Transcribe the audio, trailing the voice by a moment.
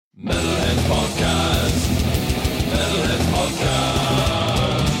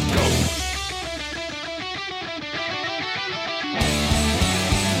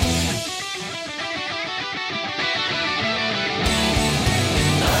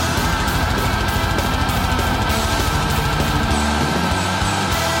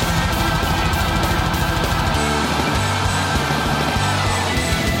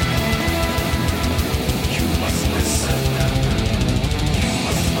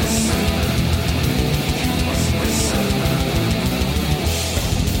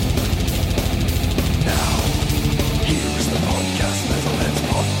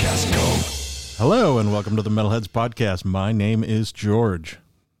Welcome to the Metalheads Podcast. My name is George.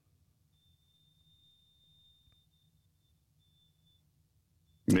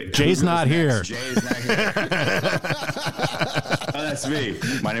 Jay's not here. Jay's not here. Oh, that's me.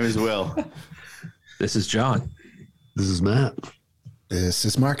 My name is Will. This is John. This is Matt. This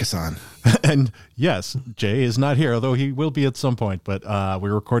is Marcus on. And yes, Jay is not here, although he will be at some point. But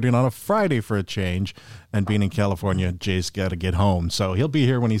we're recording on a Friday for a change. And being in California, Jay's got to get home. So he'll be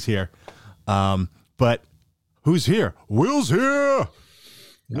here when he's here. But who's here? Will's here.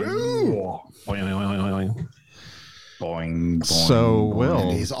 Woo! Boing, boing. So, Will.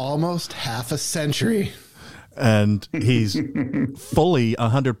 And he's almost half a century. And he's fully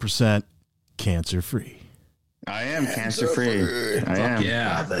 100% cancer-free. I am cancer-free. I am.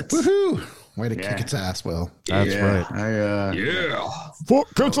 Yeah, that's Woohoo! Way to kick its ass, Will. That's right.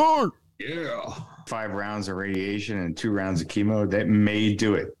 Fuck cancer! Yeah. 5 rounds of radiation and 2 rounds of chemo. That may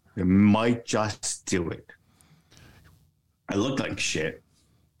do it. It might just do it. I look like shit,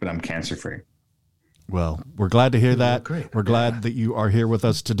 but I'm cancer-free. Well, we're glad to hear that. Great. We're glad that you are here with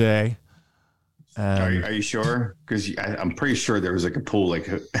us today. Are you sure? Because I'm pretty sure there was like a pool, like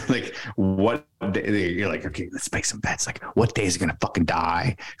what day, you're like, okay, let's make some bets. Like, what day is it gonna fucking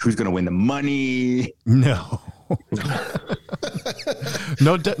die? Who's gonna win the money? No.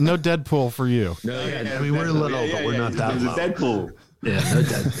 No Deadpool for you. No, I mean, we're little, but we're not that There's low. a Deadpool. yeah, no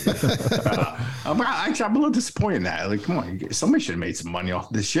doubt. I'm a little disappointed in that. Like, come on, somebody should have made some money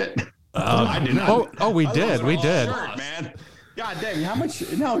off this shit. I did not. We did. Shirt, man. God damn, how much?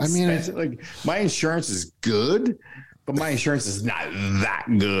 No, expensive. Like, my insurance is good, but my insurance is not that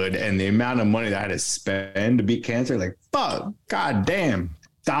good. And the amount of money that I had to spend to beat cancer, like, fuck, god damn,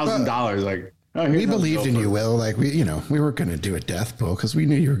 $1,000. Like, We believed in you, Will. Like, we were going to do a death pool because we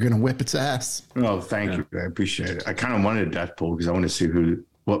knew you were going to whip its ass. Oh, thank you. I appreciate it. I kind of wanted a death pool because I wanted to see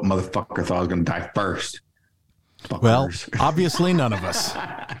what motherfucker thought I was going to die first. Fuckers. Well, obviously none of us.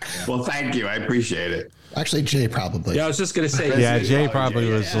 Well, thank you. I appreciate it. Actually, Jay probably. Yeah, I was just gonna say. Yeah, Jay probably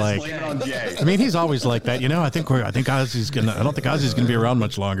was like. Blame it on Jay. I mean, he's always like that, you know. I think Ozzy's gonna. I don't think Ozzy's gonna be around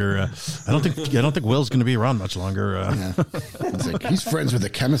much longer. I don't think Will's gonna be around much longer. Yeah. It's like, he's friends with the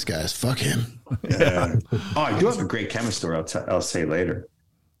chemist guys. Fuck him. Yeah. Oh, I do have a great chemist story. I'll say later.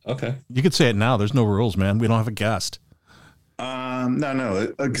 Okay. You could say it now. There's no rules, man. We don't have a guest.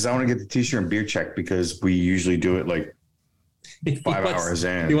 No, because I want to get the t-shirt and beer check because we usually do it like 5 hours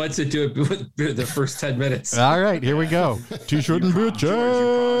in. He wants to do it with the first 10 minutes. All right, here we go. T-shirt and beer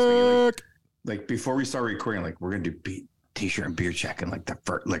check. Like before we start recording, like we're gonna do t-shirt and beer check, and like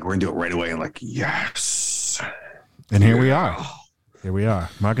we're gonna do it right away, and like yes. And here we are. Here we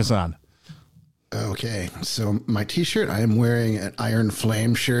are. Marcus on. Okay, so my T-shirt, I am wearing an Iron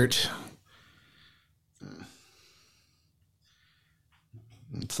Flame shirt.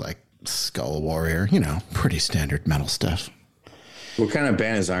 It's like Skull Warrior, pretty standard metal stuff. What kind of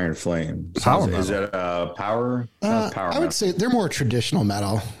band is Iron Flame? Power is it power? Power I would say they're more traditional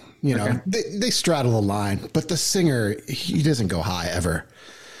metal. Okay. They straddle the line, but the singer, he doesn't go high ever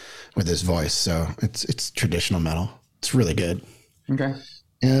with his voice. So it's traditional metal. It's really good. Okay.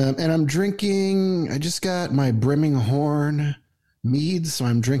 And I'm drinking, I just got my Brimming Horn mead. So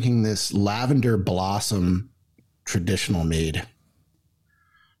I'm drinking this Lavender Blossom traditional mead.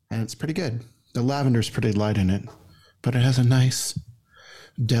 And it's pretty good. The lavender's pretty light in it, but it has a nice,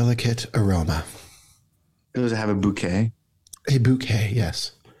 delicate aroma. Does it have a bouquet? A bouquet,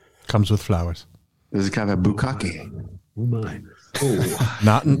 yes. Comes with flowers. Does it have a bukkake? Oh my.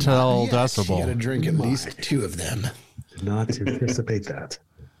 Not until Yes, you got to decibel. drink at least 2 of them. Did not anticipate that.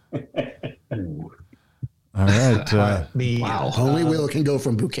 Ooh. All right. Me. Wow. Only Will can go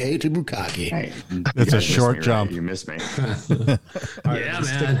from bouquet to bukkake. Hey, It's you a missed short me, right? jump. You missed me. Yeah,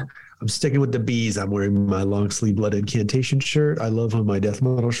 man. I'm sticking with the bees. I'm wearing my long sleeve Blood Incantation shirt. I love when my death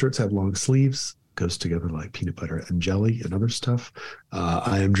metal shirts have long sleeves. Goes together like peanut butter and jelly and other stuff.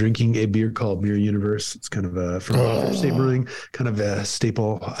 I am drinking a beer called Mirror Universe. It's kind of from State Brewing, kind of a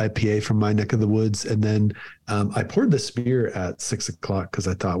staple IPA from my neck of the woods. And then I poured this beer at 6 o'clock because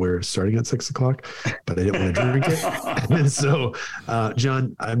I thought we were starting at 6 o'clock, but I didn't want to drink it. And so,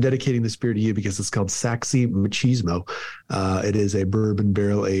 John, I'm dedicating this beer to you because it's called Saxy Machismo. It is a bourbon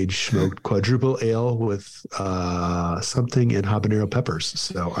barrel aged smoked quadruple ale with something in habanero peppers.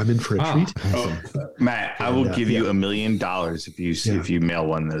 So I'm in for a treat. Oh, Matt, I will give you $1 million if you mail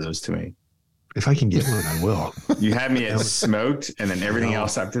one of those to me. If I can get one, I will. You had me at smoked, and then everything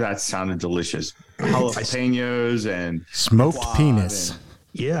else after that sounded delicious. Jalapenos and Smoked quad penis.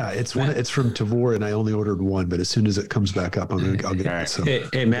 Yeah, it's from Tavor, and I only ordered one, but as soon as it comes back up, I'll get it. So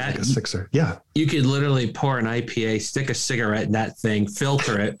hey, Matt, like a sixer. Yeah, you could literally pour an IPA, stick a cigarette in that thing,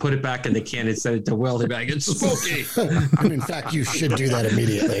 filter it, put it back in the can, and send it to Will. They'd be like, it's smoky. I mean, in fact, you should do that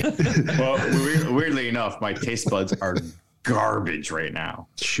immediately. Well, weirdly enough, my taste buds are garbage right now.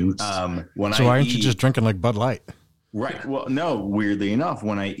 Shoot. So why aren't you just drinking like Bud Light? Right. Well, no, weirdly enough,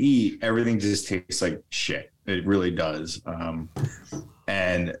 when I eat, everything just tastes like shit. It really does.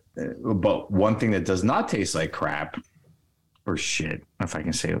 But one thing that does not taste like crap or shit, if I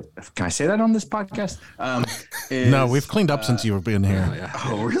can say it, can I say that on this podcast? No, we've cleaned up since you've been here.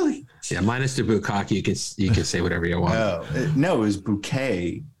 Oh, really? Yeah, minus the bukkake, you can say whatever you want. No, it was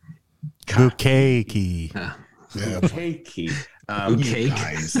bouquet. Bouquet key. Bouquet key. Cake.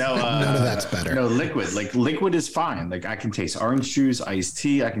 No, none of that's better. No, liquid. Like liquid is fine. Like I can taste orange juice, iced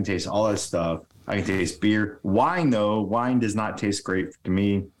tea. I can taste all that stuff. I can taste beer. Wine, though, wine does not taste great to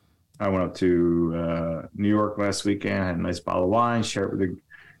me. I went up to New York last weekend. Had a nice bottle of wine. Shared it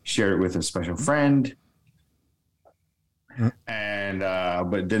with a special friend. And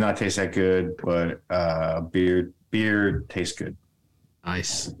but it did not taste that good. But beer tastes good.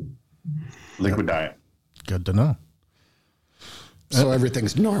 Nice. Liquid diet. Good to know. So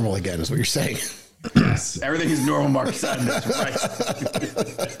everything's normal again, is what you're saying. Yes, everything is normal, Mark. That's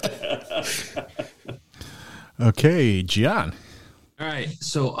right. Okay, Gian. All right,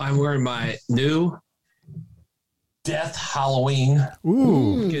 so I'm wearing my new Death Halloween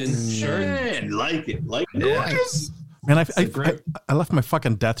shirt. Man, like it. Yes. Man, I left my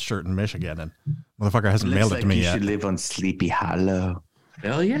fucking death shirt in Michigan, and motherfucker hasn't mailed it to me you yet. should live on Sleepy Hollow.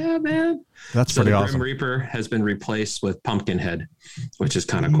 Hell yeah, man. That's So pretty the awesome. Grim Reaper has been replaced with Pumpkinhead, which is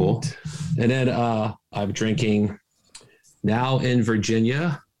kind of cool. And then I'm drinking now in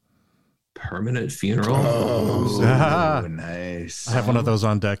Virginia, Permanent Funeral. Oh, Nice. I have one of those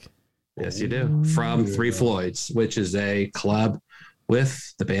on deck. Yes, you do. From Three Floyds, which is a collab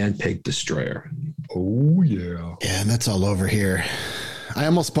with the band Pig Destroyer. Oh yeah. Yeah, and that's all over here. I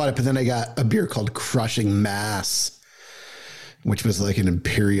almost bought it, but then I got a beer called Crushing Mass, which was like an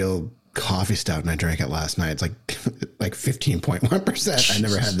imperial coffee stout, and I drank it last night. It's like 15.1%. I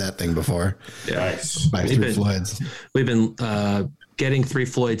never had that thing before. Nice. By Three Floyds. We've been getting Three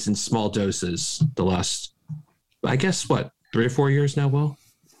Floyds in small doses the last, I guess, 3 or 4 years now, Will?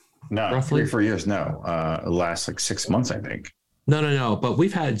 No, Roughly? 3 or 4 years. No, last like 6 months, I think. No. But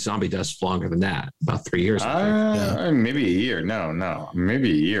we've had Zombie Dust longer than that, about 3 years. Maybe a year. No,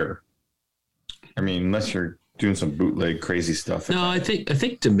 maybe a year. I mean, unless you're doing some bootleg crazy stuff. No, I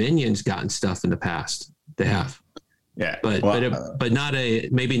think Dominion's gotten stuff in the past. They have. Yeah, but not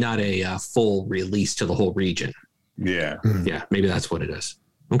a full release to the whole region. Yeah. Yeah, maybe that's what it is.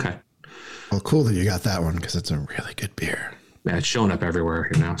 Okay. Well, cool that you got that one because it's a really good beer. Yeah, it's showing up everywhere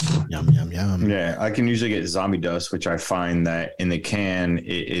here now. So. Yum, yum, yum. Yeah, I can usually get Zombie Dust, which I find that in the can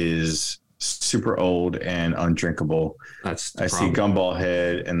it is super old and undrinkable. That's the I problem. see Gumball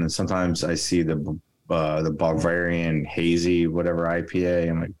Head, and then sometimes I see the Bavarian Hazy, whatever IPA.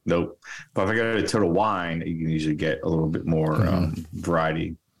 I'm like, nope. But if I go to Total Wine, you can usually get a little bit more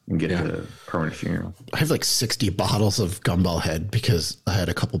variety and get the Permanent Funeral. I have like 60 bottles of Gumball Head because I had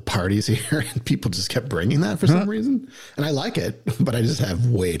a couple parties here and people just kept bringing that for some reason. And I like it, but I just have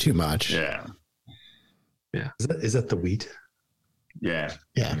way too much. Yeah. Is that the wheat? Yeah.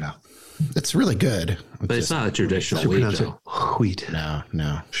 Yeah. It's really good. But it's not a traditional wheat, though. Wheat.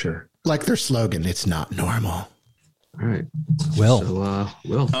 No. Sure. Like their slogan, it's not normal. All right. Well. So,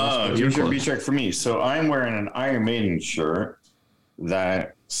 Will. Here's your B-check for me. So I'm wearing an Iron Maiden shirt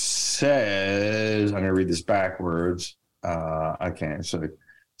that says, I'm going to read this backwards. I can't. So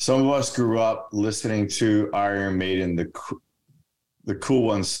some of us grew up listening to Iron Maiden. The cool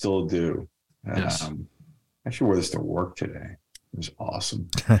ones still do. Yes. I actually wore this to work today. It was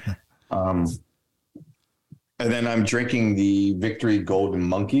awesome. And then I'm drinking the Victory Golden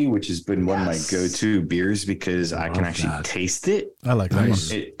Monkey, which has been one of my go-to beers because I can actually taste it. I like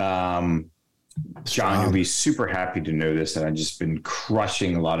that one. John, you'll be super happy to know this, that I've just been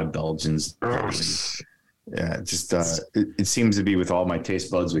crushing a lot of Belgians. Yeah, just it seems to be with all my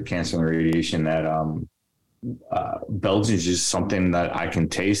taste buds with cancer and radiation that Belgian is just something that I can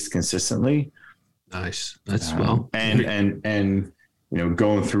taste consistently. Nice. That's and you know,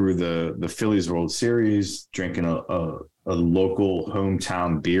 going through the Phillies World Series, drinking a local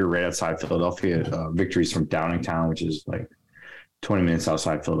hometown beer right outside Philadelphia. Victory's from Downingtown, which is like 20 minutes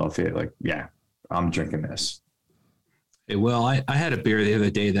outside Philadelphia. Like, yeah, I'm drinking this. Hey, well, I had a beer the other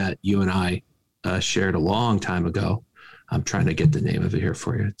day that you and I shared a long time ago. I'm trying to get the name of it here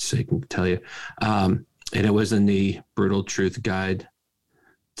for you so I can tell you. And it was in the Brutal Truth Guide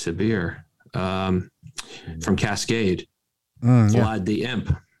to beer. From Cascade. Yeah. Vlad the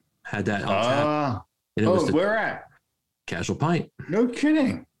Imp had that on tap. And it was the where at? Casual Pint. No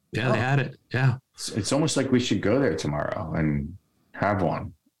kidding. Yeah, they had it. Yeah. It's almost like we should go there tomorrow and have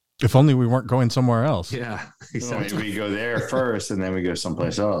one. If only we weren't going somewhere else. Yeah. Exactly. We go there first and then we go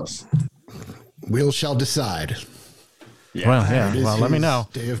someplace else. We shall decide. Yeah. Well, yeah. It is Well, let me his know.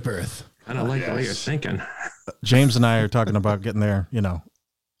 Day of birth. I don't like the way you're thinking. James and I are talking about getting there,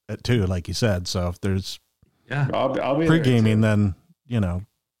 at 2, like you said. So if there's Yeah. I'll be pre-gaming, then,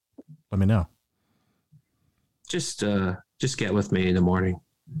 let me know. Just get with me in the morning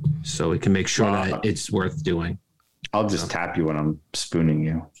so we can make sure that it's worth doing. I'll just tap you when I'm spooning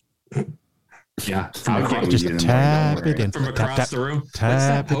you. Yeah. I'll get with Just you in the tap morning, don't it in. From across Tap, the room.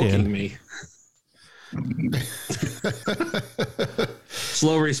 tap Stop it in. poking me.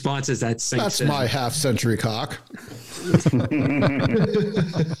 Slow responses that sinks That's in. my half-century cock.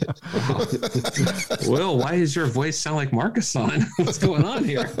 Will, why does your voice sound like Marcus-on? What's going on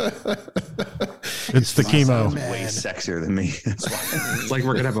here? It's the chemo. Way sexier than me. That's why. It's like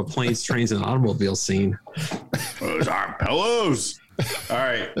we're gonna have a planes, trains, and automobile scene. Those are pillows. All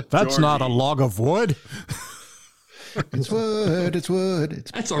right. That's not a log of wood. It's wood. It's wood.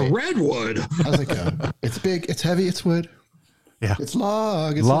 It's That's a redwood. I was like, it's big. It's heavy. It's wood. Yeah. It's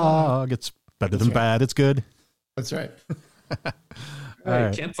log. It's log. Log. It's better than bad. It's good. That's right. All right,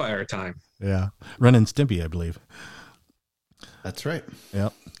 right. campfire time. Yeah. Ren and Stimpy, I believe. That's right.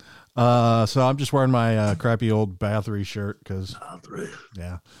 Yep. So I'm just wearing my crappy old Bathory shirt because,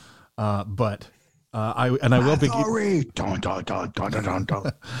 yeah. But I will be,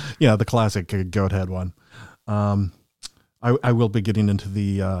 yeah, the classic goat head one. I will be getting into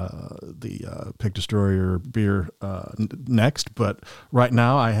the Pig Destroyer beer next, but right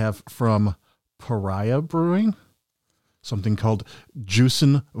now I have from Pariah Brewing something called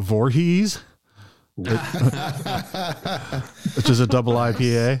Juicin' Voorhees, which is a double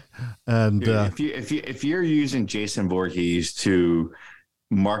IPA. And Dude, if you're using Jason Voorhees to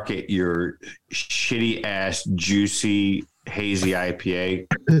market your shitty ass juicy hazy IPA,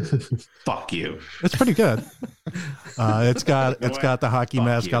 fuck you. it's pretty good. It's got the hockey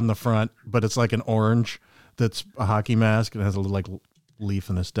mask on the front, but it's like an orange that's a hockey mask. It has a little like leaf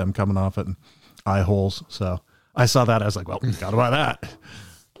and a stem coming off it and eye holes. So I saw that. I was like, well, gotta buy that.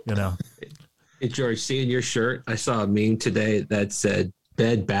 Hey, George, seeing your shirt, I saw a meme today that said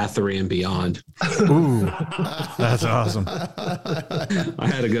Bed, Bathory, and Beyond. Ooh, that's awesome. I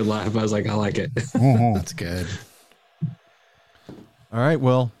had a good laugh. I was like, I like it. That's good. All right,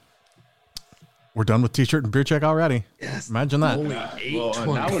 well, we're done with T-shirt and beer check already. Yes. Imagine that. Only Well,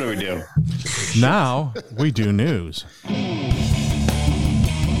 8:20. now what do we do? Now we do news.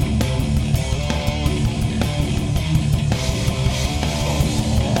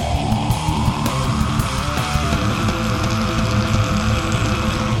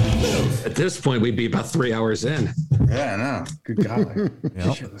 At this point, we'd be about 3 hours in. Yeah, no. Good God.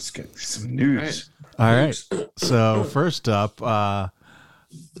 Yep. Shit, let's get some news. All right. So first up, I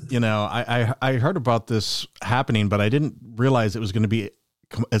heard about this happening, but I didn't realize it was going to be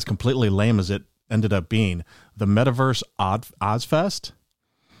as completely lame as it ended up being. The Metaverse Ozfest,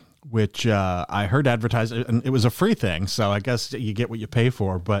 which I heard advertised, and it was a free thing, so I guess you get what you pay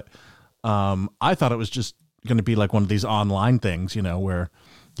for. But I thought it was just going to be like one of these online things, where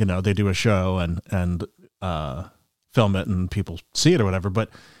they do a show and film it and people see it or whatever. But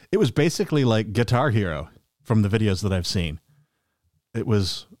it was basically like Guitar Hero from the videos that I've seen. It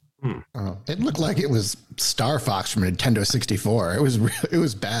was. It looked like it was Star Fox from Nintendo 64. It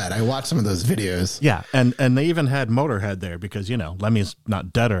was bad. I watched some of those videos. Yeah, and they even had Motorhead there because Lemmy's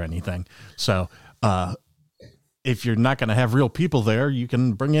not dead or anything. So if you're not going to have real people there, you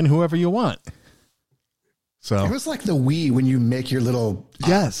can bring in whoever you want. So It was like the Wii when you make your little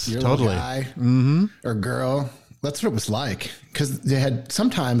totally little guy or girl. That's what it was like, because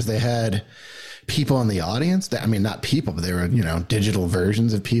sometimes they had people in the audience not people, but they were digital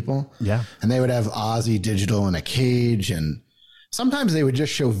versions of people. Yeah, and they would have Ozzy digital in a cage, and sometimes they would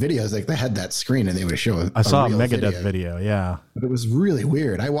just show videos. Like they had that screen and they would show I saw a real Megadeth video. Yeah, but it was really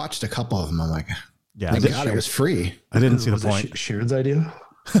weird. I watched a couple of them. I'm like, yeah, thank God it was free. I didn't see the Was it point. Sharon's idea?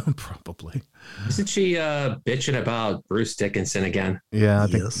 Probably. Isn't she bitching about Bruce Dickinson again? Yeah, I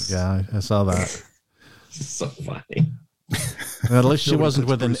think. Yes. Yeah, I saw that. So funny. At least she Nobody wasn't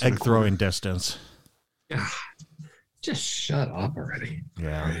puts within Bruce in a egg throwing distance. Yeah. Just shut up already.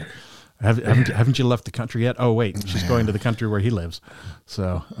 Yeah. Haven't you left the country yet? Oh wait, she's going to the country where he lives.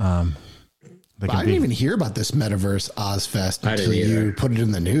 So they I can didn't be. even hear about this Metaverse Ozfest I until didn't you either. put it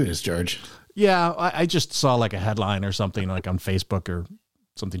in the news, George. Yeah, I just saw like a headline or something like on Facebook or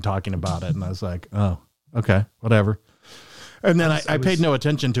something talking about it, and I was like, oh, okay, whatever. And then I paid no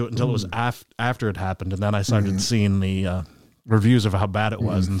attention to it until it was after it happened, and then I started seeing the reviews of how bad it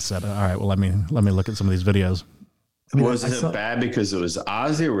was, and said, all right, well, let me look at some of these videos. I mean, was it bad because it was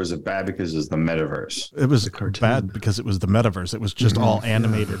Ozzy, or was it bad because it was the metaverse? It was bad because it was the metaverse. It was just all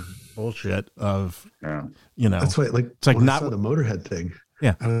animated bullshit of, you know. That's why, like, it's like not the Motorhead thing.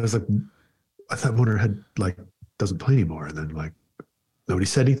 Yeah, I was like, I thought Motorhead like doesn't play anymore, and then like nobody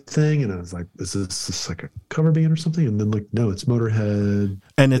said anything, and I was like, is this like a cover band or something? And then like, no, it's Motorhead,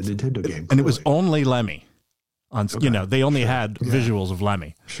 and it's a Nintendo game, and clearly. It was only Lemmy. You know, they only had visuals of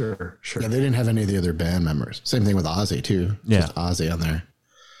Lemmy. Sure. Yeah, they didn't have any of the other band members. Same thing with Ozzy too. Just Ozzy on there.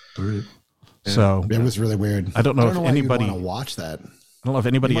 Right. So it was really weird. I don't know if anybody want to watch that. I don't know if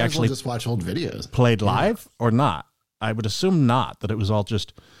anybody actually just watch old videos, played live or not. I would assume not. That it was all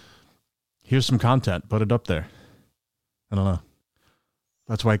just here's some content, put it up there. I don't know.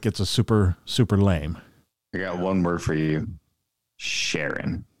 That's why it gets a super lame. I got one word for you,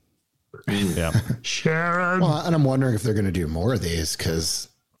 Sharon. Yeah, Sharon. Well, and I'm wondering if they're going to do more of these because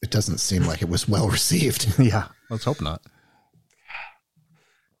it doesn't seem like it was well received. Yeah, let's hope not.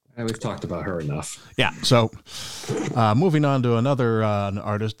 We've talked about her enough. Yeah. So, moving on to another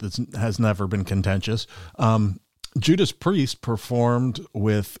artist that has never been contentious. Judas Priest performed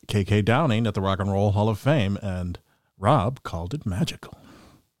with KK Downing at the Rock and Roll Hall of Fame, and Rob called it magical.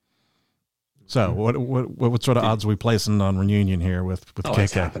 So, what sort of odds are we placing on reunion here with KK?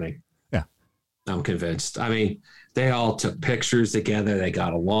 It's happening. Yeah, I'm convinced. I mean, they all took pictures together. They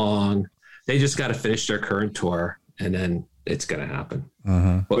got along. They just got to finish their current tour, and then it's going to happen.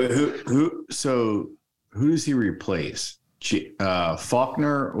 Mm-hmm. But who does he replace?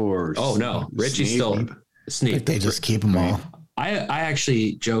 Faulkner or? Oh no, Richie's still Sneak. Like they just keep them all. I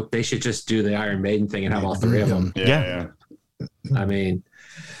actually joke they should just do the Iron Maiden thing and have all three of them. Yeah. I mean,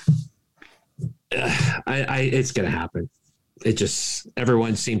 it's going to happen. It just,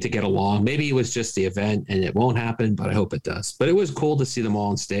 everyone seemed to get along. Maybe it was just the event and it won't happen, but I hope it does. But it was cool to see them all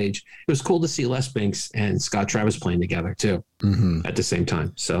on stage. It was cool to see Les Binks and Scott Travis playing together too at the same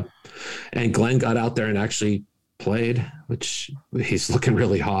time. So, and Glenn got out there and actually played, which he's looking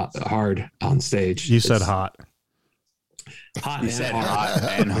really hard on stage. You said hot. Hot you and said hard.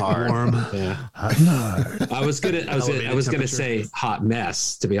 hot and hard. Warm. Yeah. I was gonna say hot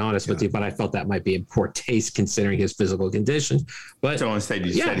mess, to be honest with you, but I felt that might be in poor taste considering his physical condition. But so instead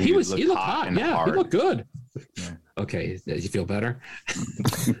you said he looked hot. Yeah, hard. He looked good. Yeah. Okay, you feel better?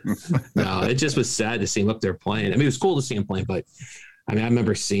 No, it just was sad to see him up there playing. I mean, it was cool to see him playing, but I mean, I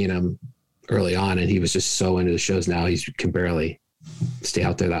remember seeing him early on, and he was just so into the shows. Now he can barely stay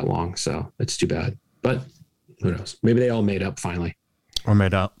out there that long, so it's too bad. But who knows? Maybe they all made up finally. Or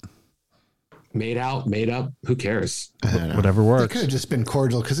made up. Made up. Who cares? Whatever works. It could have just been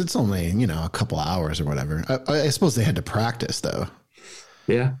cordial because it's only, a couple hours or whatever. I suppose they had to practice though.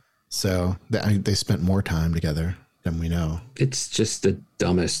 Yeah. So they spent more time together than we know. It's just the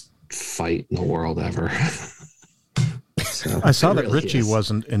dumbest fight in the world ever. So, I saw that really Richie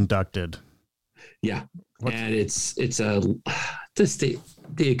wasn't inducted. Yeah. And it's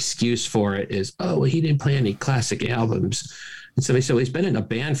the excuse for it is, he didn't play any classic albums. And so he's been in a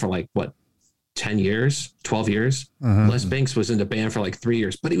band for 10 years, 12 years. Mm-hmm. Les Binks was in the band for 3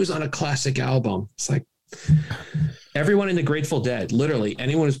 years, but he was on a classic album. It's like everyone in the Grateful Dead, literally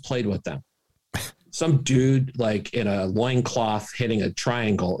anyone who's played with them. Some dude in a loincloth hitting a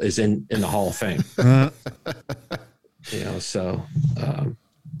triangle is in the Hall of Fame. So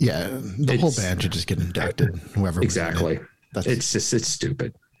the whole band should just get inducted. Whoever exactly. It's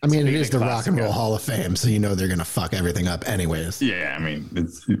stupid. I mean, it is the Rock and Roll Hall of Fame, so they're going to fuck everything up anyways. Yeah, I mean,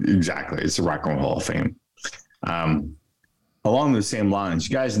 it's the Rock and Roll Hall of Fame. Along those same lines,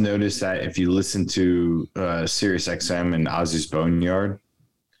 you guys notice that if you listen to Sirius XM and Ozzy's Boneyard,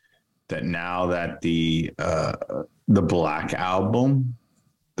 that now that the Black Album,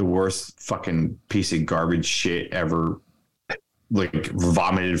 the worst fucking piece of garbage shit ever,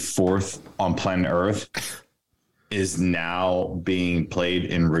 vomited forth on planet Earth, is now being played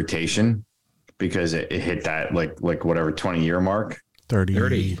in rotation because it hit that whatever 20-year mark, 30 or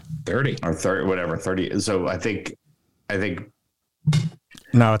 30, whatever 30. So I think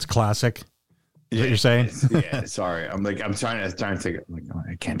now it's classic. Is what you're saying? Yeah, sorry. I'm trying to think.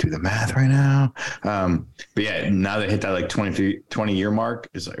 I can't do the math right now. But yeah, now they hit that 20-year mark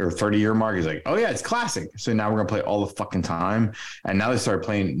or 30-year mark. Is oh yeah, it's classic. So now we're gonna play all the fucking time. And now they started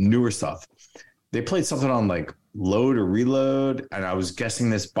playing newer stuff. They played something on Load or Reload, and I was guessing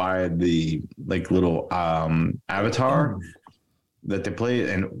this by the little avatar that they played.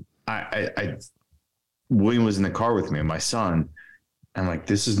 And I William was in the car with me and my son. I'm like,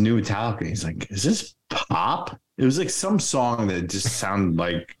 this is new Metallica. He's like, is this pop? It was like some song that just sounded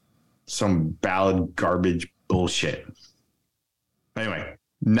like some ballad garbage bullshit. Anyway,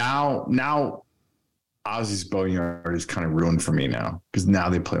 now Ozzy's Boneyard is kind of ruined for me now because now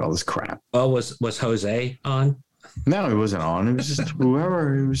they play all this crap. Oh, was Jose on? No, it wasn't on. It was just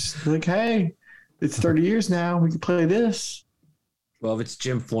whoever. It was like, hey, it's 30 years now. We can play this. Well, if it's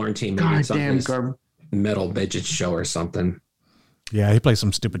Jim Florentine, maybe it's on his Metal Midget show or something. Yeah, he plays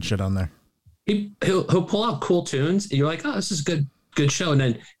some stupid shit on there. He'll pull out cool tunes, and you're like, oh, this is good show. And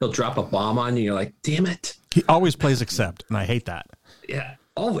then he'll drop a bomb on you, and you're like, damn it. He always plays Accept, and I hate that. Yeah,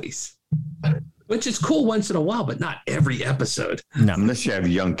 always. Which is cool once in a while, but not every episode. No. Unless you have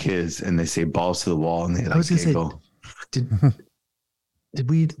young kids and they say balls to the wall and they like giggle.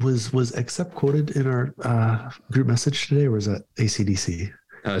 Was Accept quoted in our group message today, or was that AC/DC?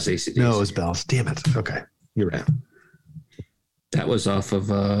 That was AC/DC. No, it was Bells. Damn it. Okay. You're right. That was off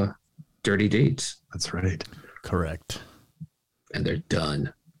of Dirty Deeds. That's right. Correct. And they're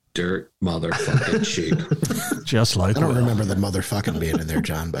done. Dirt motherfucking cheap. Just like I don't remember the motherfucking being in there,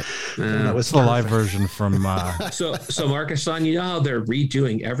 John, but that was the live version from So Marcus, son, you know how they're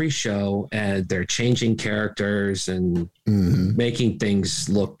redoing every show and they're changing characters and making things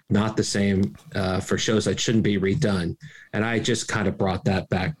look not the same for shows that shouldn't be redone. And I just kind of brought that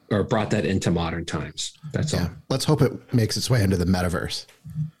back, or brought that into modern times. That's all. Let's hope it makes its way into the metaverse.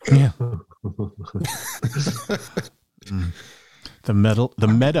 Yeah. The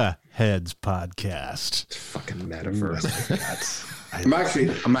Meta Heads podcast. Fucking metaverse. I'm actually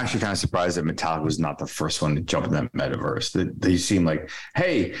kind of surprised that Metallica was not the first one to jump in that metaverse. They seem like,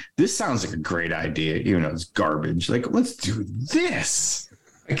 hey, this sounds like a great idea, even though it's garbage. Like, let's do this.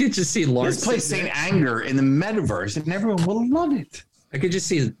 I could just see Lars. Let's play Saint Anger in the metaverse, and everyone will love it. I could just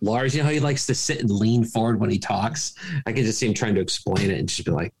see Lars. You know how he likes to sit and lean forward when he talks. I could just see him trying to explain it and just be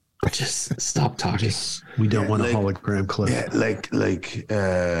like, just stop talking. We don't want a hologram clip. Yeah,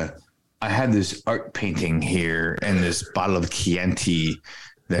 I had this art painting here and this bottle of Chianti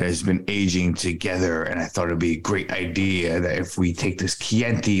that has been aging together, and I thought it'd be a great idea that if we take this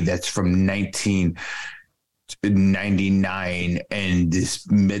Chianti that's from 1999 and this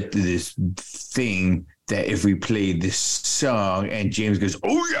thing, that if we played this song and James goes,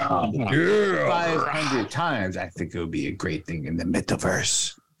 oh yeah, 500 times, I think it would be a great thing in the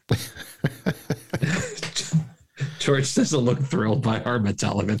metaverse. George doesn't look thrilled by our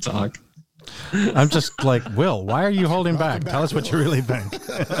Metallica talk. I'm just like, Will, why are you holding back? Tell us what you really think.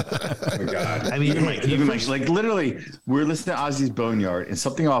 Oh my God. I mean, even like literally, we're listening to Ozzy's Boneyard and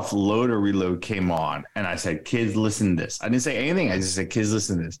something off Load or Reload came on. And I said, kids, listen to this. I didn't say anything. I just said, kids,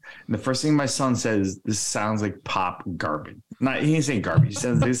 listen to this. And the first thing my son says, this sounds like pop garbage. He didn't say garbage. He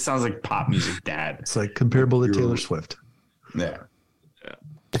says, this sounds like pop music, Dad. It's like comparable to Taylor Swift. Yeah.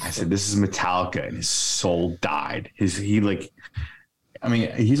 I said, this is Metallica, and his soul died. He's on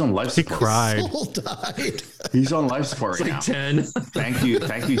life support. He cried. Soul died. He's on life support right like now. 10. Thank you,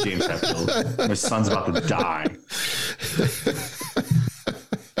 James Hetfield. My son's about to die.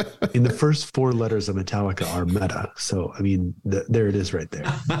 In the first 4 letters of Metallica are meta. So, I mean, there it is right there.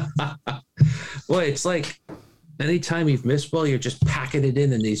 Well, it's like anytime you've missed, well, you're just packing it in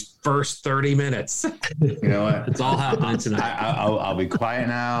these first 30 minutes. You know what? It's all happening tonight. I'll be quiet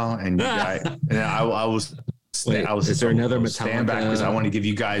now, and I will. Wait, is there another Metallica? Stand back because I want to give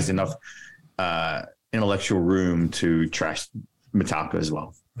you guys enough intellectual room to trash Metallica as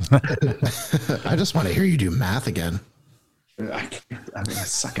well. I just want to hear you do math again. I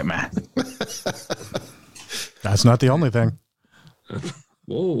suck at math. That's not the only thing.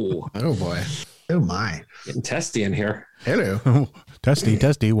 Whoa. Oh boy. Oh my. Getting testy in here. Hello.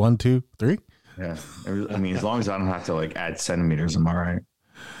 Testy. 1, 2, 3. Yeah. I mean, as long as I don't have to add centimeters, I'm all right.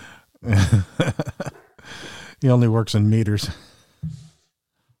 He only works in meters.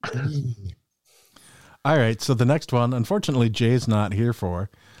 All right. So the next one, unfortunately, Jay's not here for.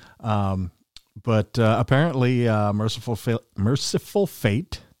 But apparently Merciful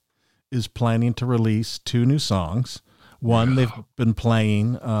Fate is planning to release 2 new songs. One they've been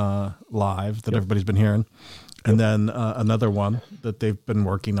playing live that everybody's been hearing. And then another one that they've been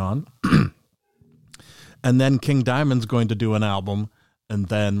working on. And then King Diamond's going to do an album. And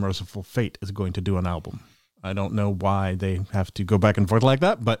then Merciful Fate is going to do an album. I don't know why they have to go back and forth like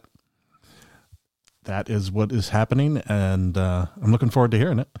that, but that is what is happening. And I'm looking forward to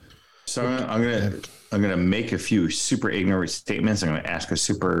hearing it. So I'm gonna make a few super ignorant statements. I'm gonna ask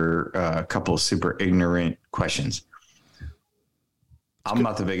a couple of super ignorant questions. I'm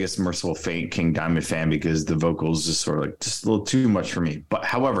not the biggest Merciful Fate King Diamond fan because the vocals just just a little too much for me. But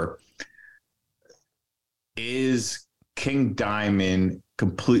however, is King Diamond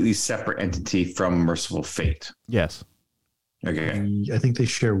completely separate entity from Merciful Fate? Yes. Okay. I think they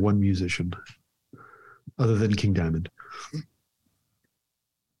share one musician other than King Diamond.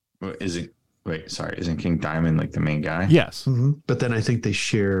 Isn't King Diamond like the main guy? Yes. Mm-hmm. But then I think they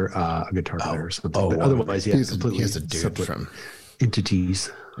share a guitar player or something. But otherwise, yeah, completely He has a dude from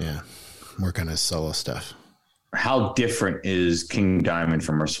entities. Yeah, work on his solo stuff. How different is King Diamond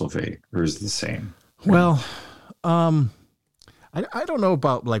from Merciful Fate, or is it the same? Well, I don't know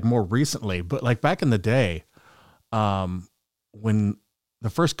about like more recently, but like back in the day, when the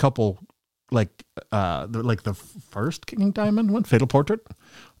first couple, the first King Diamond one, Fatal Portrait,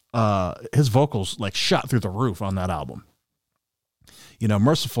 his vocals like shot through the roof on that album. You know,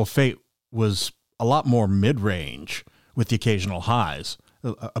 Merciful Fate was a lot more mid-range with the occasional highs,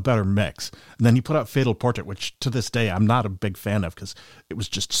 a better mix. And then he put out Fatal Portrait, which to this day I'm not a big fan of because it was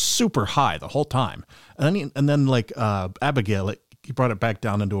just super high the whole time. And then Abigail, he brought it back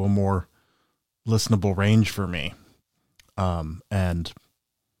down into a more listenable range for me. And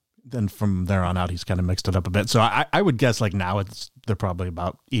then from there on out, he's kind of mixed it up a bit. So I would guess like now they're probably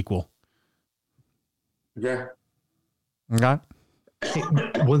about equal. Yeah. Okay. Hey,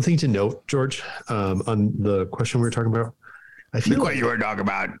 one thing to note, George, on the question we were talking about, I feel what you were talking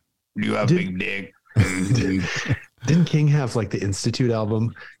about. You have big dick. Didn't King have like the Institute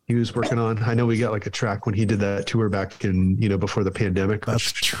album he was working on? I know we got like a track when he did that tour back in, before the pandemic.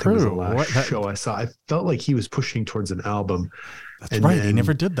 That's which I think was the true. last show I saw. I felt like he was pushing towards an album. That's right. He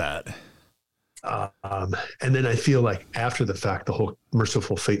never did that. And then I feel like after the fact, the whole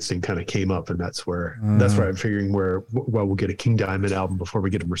Merciful Fate thing kind of came up, and that's where I'm figuring we'll get a King Diamond album before we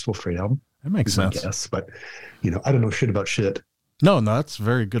get a Merciful Fate album. That makes sense. Yes, but I don't know shit about shit. No, that's a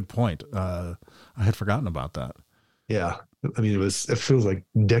very good point. I had forgotten about that. Yeah, I mean, it feels like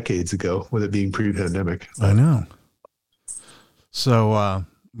decades ago with it being pre-pandemic. I know. So,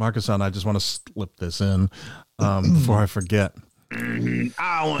 Marcus, I just want to slip this in before I forget.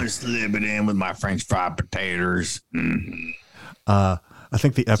 I want to slip it in with my French fried potatoes. I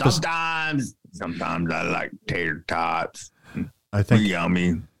think the episode. Sometimes I like tater tots. I think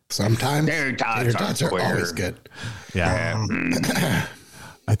yummy. Sometimes tater tots are always good. Yeah.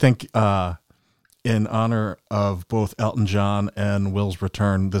 I think in honor of both Elton John and Will's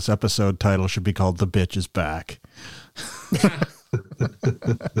return, this episode title should be called "The Bitch Is Back."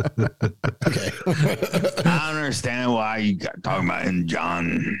 Okay. I don't understand why you got talking about Elton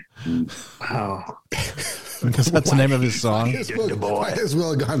John. Wow. Because that's the name of his song. Why has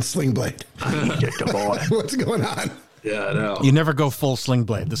Will gone Sling Blade? Get the boy. What's going on? Yeah, I know. You never go full Sling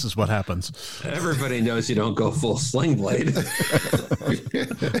Blade. This is what happens. Everybody knows you don't go full Sling Blade.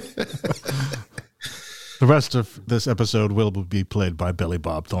 The rest of this episode will be played by Billy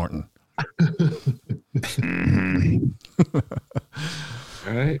Bob Thornton. All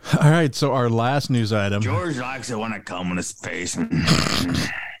right. All right. So our last news item. George likes it when I come in his face.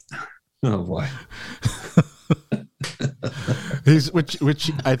 Oh boy.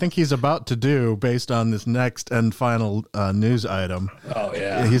 Which I think he's about to do based on this next and final news item. Oh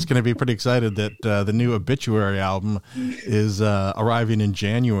yeah. He's going to be pretty excited that the new Obituary album is arriving in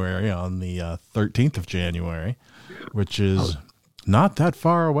January on the 13th of January, which is not that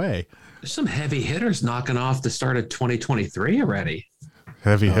far away. There's some heavy hitters knocking off the start of 2023 already.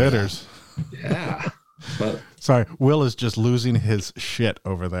 Heavy hitters. Yeah. But sorry, Will is just losing his shit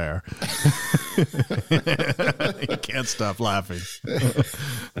over there. He can't stop laughing.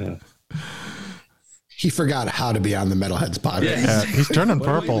 He forgot how to be on the Metalheads podcast. Yeah, he's turning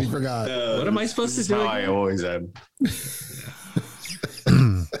purple. He forgot. what am I supposed to do? I always am.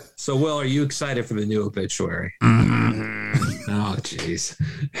 So, Will, are you excited for the new Obituary? Oh, jeez.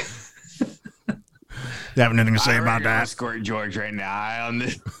 You have anything to say about that? Squirt George right now on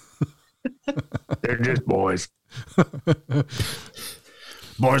this. They're just boys.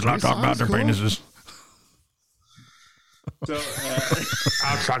 Boys not talking about their cool. penises. So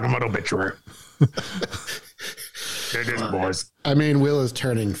I'm talking about Obituary. they're just boys. I mean, Will is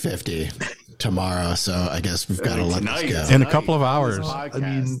turning 50 tomorrow, so I guess we've got to let this go. In a couple of hours. I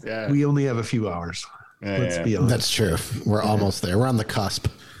mean, we only have a few hours. Let's be honest. That's true. We're almost there. We're on the cusp.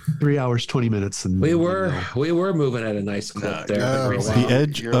 3 hours, 20 minutes. And We were moving at a nice clip there. It's the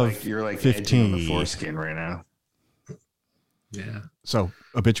edge of you're like 15. edging on the foreskin right now. Yeah. So,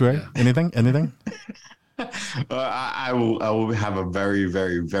 Obituary? Yeah. Anything? I will have a very,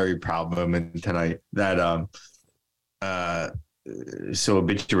 very, very proud moment tonight. That so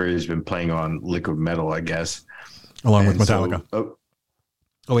Obituary has been playing on Liquid Metal, I guess, along with Metallica.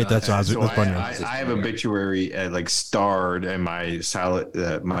 Oh wait, that's Ozzy. So I have Obituary starred in my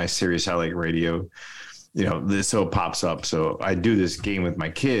my Sirius Satellite Radio so it pops up. So I do this game with my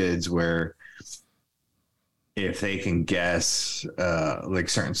kids where if they can guess like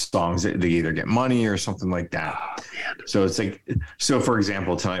certain songs, they either get money or something like that. Oh, so it's like, so for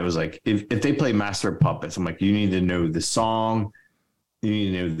example, tonight was like, if they play Master of Puppets, I'm like, you need to know the song, you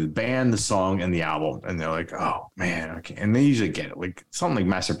need to know the band, the song, and the album. And they're like, oh man, okay. And they usually get it. Like something like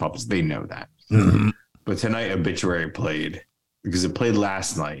Master of Puppets, they know that. Mm-hmm. But tonight Obituary played because it played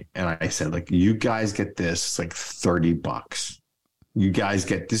last night. And I said, like, you guys get this. It's like $30. You guys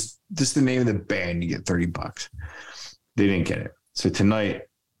get this. This is the name of the band. You get $30. They didn't get it. So tonight,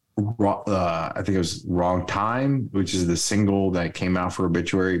 I think it was Wrong Time, which is the single that came out for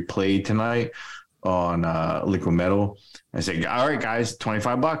Obituary, played tonight on Liquid Metal. I said, all right, guys,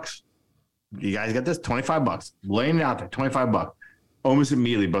 $25. You guys get this? $25. Laying it out there, $25. Almost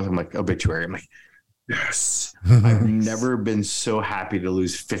immediately, both of them like Obituary. I'm like, yes. I've never been so happy to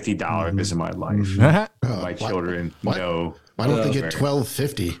lose $50 in my life. My children know. Why don't they get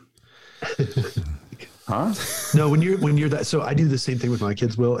 $12.50? Huh? No, when you're that. So I do the same thing with my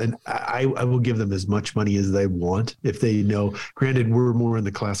kids, Will, and I will give them as much money as they want if they know. Granted, we're more in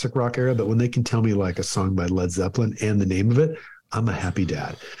the classic rock era, but when they can tell me like a song by Led Zeppelin and the name of it, I'm a happy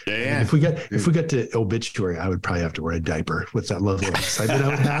dad. Yeah. If we got to Obituary, I would probably have to wear a diaper with that level of excitement I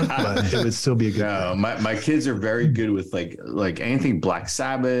would have, but it would still be a good. No, my kids are very good with like anything Black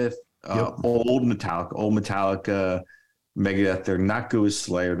Sabbath, old Metallica, Megadeth. They're not good with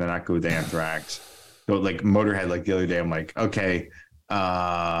Slayer. They're not good with Anthrax. So like Motorhead, like the other day, I'm like, okay.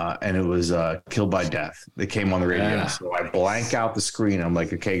 And it was Killed by Death. They came on the radio. Yeah. So I blank out the screen. I'm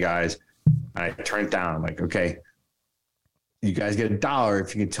like, okay, guys. And I turn it down. I'm like, okay. You guys get $1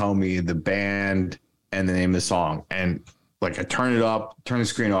 if you can tell me the band and the name of the song. And like I turn it up, turn the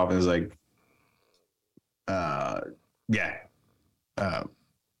screen off, and it's like,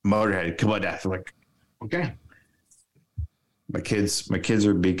 Motorhead, Killed by Death. I'm like, okay. My kids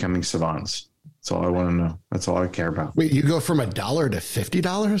are becoming savants. That's all I want to know. That's all I care about. Wait, you go from $1 to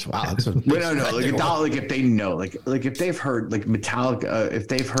 $50? Wow, that's a no, like $1. Like if they know, like if they've heard like Metallica, if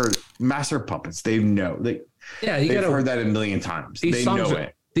they've heard Master of Puppets, they know. Like they've heard that a million times. They know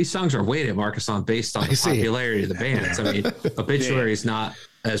it. These songs are weighted, Marcus, based on the popularity of the bands. I mean, Obituary is not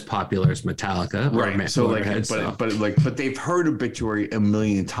as popular as Metallica, right? So like, but they've heard Obituary a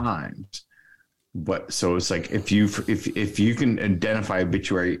million times. But so it's like if you can identify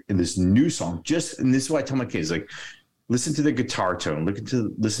Obituary in this new song, and this is why I tell my kids, like, listen to the guitar tone,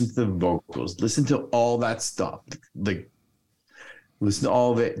 listen to the vocals, listen to all that stuff, like listen to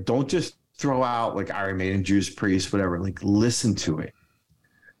all of it. Don't just throw out like Iron Maiden, Judas Priest, whatever. Like listen to it.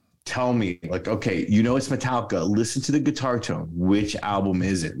 Tell me, like, okay, it's Metallica. Listen to the guitar tone. Which album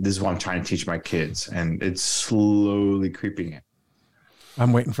is it? This is what I'm trying to teach my kids, and it's slowly creeping in.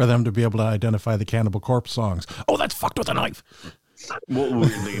 I'm waiting for them to be able to identify the Cannibal Corpse songs. Oh, that's Fucked with a Knife. Well,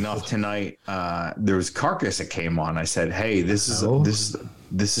 weirdly enough, tonight there was Carcass that came on. I said, "Hey, this is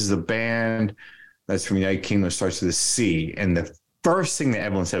the band that's from United Kingdom that starts with a C." And the first thing that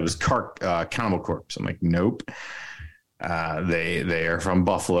everyone said was Cannibal Corpse. I'm like, nope. They are from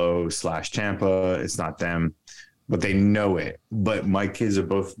Buffalo / Tampa. It's not them, but they know it. But my kids have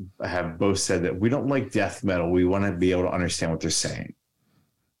both said that we don't like death metal. We want to be able to understand what they're saying.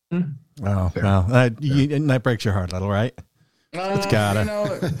 Oh, well, that breaks your heart a little, right? It's gotta.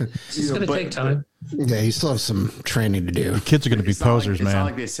 It's going to take time. Yeah, you still have some training to do. The kids are going to be posers, man. It's not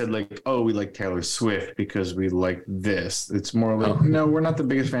like they said, like, oh, we like Taylor Swift because we like this. It's more like, no, we're not the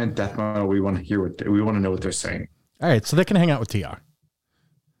biggest fan of death metal. We want to we want to know what they're saying. All right, so they can hang out with TR.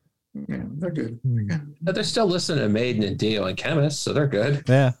 Yeah, they're good. But they're still listening to Maiden and Dio and Chemist, so they're good.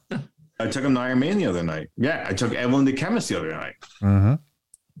 Yeah. I took them to Iron Man the other night. Yeah, I took Evelyn to Chemist the other night. Mm-hmm.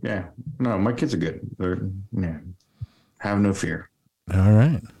 Yeah. No, my kids are good. Have no fear. All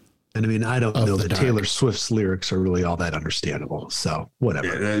right. And I mean, I don't know that Taylor Swift's lyrics are really all that understandable. So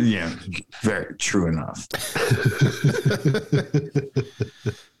whatever. Yeah, very true enough.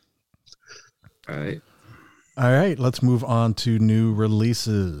 All right. Let's move on to new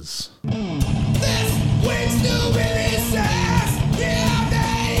releases. This week's new releases. Here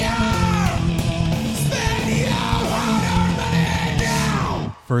they are. Spend your hard-earned money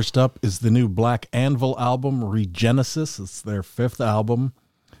now. First up is the new Black Anvil album, Regenesis. It's their 5th album,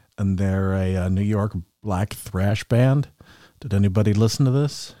 and they're a New York black thrash band. Did anybody listen to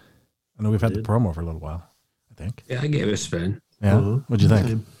this? I know we've had the promo for a little while, I think. Yeah, I gave it a spin. Yeah? What'd you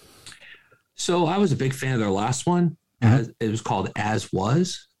think? So I was a big fan of their last one. It was called As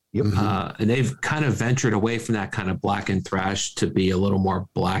Was. Yep. And they've kind of ventured away from that kind of black and thrash to be a little more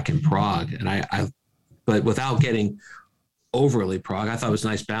black and prog. And but without getting overly prog, I thought it was a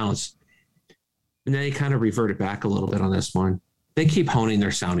nice balance. And then they kind of reverted back a little bit on this one. They keep honing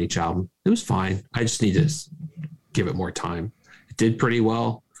their sound each album. It was fine. I just need to give it more time. It did pretty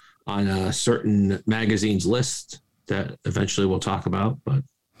well on a certain magazine's list that eventually we'll talk about. But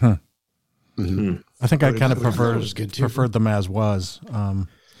I think I kind of preferred them as was.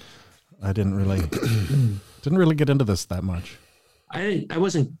 I didn't really get into this that much. I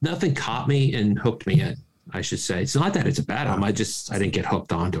wasn't, nothing caught me and hooked me in, I should say. It's not that it's a bad album. I didn't get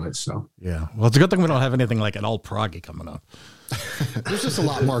hooked onto it. So yeah, well, it's a good thing we don't have anything like an all proggy coming up. There's just a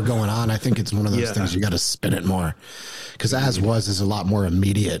lot more going on. I think it's one of those things you got to spin it more, because as was is a lot more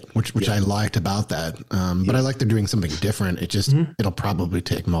immediate, which I liked about that. But I like they're doing something different. It just it'll probably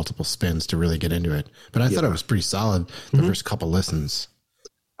take multiple spins to really get into it. But I thought it was pretty solid the first couple listens.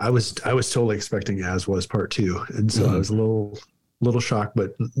 I was totally expecting As Was Part 2, and so I was a little shocked,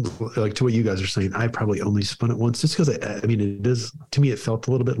 but like to what you guys are saying, I probably only spun it once just because I mean, it is, to me, it felt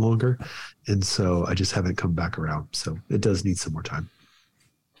a little bit longer. And so I just haven't come back around. So it does need some more time.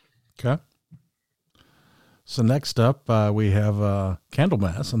 Okay. So next up, we have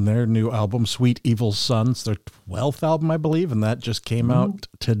Candlemass and their new album, Sweet Evil Sons, their 12th album, I believe. And that just came out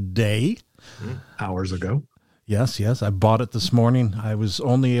today. Hours ago. Yes. I bought it this morning. I was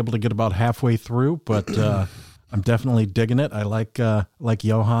only able to get about halfway through, but I'm definitely digging it. I like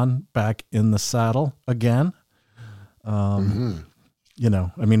Johan back in the saddle again. You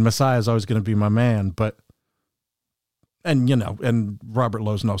know, I mean, Messiah is always going to be my man, and Robert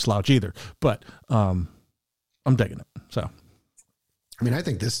Lowe's no slouch either, but I'm digging it. So, I mean, I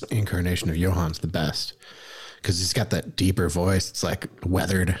think this incarnation of Johan's the best because he's got that deeper voice. It's like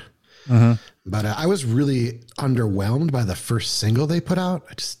weathered. But I was really underwhelmed by the first single they put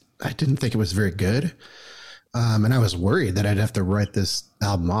out. I didn't think it was very good. And I was worried that I'd have to write this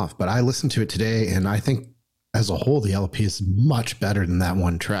album off, but I listened to it today, and I think as a whole, the LP is much better than that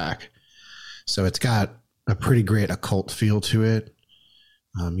one track. So it's got a pretty great occult feel to it.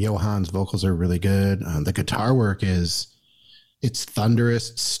 Johan's vocals are really good. The guitar work it's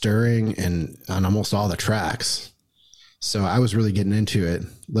thunderous, stirring, and on almost all the tracks. So I was really getting into it,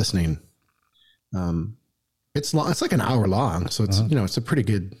 listening. It's long. It's like an hour long, so it's it's a pretty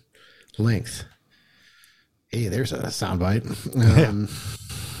good length. Hey, there's a soundbite.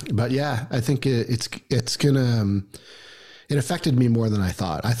 But yeah, I think it's gonna. It affected me more than I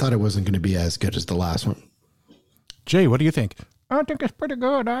thought. I thought it wasn't going to be as good as the last one. Jay, what do you think? I think it's pretty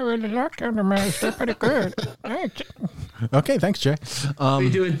good. I really like Candlemass. They're pretty good. Thanks. Okay, thanks, Jay.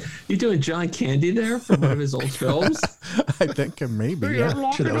 You doing John Candy there from one of his old films? I think maybe. Yeah.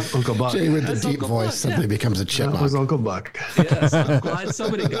 Uncle Buck. Jay with the deep voice suddenly becomes a chipmunk. That was Uncle Buck. Yes, I'm glad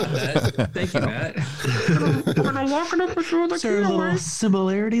somebody got that. Thank you, Matt. We're gonna walk it up and through the Is there a little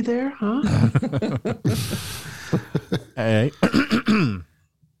similarity there, huh? Hey.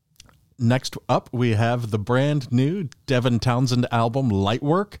 Next up, we have the brand new Devin Townsend album,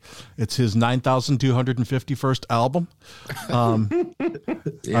 Lightwork. It's his 9,251st album.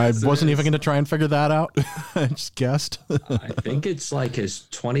 Yes, I wasn't even going to try and figure that out. I just guessed. I think it's like his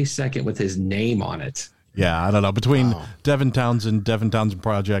 22nd with his name on it. Yeah, I don't know. Between Devin Townsend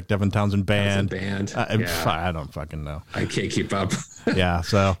Project, Devin Townsend Band. I don't fucking know. I can't keep up. Yeah,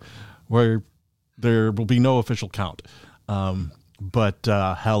 so there will be no official count. But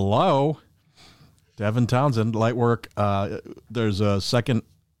hello, Devin Townsend, Lightwork. There's a second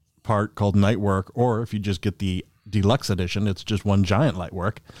part called Nightwork, or if you just get the deluxe edition, it's just one giant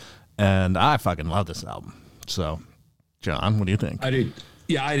Lightwork. And I fucking love this album. So, John, what do you think? I do.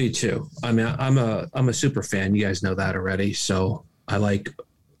 Yeah, I do too. I mean, I'm a super fan. You guys know that already. So I like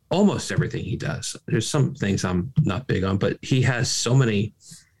almost everything he does. There's some things I'm not big on, but he has so many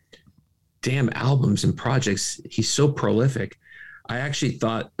damn albums and projects. He's so prolific. I actually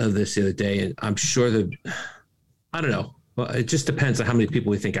thought of this the other day, and I'm sure I don't know. Well, it just depends on how many people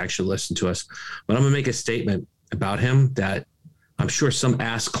we think actually listen to us. But I'm going to make a statement about him that I'm sure some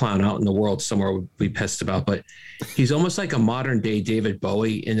ass clown out in the world somewhere would be pissed about. But he's almost like a modern day David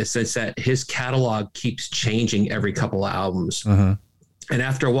Bowie in the sense that his catalog keeps changing every couple of albums. And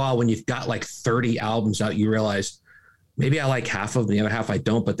after a while, when you've got like 30 albums out, you realize maybe I like half of them, the other half I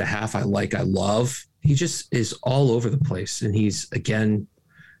don't, but the half I like, I love. He just is all over the place. And he's, again,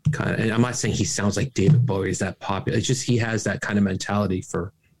 kind of, and I'm not saying he sounds like David Bowie is that popular. It's just he has that kind of mentality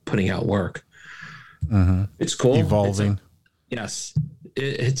for putting out work. It's cool. Evolving. Yes.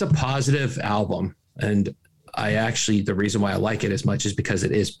 It's a positive album. And the reason why I like it as much is because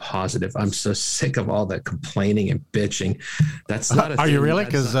it is positive. I'm so sick of all that complaining and bitching. That's not Are you really?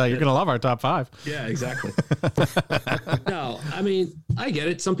 Because you're going to love our top 5. Yeah, exactly. No, I mean, I get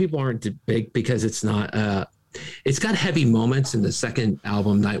it. Some people aren't big because it's not it's got heavy moments, and the second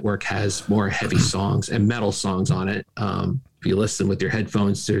album, Nightwork, has more heavy songs and metal songs on it. If you listen with your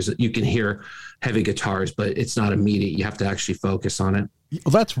headphones, you can hear heavy guitars, but it's not immediate. You have to actually focus on it.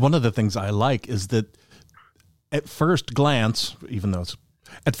 Well, that's one of the things I like, is that at first glance, even though it's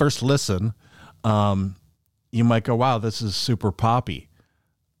at first listen, you might go, wow, this is super poppy,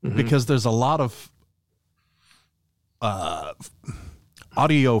 because there's a lot of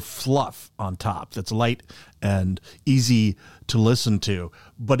audio fluff on top that's light and easy to listen to.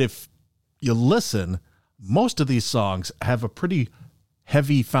 But if you listen, most of these songs have a pretty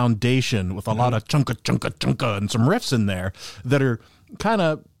heavy foundation with a lot of chunka, chunka, chunka, and some riffs in there that are kind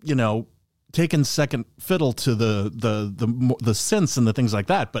of, you know, taking second fiddle to the synths and the things like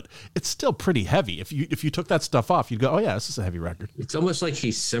that. But it's still pretty heavy. If you took that stuff off, you'd go, oh yeah, this is a heavy record. It's almost like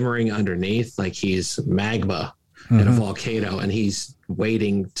he's simmering underneath, like he's magma in a volcano, and he's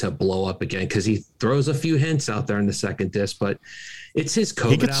waiting to blow up again, because he throws a few hints out there in the second disc. But it's his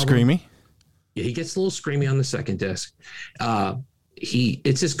COVID He gets album. screamy. Yeah, he gets a little screamy on the second disc.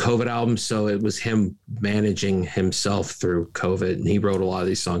 It's his COVID album, so it was him managing himself through COVID, and he wrote a lot of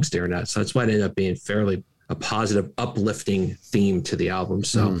these songs during that. So that's why it ended up being fairly a positive, uplifting theme to the album.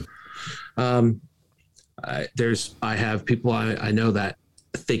 So I have people I know that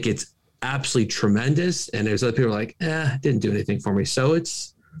think it's absolutely tremendous, and there's other people like, it didn't do anything for me. So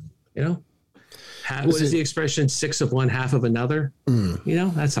it's, you know, what is the expression? 6 of one, half of another. You know,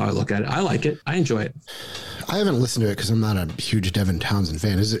 that's how I look at it. I like it. I enjoy it. I haven't listened to it because I'm not a huge Devin Townsend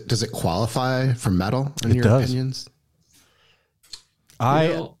fan. Does it qualify for metal in your opinions?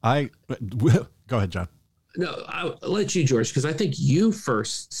 Go ahead, John. No, I'll let you, George, because I think you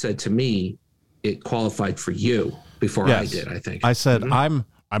first said to me it qualified for you before I did, I think. I said, I'm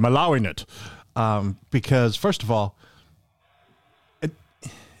allowing it. Because first of all,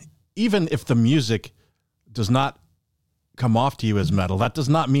 even if the music does not come off to you as metal, that does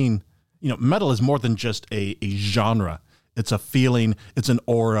not mean, you know, metal is more than just a genre. It's a feeling, it's an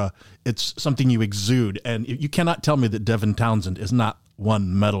aura, it's something you exude. And you cannot tell me that Devin Townsend is not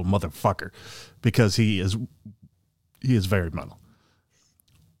one metal motherfucker, because he is very metal.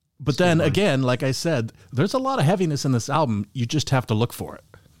 But then again, like I said, there's a lot of heaviness in this album. You just have to look for it.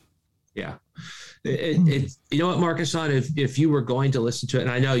 Yeah. You know what, Marcus, if you were going to listen to it, and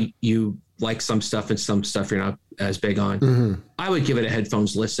I know you like some stuff and some stuff you're not as big on, I would give it a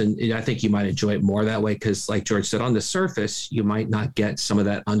headphones listen. And I think you might enjoy it more that way, because like George said, on the surface, you might not get some of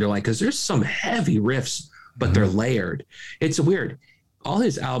that underlying, because there's some heavy riffs, but they're layered. It's weird. All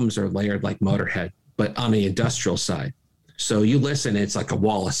his albums are layered like Motorhead, but on the industrial side. So you listen, it's like a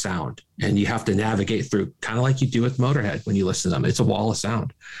wall of sound, and you have to navigate through, kind of like you do with Motorhead when you listen to them. It's a wall of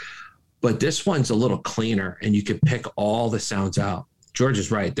sound. But this one's a little cleaner, and you can pick all the sounds out. George is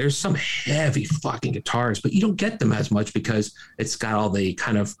right. There's some heavy fucking guitars, but you don't get them as much because it's got all the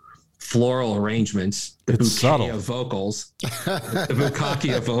kind of floral arrangements, the bouquet of vocals, the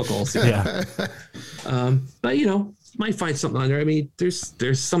bukkake of vocals. Yeah. But, you know, you might find something on there. I mean,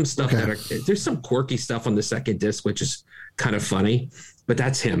 there's some stuff there's some quirky stuff on the second disc, which is kind of funny, but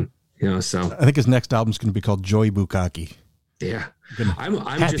that's him, you know, so. I think his next album's going to be called Joy Bukkake. Yeah. I'm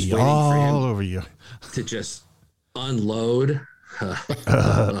just waiting all for him over you to just unload.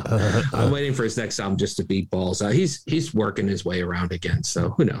 I'm waiting for his next album just to be balls out. He's working his way around again,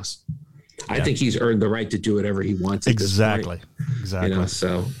 so who knows? I think he's earned the right to do whatever he wants. Exactly. You know,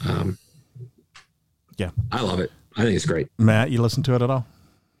 so yeah, I love it. I think it's great. Matt, you listened to it at all?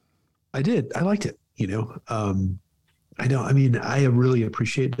 I did. I liked it. You know, I know. I mean, I really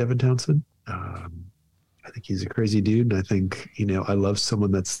appreciate Devin Townsend. I think he's a crazy dude. And I think, you know, I love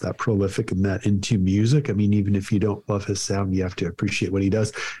someone that's that prolific and that into music. I mean, even if you don't love his sound, you have to appreciate what he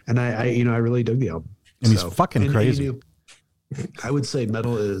does. And I really dug the album. And he's fucking crazy. You know, I would say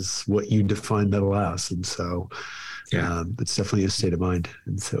metal is what you define metal as. And so it's definitely a state of mind.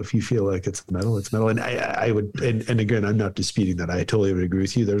 And so if you feel like it's metal, it's metal. And I would, and again, I'm not disputing that. I totally would agree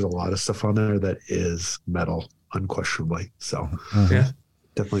with you. There's a lot of stuff on there that is metal, unquestionably. So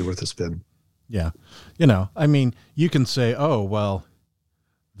definitely worth a spin. Yeah. You know, I mean, you can say, oh, well,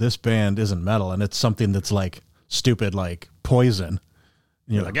 this band isn't metal, and it's something that's like stupid, like Poison.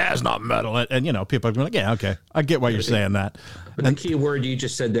 And you're like, yeah, it's not metal. And you know, people are like, yeah, okay, I get why you're saying that. But the key word you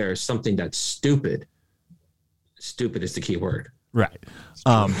just said there is something that's stupid. Stupid is the key word. Right.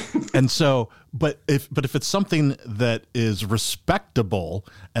 And so, but if it's something that is respectable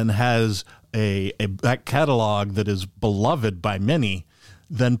and has a back catalog that is beloved by many,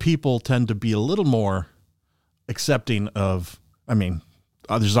 then people tend to be a little more accepting of, I mean,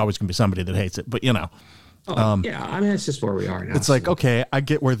 there's always going to be somebody that hates it, but you know, Yeah, I mean, it's just where we are now. It's like, okay, I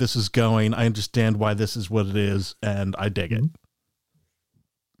get where this is going. I understand why this is what it is, and I dig it.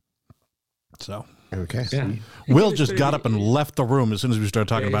 So, Okay. yeah. Will just got up and left the room as soon as we started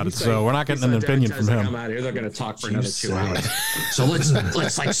talking about it. So we're not getting an opinion from him. I'm out of here. They're going to talk for another 2 hours. So let's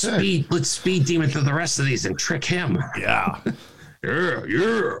speed demon through the rest of these and trick him. Yeah. That's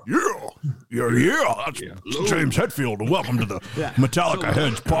James Hetfield, and welcome to the Metallica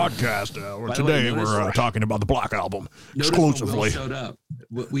Heads podcast. Where today we're talking about the Black Album exclusively. Will showed up.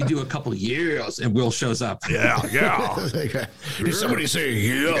 We do a couple of years, and Will shows up. Yeah. Did somebody say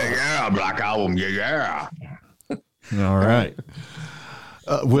Yeah, Black Album. Yeah. All right.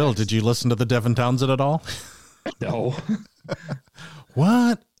 Will, did you listen to the Devin Townsend at all? No.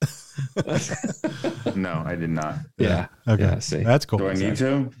 What? No, I did not. Yeah. Okay. Yeah, see. That's cool. Do I need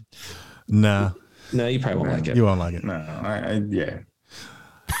to? Nah, No, you probably won't like it. you won't like it. No. Yeah.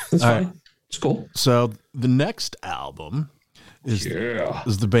 That's All fine. right. It's cool. So the next album is Yeah.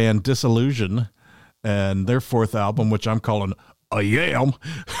 the band Disillusion, and their fourth album, which I'm calling I am.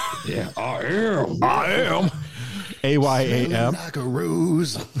 Yeah. I am. AYAM. Like a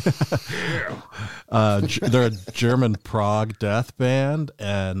ruse. They're a German prog death band,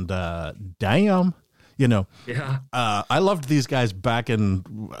 and damn, you know, Yeah. I loved these guys back in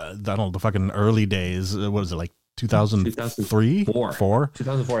I don't know, the fucking early days. What was it, like 2003, 2004.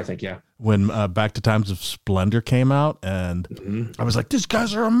 2004, I think. Yeah. when Back to Times of Splendor came out, and I was like, these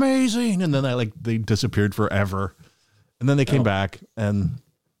guys are amazing, and then they disappeared forever, and then they came back, and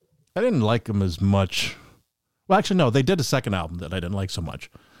I didn't like them as much. Well, actually, no, they did a second album that I didn't like so much.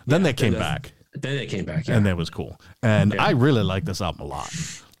 Then they came back, Then they came back. Yeah. and that was cool. And I really like this album a lot.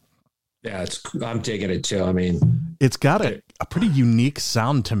 Yeah. I'm digging it too. I mean, It's got a pretty unique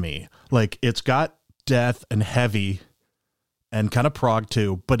sound to me. Like, it's got death and heavy and kind of prog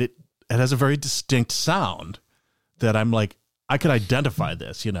too, but it has a very distinct sound that I'm like, I could identify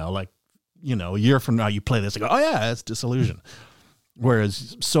this, a year from now you play this and go, oh yeah, it's Disillusion.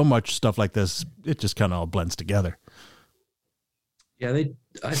 Whereas so much stuff like this, it just kind of all blends together. yeah,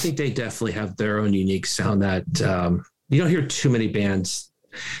 I think they definitely have their own unique sound that you don't hear too many bands.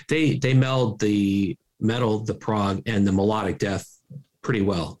 They meld the metal, the prog, and the melodic death pretty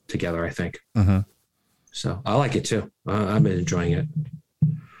well together, I think. Mm-hmm. So I like it too. I've been enjoying it.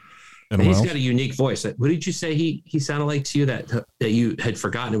 And he's got a unique voice. What did you say he sounded like to you that you had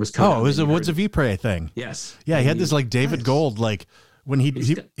forgotten it was coming? Oh, it was a Woods of Ypres thing. Yes. Yeah, he had this like David Gold, like when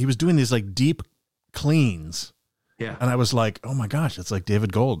he was doing these like deep cleans. Yeah. And I was like, oh my gosh, it's like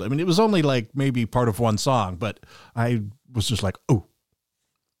David Gold. I mean, it was only like maybe part of one song, but I was just like, oh.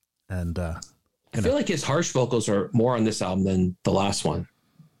 And I feel like his harsh vocals are more on this album than the last one.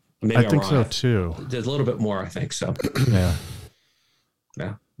 Maybe I I'm think wrong. so too. There's a little bit more, I think so. Yeah.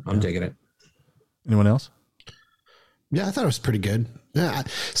 Yeah, I'm digging it. Anyone else? Yeah, I thought it was pretty good. Yeah,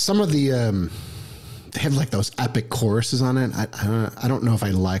 some of the they have like those epic choruses on it. I don't know if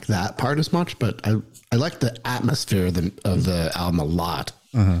I like that part as much, but I like the atmosphere of the album a lot.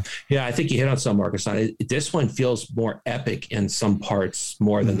 Mm-hmm. Yeah, I think you hit on some, Marcus. This one feels more epic in some parts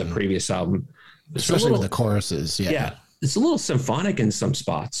more than the previous album, Especially with the choruses. Yeah, it's a little symphonic in some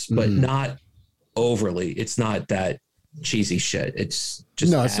spots, but not overly. It's not that cheesy shit. It's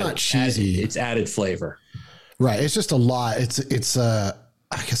just it's not cheesy. It's added flavor. Right. It's just a lot. It's I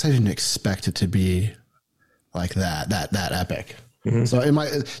guess I didn't expect it to be like that epic. Mm-hmm.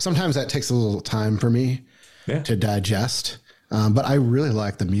 So sometimes that takes a little time for me to digest. But I really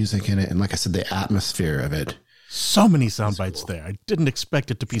like the music in it. And like I said, the atmosphere of it. So many sound bites there. I didn't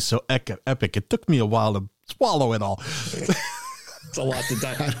expect it to be so epic. It took me a while to swallow it all. It's a lot to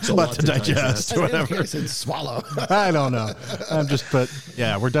digest. Whatever. I said swallow. I don't know. But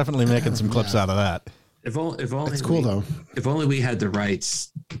yeah, we're definitely making some clips out of that. If only it's cool though. If only we had the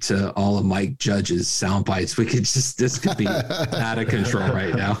rights to all of Mike Judge's sound bites, we could this could be out of control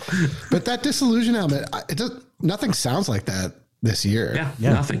right now. But that Disillusion album, nothing sounds like that this year.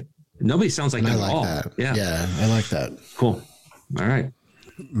 Yeah. Nothing. Nobody sounds like that at all. That. Yeah, I like that. Cool. All right,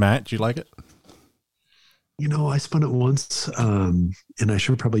 Matt, do you like it? I spun it once, and I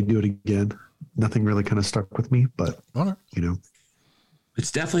should probably do it again. Nothing really kind of stuck with me, but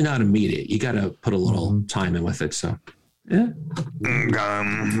it's definitely not immediate. You got to put a little time in with it. So, yeah.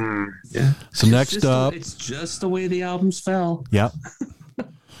 So next up, it's just the way the albums fell. Yep.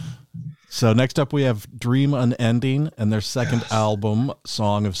 So next up, we have Dream Unending and their second album,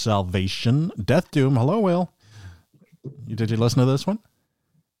 Song of Salvation, Death Doom. Hello, Will. Did you listen to this one?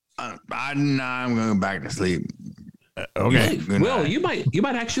 I'm going back to sleep. Okay. Will, you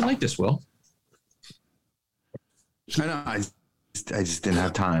might actually like this, Will. I know. just didn't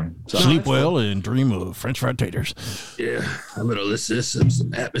have time. So Sleep well and dream of French fried taters. Yeah, I'm gonna listen to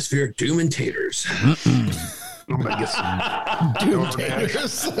some atmospheric doom and taters. I'm gonna get some Doom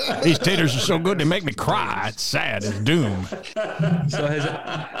taters. These taters are so good they make me cry. It's sad. It's doom. So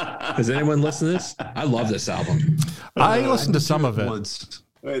has anyone listened to this? I love this album. I listened to some of it. once.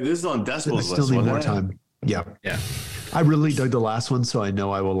 wait, this is on I Decibel's still list. need wasn't more it? time. Yeah. Yeah. I really dug the last one, so I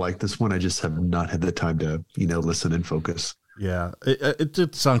know I will like this one. I just have not had the time to, listen and focus. Yeah, it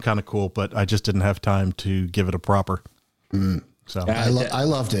did sound kind of cool, but I just didn't have time to give it a proper. So I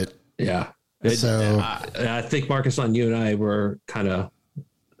loved it. Yeah. So- I think Marcus, on you and I were kind of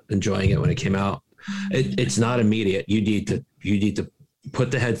enjoying it when it came out. It's not immediate. You need to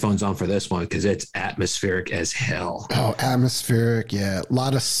put the headphones on for this one because it's atmospheric as hell. Oh, atmospheric. Yeah. A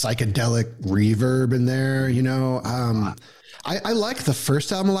lot of psychedelic reverb in there, I like the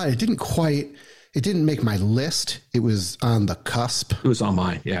first album a lot. It didn't make my list. It was on the cusp. It was on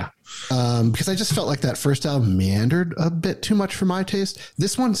mine. Yeah. Because I just felt like that first album meandered a bit too much for my taste.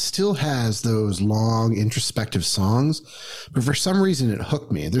 This one still has those long introspective songs, but for some reason it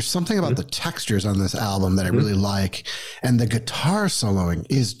hooked me. There's something about the textures on this album that I really like, and the guitar soloing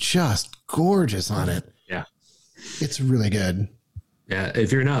is just gorgeous on it. Yeah. It's really good. Yeah.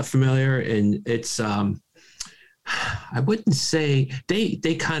 If you're not familiar, and it's I wouldn't say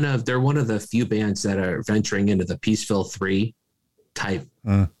they're one of the few bands that are venturing into the Peaceville 3 type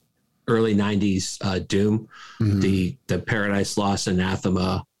early 90s doom, the Paradise Lost,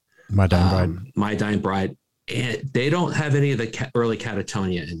 Anathema, My Dying Bride. My Dying Bride, and they don't have any of the early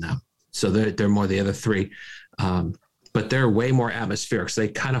Catatonia in them, so they're more the other three, but they're way more atmospheric, so they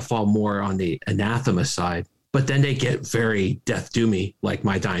kind of fall more on the Anathema side. But then they get very death doomy, like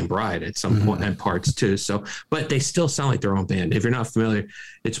My Dying Bride at some point and parts too. So, but they still sound like their own band. If you're not familiar,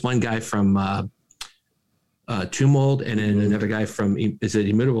 it's one guy from Tumult, and then another guy from, is it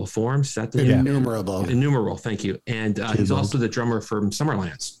Immutable Forms? Is that the name? Innumerable. Innumerable. Thank you. And he's also the drummer from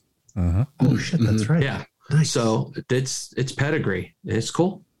Summerlands. Oh shit, that's right. Yeah. Nice. So it's pedigree. It's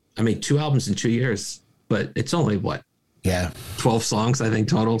cool. I mean, 2 albums in 2 years, but it's only what? Yeah. 12 songs, I think,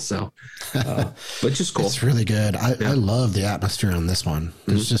 total. So, but just cool. It's really good. I love the atmosphere on this one.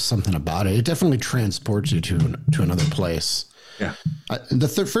 There's just something about it. It definitely transports you to another place. Yeah. The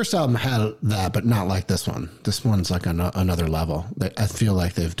first album had that, but not like this one. This one's like another level. I feel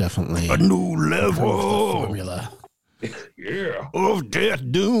like they've definitely A new improved the level formula. of death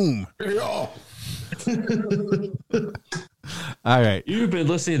doom. All right. You've been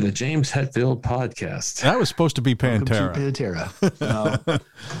listening to the James Hetfield podcast. That was supposed to be Welcome to Pantera. Pantera.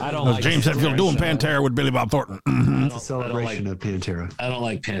 I don't like James Hetfield doing Pantera with Billy Bob Thornton. It's a celebration of Pantera. I don't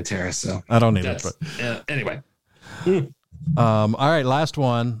like Pantera, so I don't need it, that's but anyway. all right, last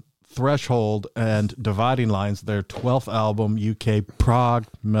one. Threshold and Dividing Lines, their 12th album, UK prog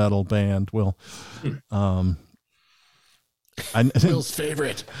metal band. Will, Will's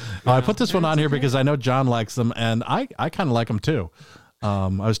favorite. I put this one on here because I know John likes them, and I kind of like them too. I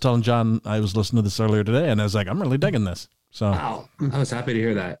was telling John I was listening to this earlier today, and I was like, I'm really digging this. So Wow, I was happy to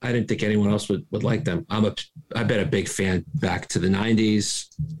hear that. I didn't think anyone else would like them. I've been a big fan back to the 90s.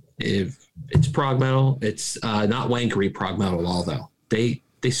 If it's prog metal, it's not wankery prog metal at all, though. They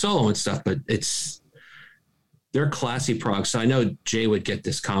solo and stuff, but they're classy prog. So I know Jay would get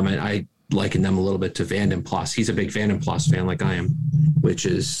this comment. I liken them a little bit to Vanden Plas. He's a big Vanden Plas fan like I am, which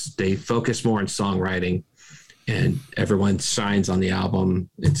is they focus more on songwriting and everyone shines on the album.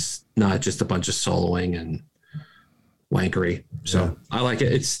 It's not just a bunch of soloing and wankery. So I like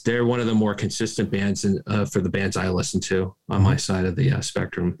it. They're one of the more consistent bands for the bands I listen to on my side of the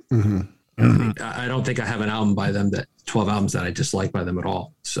spectrum. I don't think I have an album by them 12 albums that I dislike by them at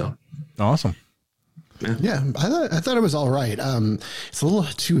all. So awesome. Yeah, I thought it was all right. It's a little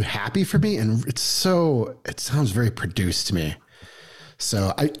too happy for me, and it sounds very produced to me.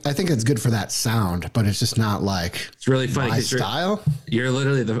 So I think it's good for that sound, but it's just not like it's really funny my 'cause style. You're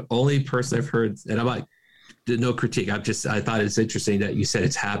literally the only person I've heard, and I'm like, no critique. I thought it's interesting that you said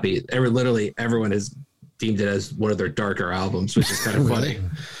it's happy. Literally everyone has deemed it as one of their darker albums, which is kind of Really? funny.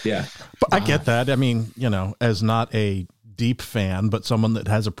 Yeah. But I get that. I mean, as not a deep fan, but someone that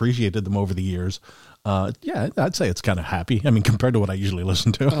has appreciated them over the years. Yeah, I'd say it's kind of happy. I mean, compared to what I usually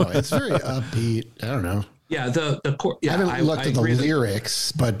listen to. Oh, it's very upbeat. I don't know. Yeah. The core. Yeah. I haven't looked at the agree that-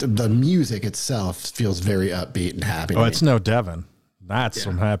 lyrics, but the music itself feels very upbeat and happy. Oh, to it's me. no Devin. That's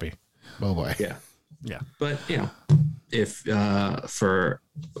some happy. Oh boy. Yeah. Yeah. But if for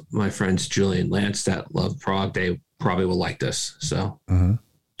my friends Julie and Lance that love prog, they probably will like this. So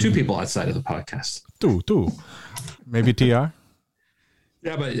 2 people outside of the podcast. Two. Maybe TR.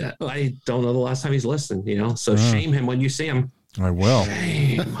 Yeah, but I don't know the last time he's listened. So shame him when you see him. I will.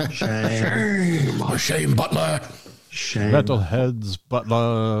 Shame Butler. Shame. Metalheads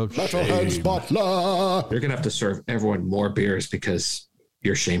Butler. Metalheads Butler. You're gonna have to serve everyone more beers because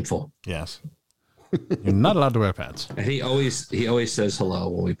you're shameful. Yes. You're not allowed to wear pants. And he always says hello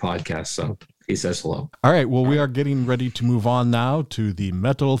when we podcast, so he says hello. All right. Well, we are getting ready to move on now to the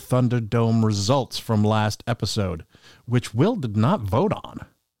Metal Thunderdome results from last episode, which Will did not vote on.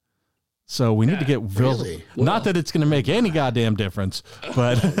 So we need to get Will. Really? Not that it's going to make any goddamn difference,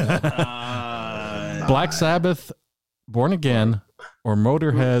 but Black Sabbath, Born Again, or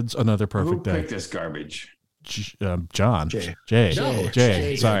Motorhead's Another Who Perfect Day. picked this garbage? John. Jay. Jay. No,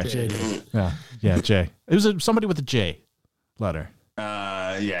 Jay. Sorry. Jay. Yeah, Jay. It was somebody with a J letter.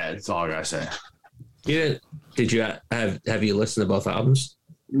 Yeah, it's all I gotta say. Did you have you listened to both albums?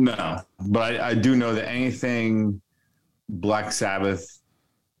 No, but I do know that anything Black Sabbath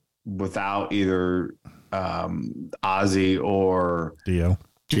without either Ozzy or Dio.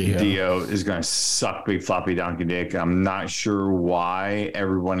 Dio is going to suck big floppy donkey dick. I'm not sure why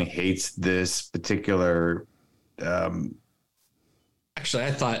everyone hates this particular. Actually,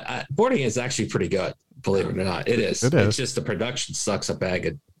 I thought Boarding is actually pretty good. Believe it or not, it is. It is. It's just the production sucks a bag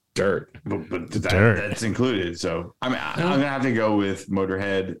of dirt. But Dirt. that's included. So I'm gonna have to go with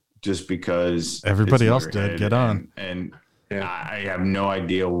Motorhead just because Everybody it's else did. Motorhead, Get on. And Yeah. I have no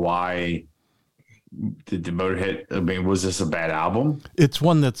idea why. Did the Motorhead? I mean, was this a bad album? It's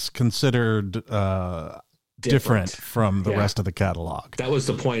one that's considered different from the Yeah. rest of the catalog. That was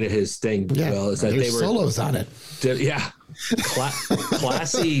the point of his thing. Yeah, Well, is that there's they were solos on it.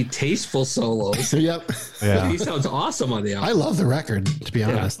 classy, tasteful solos. Yep. Yeah. He sounds awesome on the album. I love the record, to be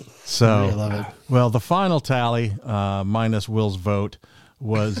honest. So, I love it. well, the final tally, minus Will's vote,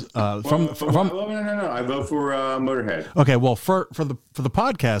 was from. No. I vote for Motorhead. Okay, well, for the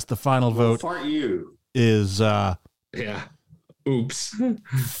podcast, the final vote Fart you. is Yeah. Oops.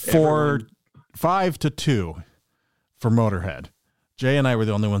 5-2 for Motorhead. Jay and I were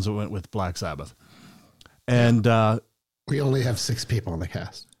the only ones that went with Black Sabbath. And We only have 6 people in the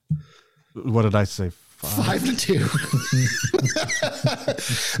cast. what did I say?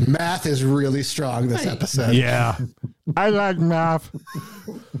 5-2. Math is really strong this episode. Yeah. I like math.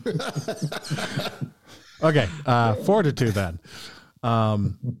 Okay, 4-2 then.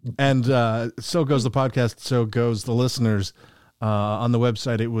 And so goes the podcast, so goes the listeners. On the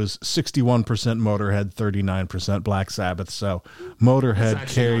website, it was 61% Motorhead, 39% Black Sabbath. So Motorhead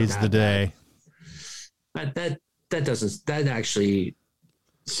actually carries not the that day. That actually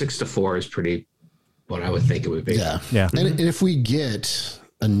 6-4 is pretty what I would think it would be. Yeah. Yeah. And if we get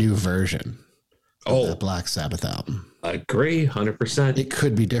a new version of Oh. the Black Sabbath album, Agree, 100%. it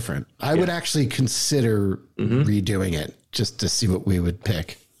could be different. I would actually consider redoing it just to see what we would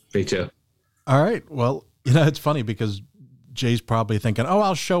pick. Me too. All right. Well, it's funny because Jay's probably thinking, oh,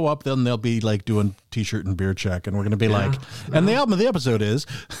 I'll show up. Then they'll be like doing t-shirt and beer check. And we're going to be like, and the album of the episode is.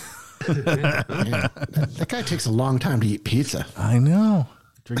 Yeah. That guy takes a long time to eat pizza. I know.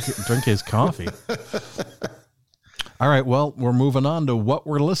 Drink his coffee. All right. Well, we're moving on to what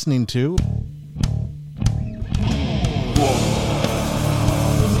we're listening to.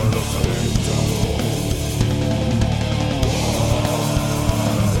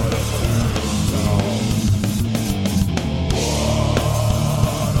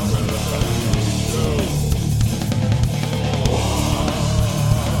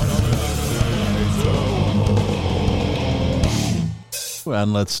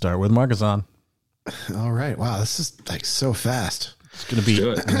 And let's start with Marcus-on. All right. Wow. This is like so fast. It's going to be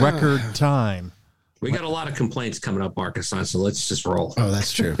Let's record time. We got a lot of complaints coming up, Marcus, so let's just roll. Oh,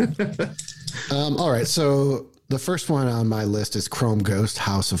 that's true. All right. So the first one on my list is Chrome Ghost,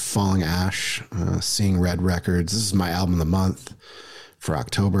 House of Falling Ash, Seeing Red Records. This is my album of the month for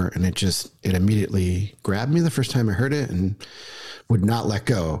October. And it immediately grabbed me the first time I heard it and would not let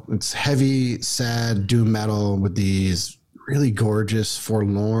go. It's heavy, sad doom metal with these really gorgeous,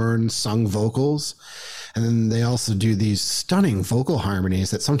 forlorn sung vocals. And then they also do these stunning vocal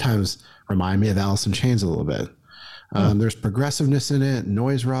harmonies that sometimes remind me of Alice in Chains a little bit. There's progressiveness in it,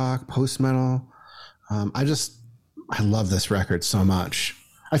 noise rock, post metal. I love this record so much.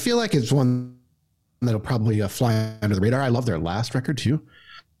 I feel like it's one that'll probably fly under the radar. I love their last record too,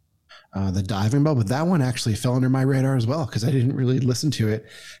 The Diving Bell, but that one actually fell under my radar as well because I didn't really listen to it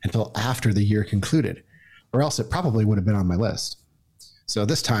until after the year concluded, or else it probably would have been on my list. So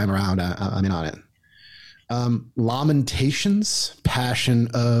this time around, I'm in on it. Lamentations, Passion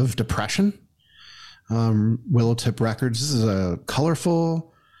of Depression, Willowtip Records. This is a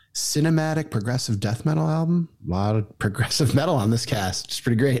colorful, cinematic progressive death metal album. A lot of progressive metal on this cast. It's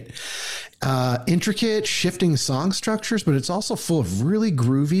pretty great. Intricate shifting song structures, but it's also full of really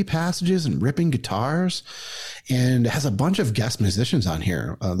groovy passages and ripping guitars, and it has a bunch of guest musicians on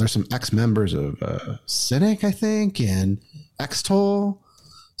here. There's some ex-members of Cynic, I think, and X-Toll.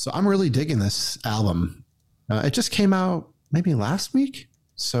 So I'm really digging this album. It just came out maybe last week,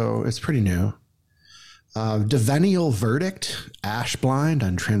 so it's pretty new. Devenial Verdict, Ash Blind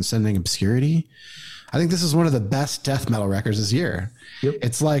on Transcending Obscurity. I think this is one of the best death metal records this year. Yep.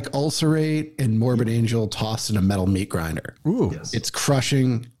 It's like Ulcerate and Morbid Angel tossed in a metal meat grinder. Ooh. Yes. It's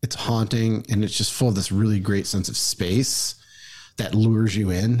crushing, it's haunting, and it's just full of this really great sense of space that lures you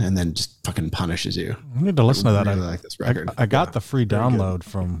in and then just fucking punishes you. I need to listen to that. Really like this record. I got the free download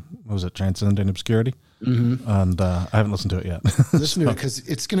from, what was it, Transcendent Obscurity? Mm-hmm. And I haven't listened to it yet. Listen to it because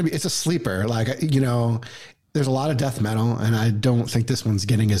it's a sleeper. Like, you know, there's a lot of death metal, and I don't think this one's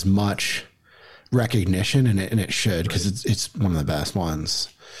getting as much recognition, and it should, because it's one of the best ones.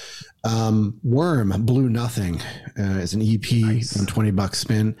 Worm, Blue Nothing is an EP on $20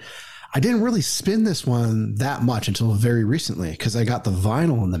 spin. I didn't really spin this one that much until very recently, because I got the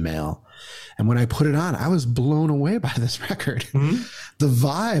vinyl in the mail. And when I put it on, I was blown away by this record. Mm-hmm. The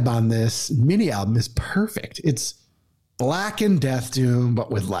vibe on this mini album is perfect. It's black and death doom,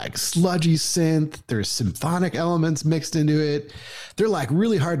 but with like sludgy synth. There's symphonic elements mixed into it. They're like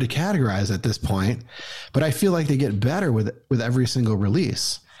really hard to categorize at this point, but I feel like they get better with every single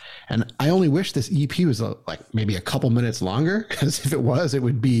release. And I only wish this EP was like maybe a couple minutes longer, because if it was, it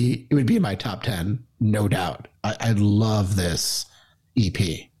would be in my top 10, no doubt. I love this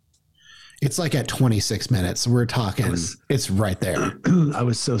EP. It's like at 26 minutes. We're talking, it's right there. I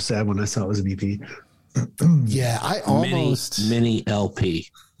was so sad when I saw it was an EP. Yeah, I almost mini LP,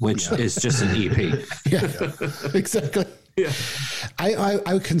 which is just an EP. Yeah, exactly. Yeah,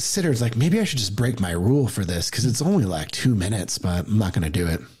 I considered like maybe I should just break my rule for this, because it's only like 2 minutes, but I'm not going to do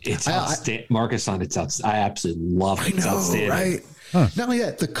it. It's outstanding, Marcus. On it's outstanding. I absolutely love it. It's outstanding, right? Huh. Not only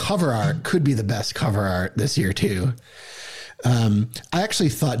that, the cover art could be the best cover art this year too. I actually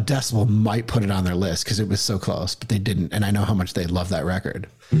thought Decibel might put it on their list because it was so close, but they didn't, and I know how much they love that record.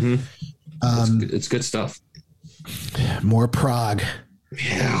 Mm-hmm. It's good stuff. More prog.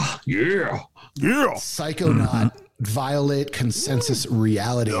 Yeah. Psychonaut, Violate Consensus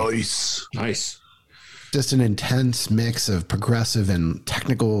Reality. Nice. Just an intense mix of progressive and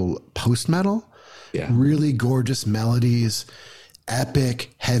technical post-metal. Yeah. Really gorgeous melodies,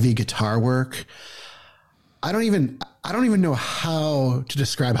 epic, heavy guitar work. I don't even know how to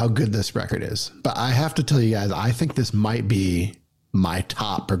describe how good this record is, but I have to tell you guys, I think this might be my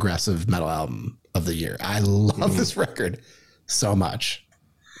top progressive metal album of the year. I love this record so much.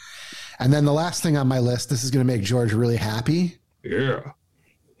 And then the last thing on my list, this is going to make George really happy. Yeah.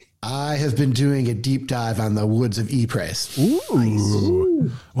 I have been doing a deep dive on the Woods of Ypres.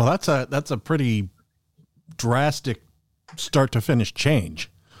 Ooh. Well, that's a pretty drastic start to finish change.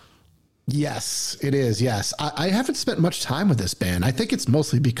 Yes, it is. Yes. I haven't spent much time with this band. I think it's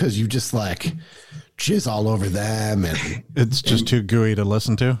mostly because you just like jizz all over them, and it's just too gooey to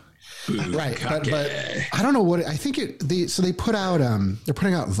listen to. Right. But I don't know what I think so they put out, they're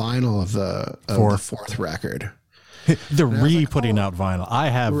putting out vinyl of the fourth record. They're putting out vinyl. I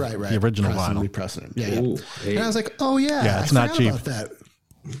have the original vinyl. Repressing. Yeah. Ooh, hey. And I was like, oh yeah, it's not cheap.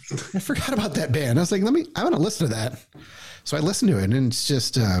 I forgot about that band. I was like, I want to listen to that. So I listened to it, and it's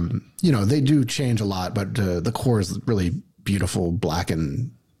just, they do change a lot, but the core is really beautiful, black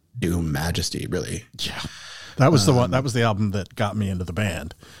and doom majesty, really. Yeah. That was the one. That was the album that got me into the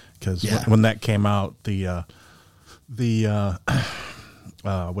band, because when that came out, the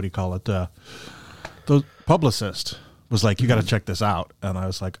what do you call it? The publicist was like, "You got to check this out," and I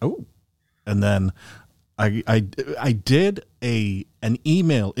was like, "Oh," and then I did an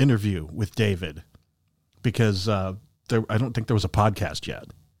email interview with David, because I don't think there was a podcast yet.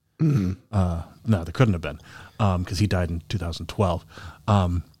 Mm-hmm. No, there couldn't have been, because he died in 2012.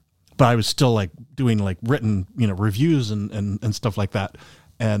 But I was still like doing like written, reviews and stuff like that.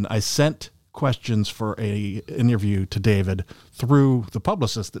 And I sent questions for a interview to David through the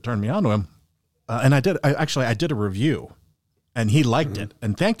publicist that turned me on to him. And I did a review, and he liked it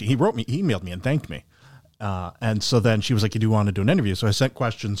and thanked me. He emailed me and thanked me. And so then she was like, "You do want to do an interview?" So I sent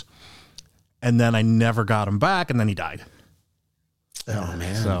questions, and then I never got him back, and then he died. Oh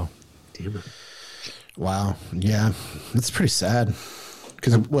man. So, damn it. Wow. Yeah. It's pretty sad,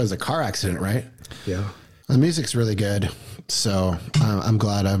 because it was a car accident, right? Yeah. The music's really good. So I'm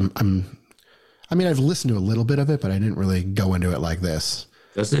glad I've listened to a little bit of it, but I didn't really go into it like this.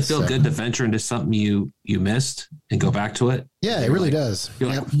 Doesn't it feel good to venture into something you missed and go back to it? Yeah, it really does. You're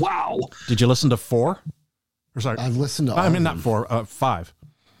like, wow. Did you listen to 4? Or sorry, I've listened to. I mean, all not of 4. 5.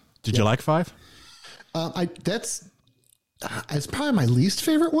 Did you like 5? them. It's probably my least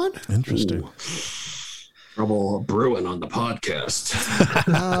favorite one. Interesting. Trouble brewing on the podcast.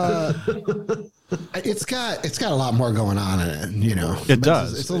 It's got a lot more going on in it, you know. It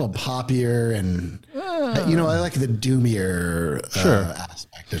does. It's a little poppier, and you know, I like the doomier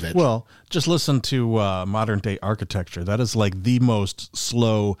aspect of it. Well, just listen to Modern Day Architecture. That is like the most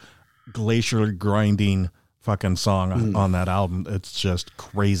slow, glacier grinding fucking song on that album. It's just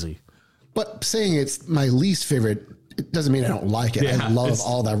crazy. But saying it's my least favorite, it doesn't mean I don't like it. I love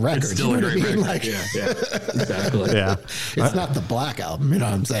all the records. It's still You know a what I great mean? record. Like, Yeah, exactly. Yeah. it's not the Black Album. You know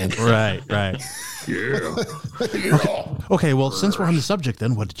what I'm saying? Right. Yeah. Okay, well, since we're on the subject,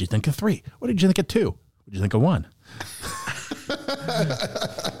 then what did you think of 3? What did you think of 2? What did you think of 1?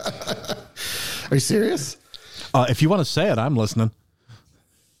 Are you serious? If you want to say it, I'm listening.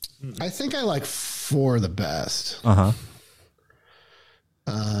 I think I like 4 the best. Uh-huh.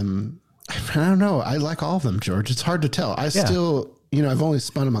 I don't know. I like all of them, George. It's hard to tell. I still, you know, I've only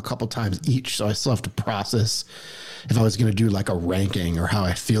spun them a couple times each, so I still have to process if I was going to do like a ranking or how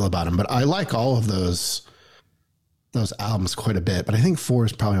I feel about them. But I like all of those albums quite a bit. But I think 4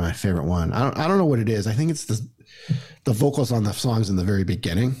 is probably my favorite one. I don't know what it is. I think it's the vocals on the songs in the very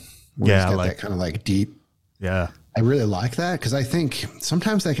beginning. Where Yeah, he's got like- that kind of like deep. Yeah. I really like that because I think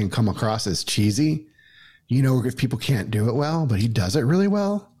sometimes that can come across as cheesy. You know, if people can't do it well, but he does it really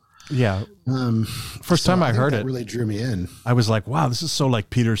well. Yeah. First time I heard that it, really drew me in. I was like, wow, this is so like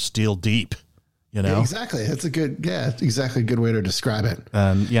Peter Steele deep, you know? Yeah, exactly. That's it's exactly a good way to describe it.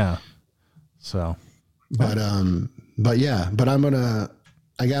 And yeah. So. But I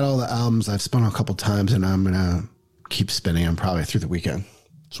got all the albums I've spun a couple times and I'm going to keep spinning them probably through the weekend.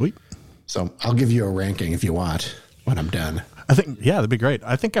 Sweet. So I'll give you a ranking if you want when I'm done. I think, yeah, that'd be great.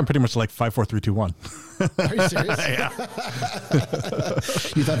 I think I'm pretty much like 5, 4, 3, 2, 1. Are you serious? Yeah.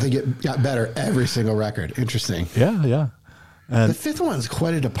 You thought they got better every single record. Interesting. Yeah. Yeah. The And 5th one's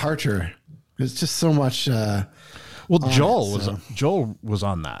quite a departure. There's just so much. well, Joel was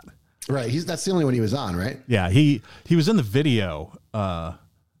on that. Right. That's the only one he was on, right? Yeah. He was in the video,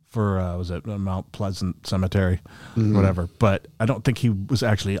 for, was it Mount Pleasant Cemetery, whatever, but I don't think he was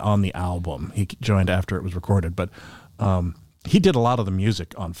actually on the album. He joined after it was recorded, but, he did a lot of the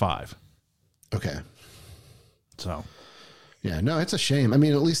music on 5. Okay. So Yeah, no, it's a shame. I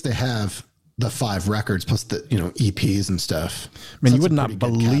mean, at least they have the 5 records plus the, you know, EPs and stuff. I mean, So you would that's a not pretty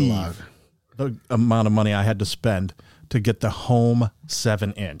good believe catalog. the amount of money I had to spend to get the home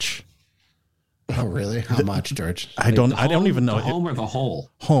 7-inch. Oh, really? How much, George? I don't even know. The home or the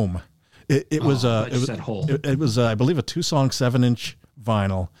whole? Home. It was I thought you said whole. It was I believe a 2-song 7-inch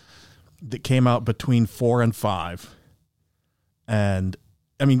vinyl that came out between 4 and 5. And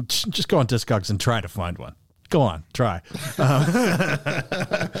I mean, just go on Discogs and try to find one. Go on, try.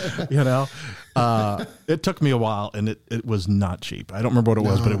 You know, it took me a while, and it was not cheap. I don't remember what it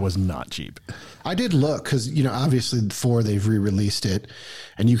was, but it was not cheap. I did look because, you know, obviously 4 they've re-released it,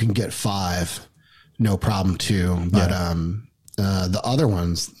 and you can get 5, no problem too. But the other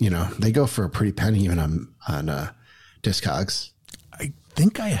ones, you know, they go for a pretty penny even on Discogs. I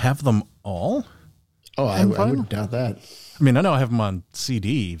think I have them all. Oh, I wouldn't doubt that. I mean, I know I have them on CD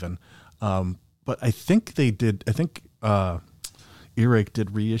even, but I think they did. I think Earache did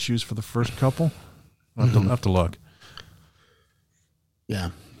reissues for the first couple. I'll have to look. Yeah.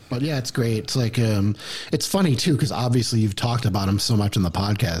 But yeah, it's great. It's like, it's funny too, because obviously you've talked about them so much on the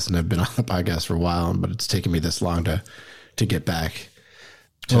podcast, and I've been on the podcast for a while, but it's taken me this long to get back.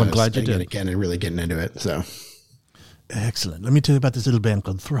 Well, I'm glad you spinning did. it again and really getting into it. So, Excellent. Let me tell you about this little band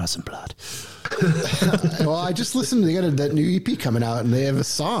called Throssenblood. well, I just listened. They got that new EP coming out, and they have a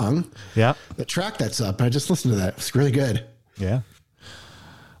song. Yeah. The track that's up. I just listened to that. It's really good. Yeah.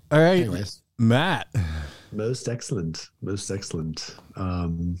 All right. Anyways, Matt. Most excellent. Most excellent.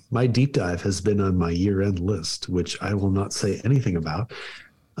 My deep dive has been on my year-end list, which I will not say anything about.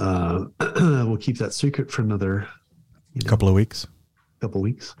 We'll keep that secret for another Couple of weeks. couple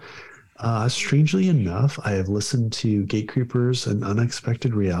weeks. Strangely enough, I have listened to Gatecreepers and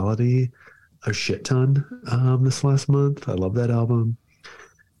Unexpected Reality a shit ton this last month. I love that album.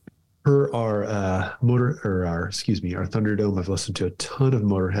 Our Thunderdome, I've listened to a ton of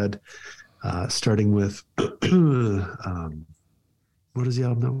Motorhead, starting with what is the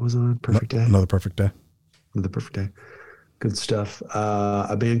album that was on? Perfect Day. Another Perfect Day. Another Perfect Day. Good stuff.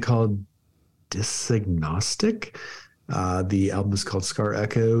 A band called Dysagnostic. The album is called Scar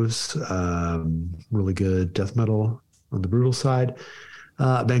Echoes. Really good death metal on the brutal side.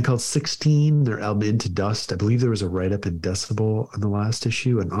 A band called 16, their album Into Dust. I believe there was a write-up in Decibel on the last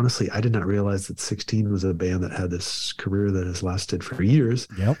issue. And honestly, I did not realize that 16 was a band that had this career that has lasted for years.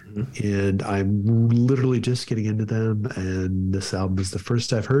 Yep. And I'm literally just getting into them. And this album is the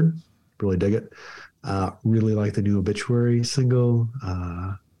first I've heard. Really dig it. Really like the new Obituary single.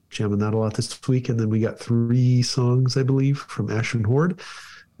 Jamming that a lot this week. And then we got 3 songs, I believe, from Ashen Horde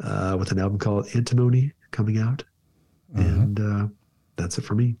with an album called Antimony coming out. And that's it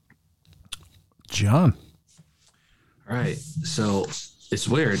for me. John. All right. So it's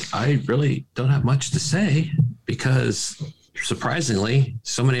weird. I really don't have much to say because surprisingly,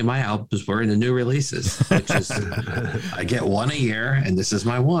 so many of my albums were in the new releases, which is I get one a year, and this is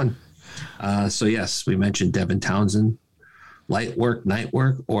my one. So yes, we mentioned Devin Townsend, Light Work, Night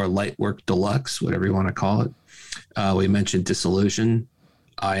Work, or Light Work Deluxe, whatever you want to call it. We mentioned Disillusion,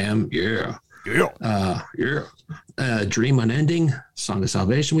 I Am, yeah. Dream Unending, Song of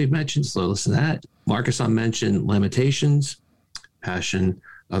Salvation we've mentioned, so listen to that. Marcus mentioned Lamentations, Passion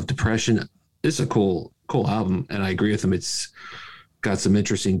of Depression. This is a cool album, and I agree with him. It's got some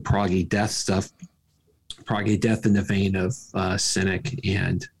interesting proggy death stuff. Proggy death in the vein of Cynic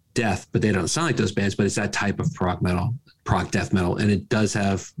and Death, but they don't sound like those bands, but it's that type of prog death metal, and it does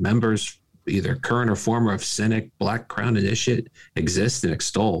have members either current or former of Cynic, Black Crown Initiate exist and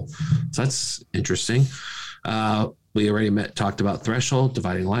extol. So that's interesting. We already talked about Threshold,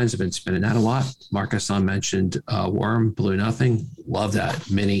 Dividing Lines. I've been spinning that a lot. Marcus mentioned Worm, Blue Nothing. Love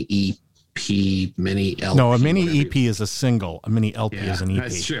that mini EP, mini LP. No, a mini EP is a single. A mini LP is an EP.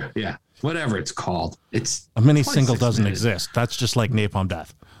 That's true. Yeah, whatever it's called. It's a mini single doesn't exist. That's just like Napalm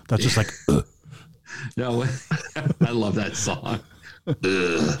Death. That's just like. No, I love that song.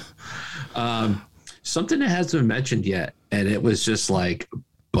 Something that hasn't been mentioned yet, and it was just like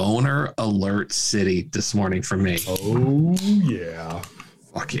boner alert city this morning for me. Oh yeah,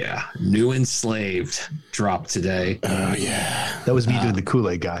 fuck yeah! New Enslaved dropped today. Oh yeah, that was me doing the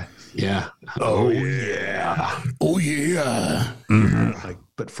Kool-Aid guy. Yeah. Oh yeah. Oh yeah. Like,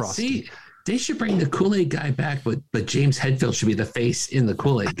 but frosty. See, they should bring the Kool-Aid guy back, but James Hetfield should be the face in the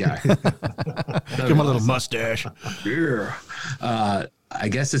Kool-Aid guy. Give him a little mustache. Yeah. I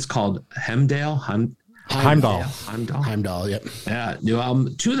guess it's called Heimdall. Heimdall, yep. Yeah, new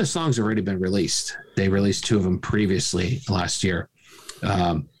album. 2 of the songs have already been released. They released 2 of them previously last year.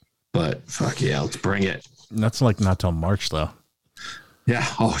 But fuck yeah, let's bring it. That's like not till March though. Yeah.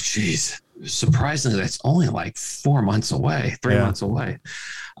 Oh, geez. Surprisingly, that's only like 4 months away, 3 months away.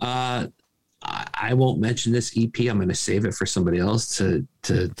 I won't mention this EP. I'm going to save it for somebody else to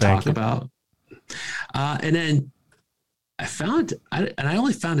talk about. And then I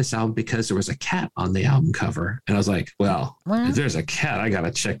only found this album because there was a cat on the album cover. And I was like, well, if there's a cat, I got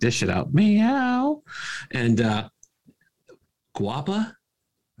to check this shit out. Meow. And Guapa,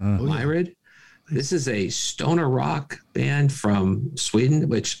 Myrid. This is a stoner rock band from Sweden,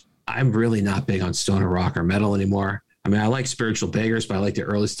 which I'm really not big on stoner rock or metal anymore. I mean, I like Spiritual Beggars, but I like the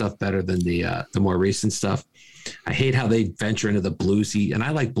early stuff better than the more recent stuff. I hate how they venture into the bluesy, and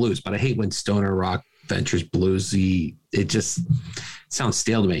I like blues, but I hate when stoner rock ventures bluesy. It just sounds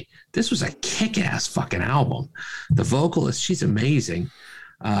stale to me. This was a kick-ass fucking album. The vocalist, she's amazing.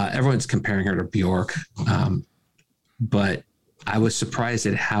 Everyone's comparing her to Bjork, but I was surprised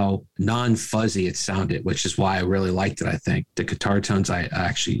at how non-fuzzy it sounded, which is why I really liked it. I think the guitar tones I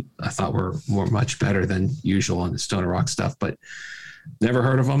thought were much better than usual on the stoner rock stuff, but never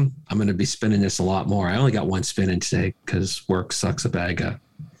heard of them. I'm going to be spinning this a lot more. I only got one spin in today because work sucks a bag of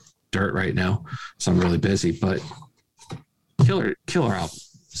dirt right now, so I'm really busy. But killer album.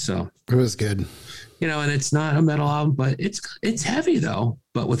 So it was good. You know, and it's not a metal album, but it's heavy though,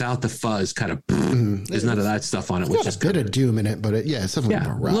 but without the fuzz kind of. There's none of that stuff on it, which is a bit of doom in it, but it's definitely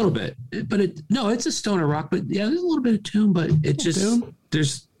more rock. A little bit. But it's a stoner rock, but yeah, there's a little bit of doom, but it just doom.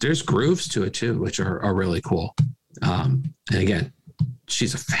 There's grooves to it too, which are really cool. And again,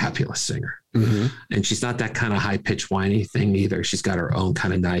 she's a fabulous singer, and she's not that kind of high pitched whiny thing either. She's got her own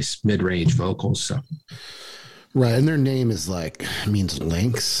kind of nice mid range vocals. So. Right, and their name is means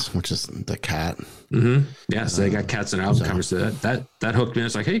lynx, which is the cat. Yeah, so they got cats on album covers. So that hooked me. I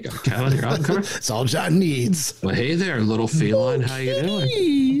was like, hey, you got a cat on your album cover? That's all John needs. Well, hey there, little feline. How you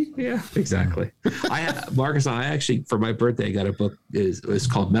doing? Yeah, exactly. Marcus, I actually, for my birthday, got a book. It's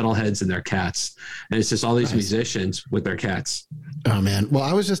called Metalheads and Their Cats. And it's just all these musicians with their cats. Oh, man. Well,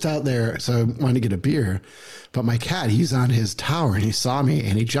 I was just out there, so I wanted to get a beer. But my cat, he's on his tower, and he saw me,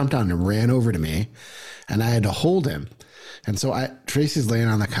 and he jumped on and ran over to me. And I had to hold him. And so Tracy's laying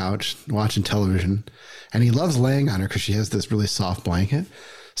on the couch watching television, and he loves laying on her because she has this really soft blanket.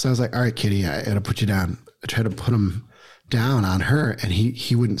 So I was like, all right, kitty, I got to put you down. I tried to put him down on her, and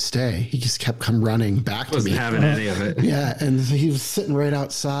he wouldn't stay. He just kept running back to me. Wasn't having any of it. Yeah, and he was sitting right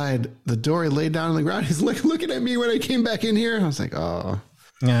outside the door. He laid down on the ground. He's like looking at me when I came back in here. I was like, oh,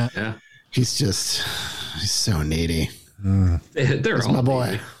 Yeah. he's so needy. They're all My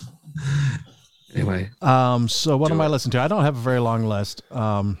boy. Anyway, So what am I listening to? I don't have a very long list.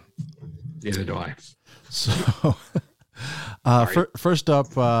 neither do I. So, first up,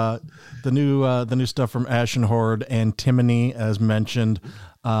 the new stuff from Ashen Horde and Timony, as mentioned.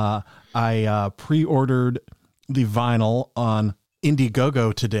 I pre-ordered the vinyl on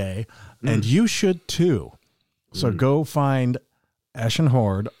Indiegogo today, and you should too. So go find Ashen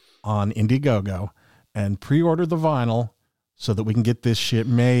Horde on Indiegogo and pre-order the vinyl so that we can get this shit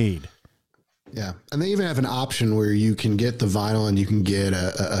made. Yeah, and they even have an option where you can get the vinyl and you can get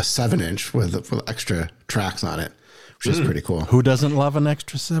a 7-inch with extra tracks on it, which is pretty cool. Who doesn't love an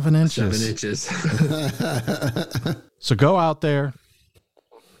extra 7 inches? 7 inches. So go out there,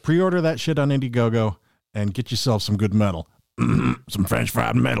 pre-order that shit on Indiegogo, and get yourself some good metal. Some French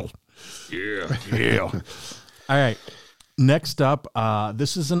fried metal. Yeah. All right. Next up,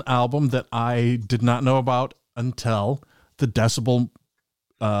 this is an album that I did not know about until the Decibel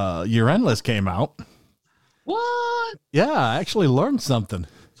year-end list came out. What? Yeah, I actually learned something.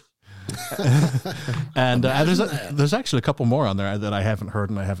 And there's actually a couple more on there that I haven't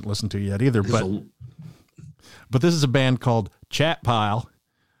heard and I haven't listened to yet either. But this is a band called Chat Pile,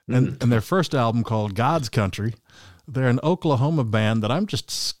 and their first album called God's Country. They're an Oklahoma band that I'm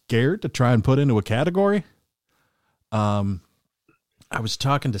just scared to try and put into a category. I was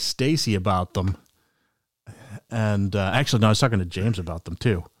talking to Stacy about them, and actually, no, I was talking to James about them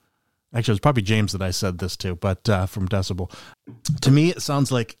too. Actually, it was probably James that I said this to, but from Decibel. To me, it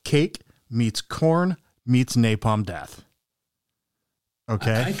sounds like Cake meets Korn meets Napalm Death.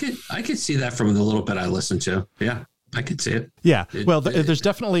 Okay, I could see that from the little bit I listened to. Yeah, I could see it. Yeah, there's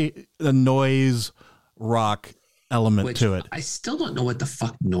definitely a noise rock element to it. I still don't know what the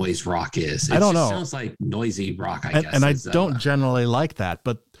fuck noise rock is. I don't know. Sounds like noisy rock, I guess. And I don't generally like that,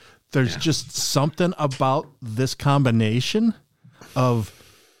 but there's just something about this combination of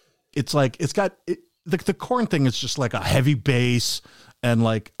the Korn thing is just like a heavy bass and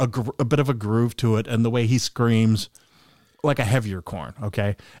like a bit of a groove to it, and the way he screams like a heavier Korn.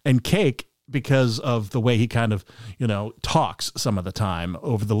 Okay, and Cake, because of the way he kind of talks some of the time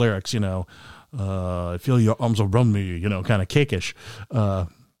over the lyrics, I feel your arms around me, kind of Cake-ish. And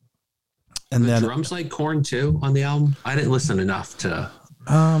then drums like Korn too on the album. I didn't listen enough to.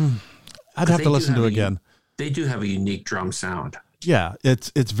 I'd have to listen to it again. They do have a unique drum sound. Yeah,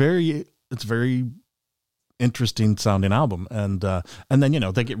 it's very interesting sounding album, and then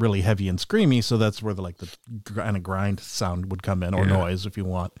they get really heavy and screamy, so that's where the kind of grind sound would come in, or noise if you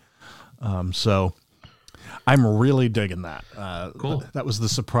want. So I'm really digging that. Cool. That was the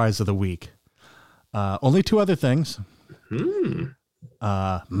surprise of the week. Only two other things. Two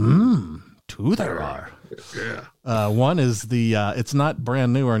there are. Yeah. One is it's not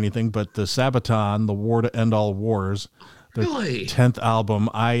brand new or anything, but the Sabaton, The War to End All Wars, their 10th album.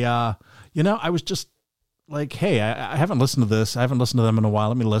 I was just like, hey, I haven't listened to this. I haven't listened to them in a while.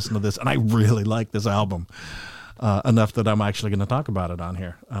 Let me listen to this. And I really like this album enough that I'm actually going to talk about it on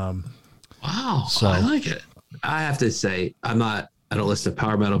here. Wow. So I like it. I have to say, I don't listen to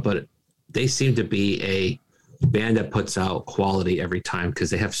power metal, but they seem to be a band that puts out quality every time because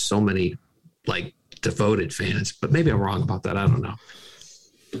they have so many devoted fans. But maybe I'm wrong about that. I don't know.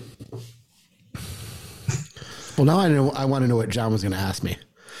 Well, now I know. I want to know what John was going to ask me.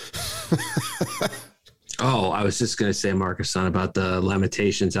 Oh, I was just going to say, Marcus, son, about the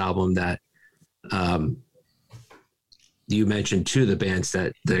Lamentations album that you mentioned two of the bands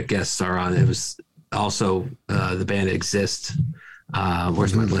that the guests are on. It was also the band Exist.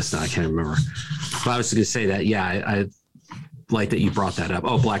 Where's my list now? I can't remember. But I was going to say that, I like that you brought that up.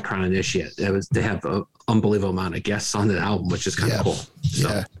 Oh, Black Crown Initiate. They have an unbelievable amount of guests on the album, which is kind of cool.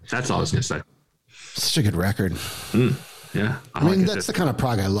 So that's all I was going to say. Such a good record. Yeah. I mean, that's the kind of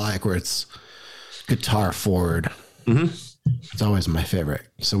prog I like, where it's guitar forward. Mm-hmm. It's always my favorite.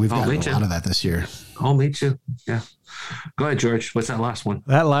 So we've got a lot of that this year. Oh, me too. Yeah. Go ahead, George. What's that last one?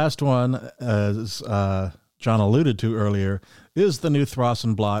 That last one, as John alluded to earlier, is the new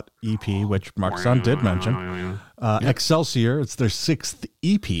Throssenblatt EP, which Mark's son did mention. Excelsior, it's their 6th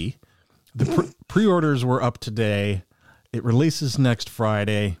EP. The pre-orders were up today. It releases next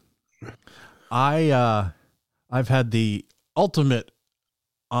Friday. I've had the ultimate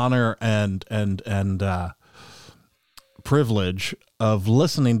honor and privilege of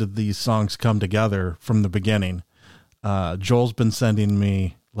listening to these songs come together from the beginning. Joel's been sending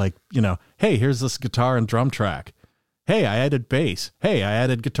me hey, here's this guitar and drum track. Hey, I added bass. Hey, I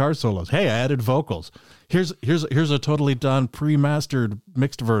added guitar solos. Hey, I added vocals. Here's a totally done pre-mastered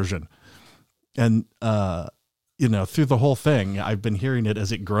mixed version. And through the whole thing, I've been hearing it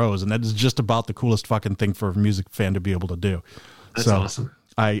as it grows, and that is just about the coolest fucking thing for a music fan to be able to do. That's awesome.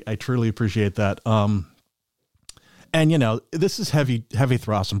 I truly appreciate that. And this is heavy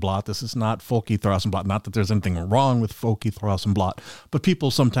Throssenblatt. This is not folky Throssenblatt. Not that there's anything wrong with folky Throssenblatt, but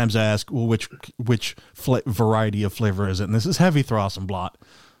people sometimes ask, well, which variety of flavor is it? And this is heavy Throssenblatt.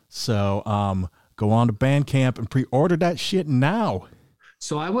 So go on to Bandcamp and pre-order that shit now.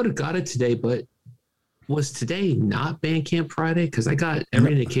 So I would have got it today, but was today not Bandcamp Friday? Because I got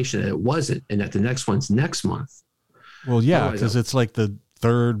every indication that it wasn't, and that the next one's next month. Well, yeah, because it's like the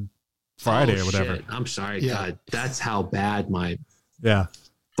third Friday or whatever. Shit. I'm sorry, God. That's how bad my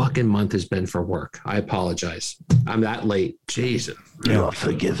fucking month has been for work. I apologize. I'm that late. Jesus. You are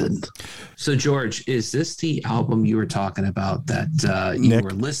forgiven. So, George, is this the album you were talking about that you were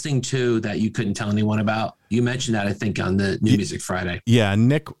listening to that you couldn't tell anyone about? You mentioned that, I think, on the New Music Friday. Yeah,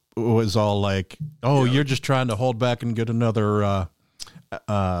 Nick was all like, "Oh, you're just trying to hold back and get another." What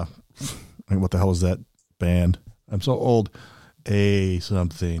the hell is that band? I'm so old.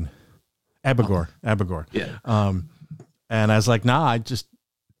 Abigor. Yeah. And I was like, nah, I just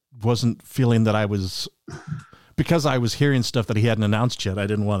wasn't feeling that I was, because I was hearing stuff that he hadn't announced yet. I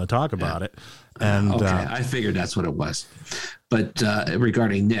didn't want to talk about it. And I figured that's what it was. But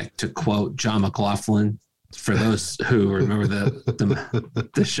regarding Nick, to quote John McLaughlin, for those who remember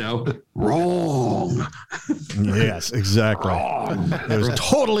the show, wrong. Yes, exactly. Wrong. It was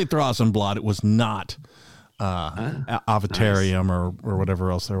totally Throssenblatt. It was not Avatarium or whatever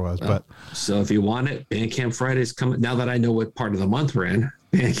else there was. But so if you want it, Bandcamp Friday's coming. Now that I know what part of the month we're in,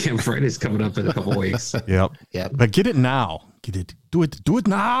 Bandcamp Friday's coming up in a couple weeks. Yep. But get it now. Get it. Do it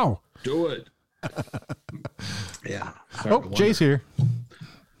now. Do it. Yeah. Jay's here.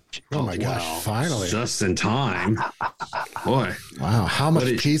 Oh my gosh! Finally, just in time. Boy, wow! How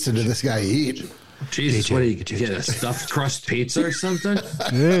much pizza did this guy eat? Jesus, what do you get? A stuffed crust pizza or something?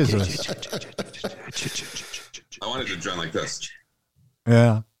 Jesus. I wanted to join like this.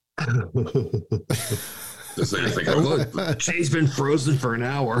 Yeah. Just so you think, oh, Jay's been frozen for an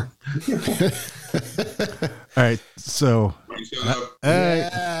hour. All right, so.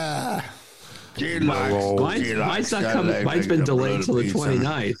 Yeah. Mine's not coming. Mine's been delayed till the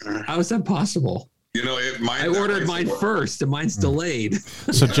 29th. How is that possible? You know, I ordered mine first, and mine's delayed.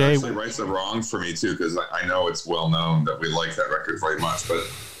 So Jay rights the wrong for me too, because I know it's well known that we like that record very much, but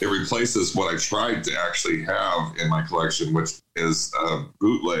it replaces what I tried to actually have in my collection, which is a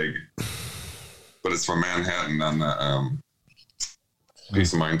bootleg, but it's from Manhattan on the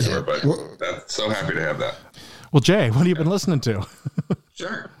Peace of Mind tour. But I'm so happy to have that. Well, Jay, what have you been listening to?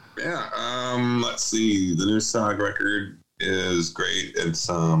 Sure. Yeah. Let's see. The new Sog record is great. It's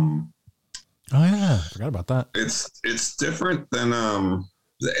oh yeah, I forgot about that. It's different than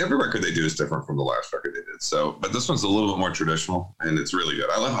every record they do is different from the last record they did. So, but this one's a little bit more traditional, and it's really good.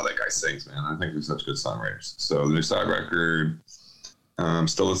 I love how that guy sings, man. I think they're such good songwriters. So the new Sog record,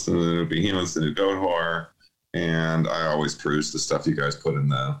 still listening to the new Behemoths, the new Goatwhore, and I always peruse the stuff you guys put in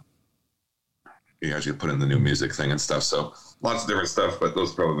the new music thing and stuff. So lots of different stuff, but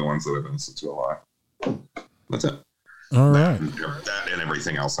those are probably the ones that I've been listening to a lot. That's it. All right. That and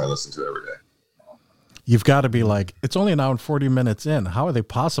everything else I listen to every day. You've got to be like, it's only an hour and 40 minutes in. How are they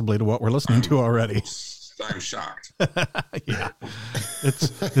possibly to what we're listening to already? I'm shocked. Yeah.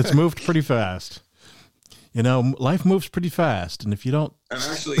 It's moved pretty fast. You know, life moves pretty fast. And if you don't. And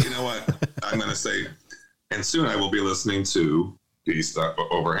actually, you know what? I'm going to say, and soon I will be listening to Beast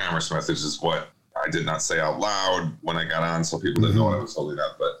over Hammersmith, which is what I did not say out loud when I got on, so people didn't know what I was holding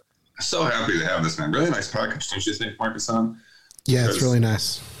up. But I'm so happy to have this, man. Really nice package. Don't you think, Marcus? Yeah, it's really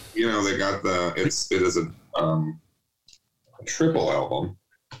nice. You know, they got it is a triple album,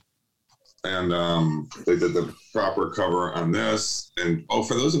 and they did the proper cover on this. And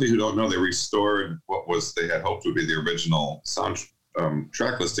for those of you who don't know, they restored what they had hoped would be the original sound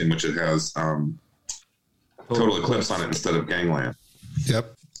track listing, which it has Total Eclipse on it instead of Gangland.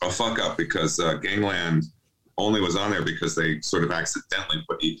 Yep. A fuck up, because Gangland only was on there because they sort of accidentally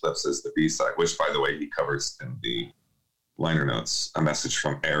put Eclipse as the B-side, which, by the way, he covers in the liner notes, A Message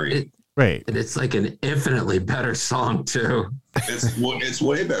from Ari. Right. And it's like an infinitely better song too. It's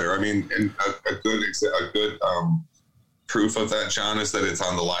way better. I mean, and a good proof of that, John, is that it's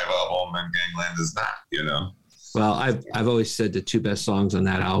on the live album and Gangland is not, you know? Well, I've always said the two best songs on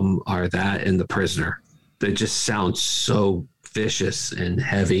that album are that and The Prisoner. They just sound so vicious and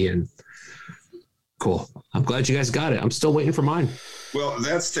heavy and cool. I'm glad you guys got it. I'm still waiting for mine. Well,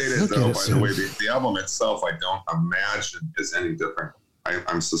 that stated, Look at though, it, by Sam. the way, the album itself, I don't imagine is any different.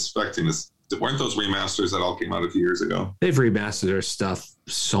 I'm suspecting this. Weren't those remasters that all came out a few years ago? They've remastered their stuff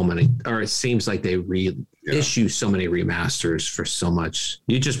so many, or it seems like they reissue so many remasters for so much.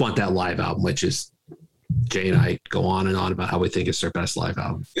 You just want that live album, which is Jay and I go on and on about how we think it's their best live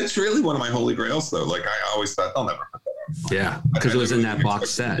album. It's really one of my holy grails, though. Like, I always thought, I'll never put that on. Yeah, because it was in that box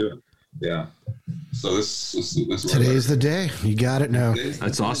set. Yeah. So this Today's the day. You got it now.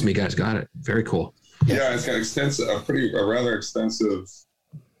 That's awesome. You guys got it. Very cool. Yeah, it's got a rather extensive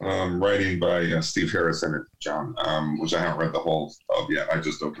writing by Steve Harris in it, John, which I haven't read the whole of yet. I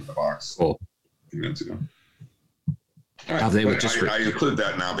just opened the box a few minutes ago. All right, I include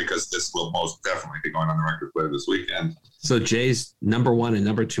that now because this will most definitely be going on the record player this weekend. So Jay's number 1 and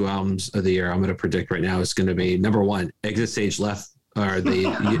number 2 albums of the year, I'm going to predict right now, is going to be number 1, Exit Stage Left, or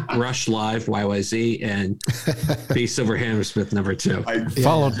the Rush Live, YYZ, and Beast Over Hammersmith, number 2.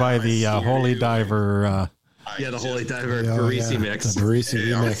 Followed by the Holy Diver. The Holy Diver Barisi mix. The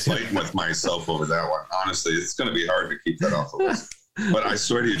Barisi I'm remix. fighting with myself over that one. Honestly, it's going to be hard to keep that off the list. But I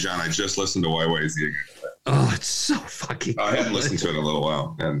swear to you, John, I just listened to YYZ again. Oh, it's so fucking good. I hadn't listened to it in a little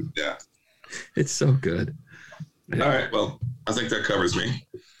while, and yeah. It's so good. All right, well, I think that covers me.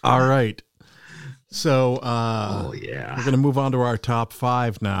 All right. So oh, yeah. We're going to move on to our top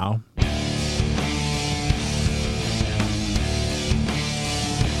 5 now.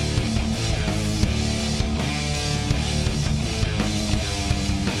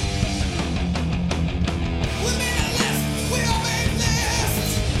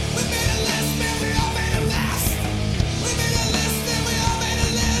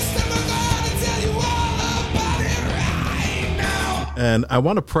 And I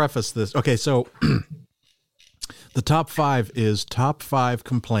want to preface this. Okay, so the top 5 is top 5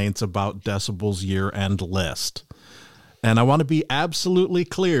 complaints about Decibel's year-end list. And I want to be absolutely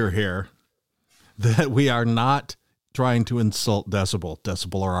clear here that we are not trying to insult Decibel.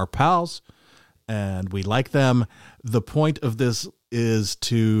 Decibel are our pals, and we like them. The point of this is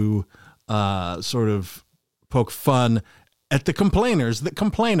to sort of poke fun at the complainers that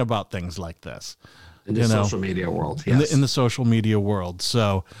complain about things like this. In the social media world, yes. In the social media world.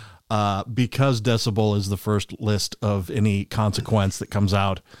 So because Decibel is the first list of any consequence that comes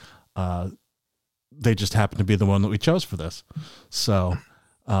out, they just happen to be the one that we chose for this. So,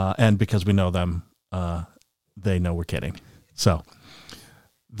 and because we know them, they know we're kidding. So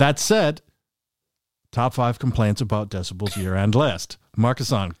that said, top 5 complaints about Decibel's year-end list.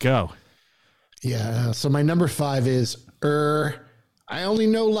 Marcus on, go. Yeah, so my number 5 is, I only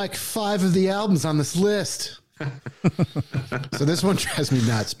know like 5 of the albums on this list. So this one drives me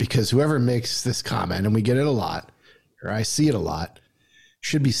nuts because whoever makes this comment, and we get it a lot, or I see it a lot,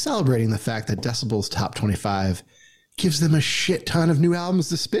 should be celebrating the fact that Decibel's top 25 gives them a shit ton of new albums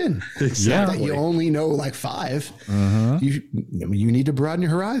to spin. Exactly. That you only know like 5. Mm-hmm. You need to broaden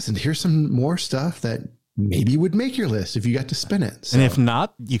your horizon. Here's some more stuff that maybe would make your list if you got to spin it. So. And if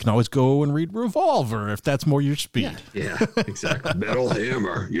not, you can always go and read Revolver if that's more your speed. Yeah, exactly. Metal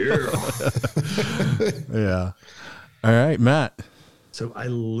Hammer. Yeah. Yeah. All right, Matt. So I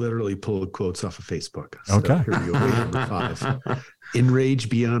literally pulled quotes off of Facebook. So Okay. Here we go. Number 5. Enrage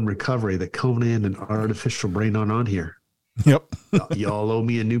Beyond Recovery, the Conan and Artificial Brain on here. Yep. Y'all owe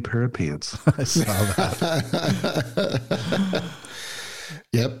me a new pair of pants. I saw that.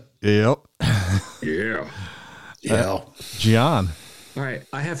 Yep. Yep. Yeah. Yeah. Gian. All right.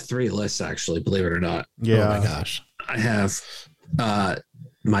 I have 3 lists, actually, believe it or not. Yeah. Oh my gosh. I have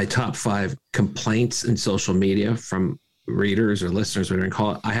my top 5 complaints in social media from readers or listeners, whatever you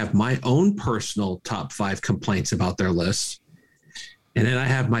call it. I have my own personal top 5 complaints about their list. And then I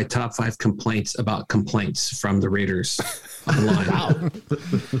have my top 5 complaints about complaints from the readers online. Wow.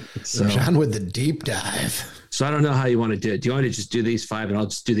 So, John with the deep dive. so I don't know how you want to do it. Do you want to just do these 5 and I'll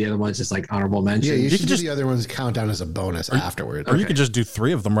just do the other ones as like honorable mentions? Yeah, you should can do just- the other ones count down as a bonus afterwards. Or you could just do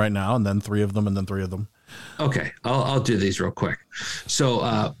 3 of them right now, and then 3 of them, and then 3 of them. Okay, I'll do these real quick.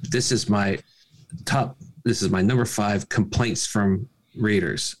 So this is my number 5 complaints from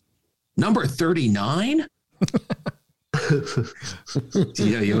readers. Number 39.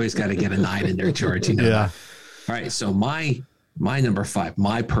 You always got to get a 9 in there, George. You know Yeah. that. All right, so my number 5,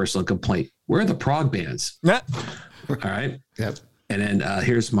 my personal complaint. Where are the prog bands? Yeah. All right. Yep. And then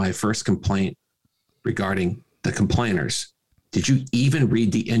here's my first complaint regarding the complainers. Did you even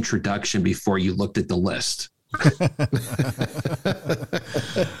read the introduction before you looked at the list?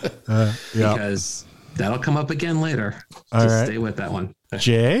 Yeah. Because that'll come up again later. All Just right. stay with that one.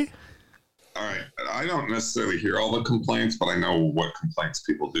 Jay? all right, I don't necessarily hear all the complaints, but I know what complaints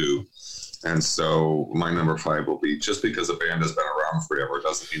people do. And so my number 5 will be, just because a band has been around forever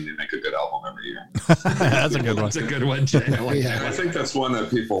doesn't mean they make a good album every year. That's a good one. That's a good one, Jay. I like And that. I think that's one that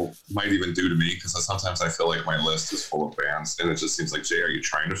people might even do to me, because sometimes I feel like my list is full of bands and it just seems like, Jay, are you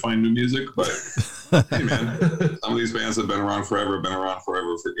trying to find new music? But hey, man, some of these bands have been around forever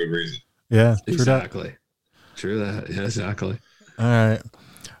for good reason. Yeah, true Exactly. True that. Yeah, exactly. that. All right.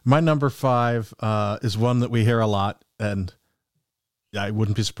 My number 5 is one that we hear a lot, and I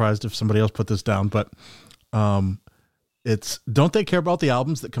wouldn't be surprised if somebody else put this down, but it's, don't they care about the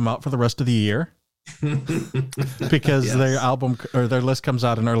albums that come out for the rest of the year? Because Yes. their album or their list comes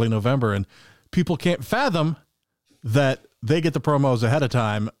out in early November, and people can't fathom that they get the promos ahead of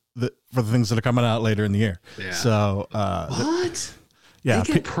time for the things that are coming out later in the year. Yeah. So, What? yeah,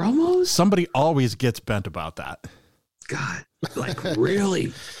 They get promos? somebody always gets bent about that. God, like really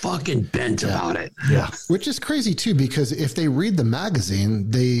fucking bent about it. Yeah. Which is crazy too, because if they read the magazine,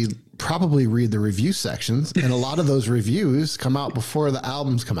 they probably read the review sections, and a lot of those reviews come out before the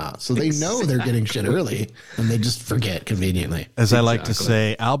albums come out. So they know they're getting shit early, and they just forget conveniently. As I like to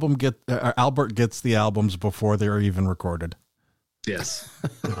say, Albert gets the albums before they're even recorded. Yes.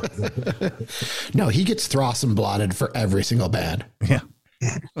 No, he gets Throssum blotted for every single band. Yeah.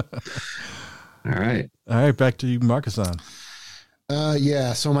 All right. All right, back to you, Marcus. On.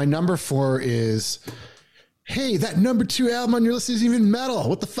 Yeah, so my number 4 is, hey, that number 2 album on your list isn't even metal.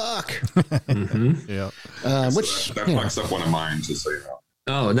 What the fuck? Yeah. Which That you know, fucks up one of mine, just so you know.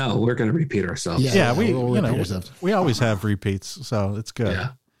 Oh no, we're gonna repeat ourselves. Yeah, we we'll you repeat know ourselves. we always have repeats, so it's good. Yeah.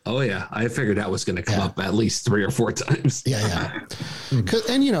 Oh yeah. I figured that was gonna come up at least 3 or 4 times. Yeah. 'Cause-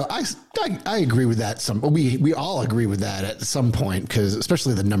 and you know, I agree with that. We all agree with that at some point, because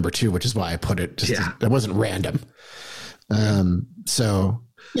especially the number 2, which is why I put it. Just it wasn't random. So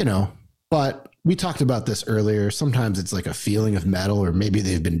you know, but we talked about this earlier. Sometimes it's like a feeling of metal, or maybe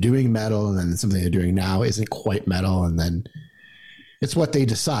they've been doing metal, and then something they're doing now isn't quite metal, and then it's what they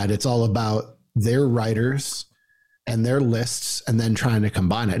decide. It's all about their writers and their lists, and then trying to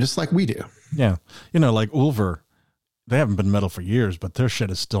combine it, just like we do. Yeah. You know, like Ulver, they haven't been metal for years, but their shit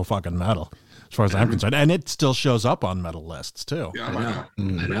is still fucking metal, as far as I'm concerned. And it still shows up on metal lists, too. Yeah,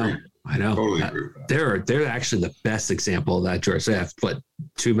 I know. Totally agree with that. They're actually the best example of that, George. They have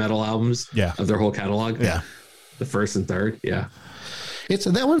 2 metal albums of their whole catalog. Yeah. The first and third. Yeah. It's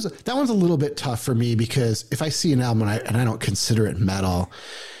that one's a little bit tough for me, because if I see an album and I don't consider it metal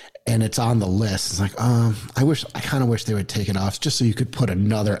and it's on the list, it's like, I kind of wish they would take it off, just so you could put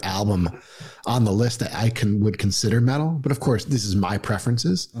another album on the list that I would consider metal. But of course, this is my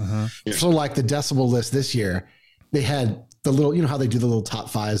preferences. So like the Decibel list this year, they had the little, you know how they do the little top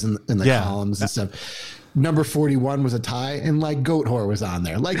 5s in the columns and stuff. Number 41 was a tie, and like Goat Whore was on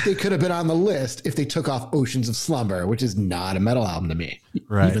there. Like they could have been on the list if they took off Oceans of Slumber, which is not a metal album to me,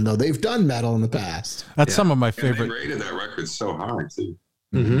 Right. even though they've done metal in the past. That's some of my And they favorite. rated that record so high, too.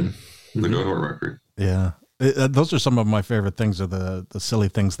 Mm-hmm. The Goat Whore record. Yeah. Those are some of my favorite things, are the silly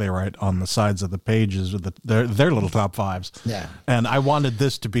things they write on the sides of the pages with their little top 5s. Yeah. And I wanted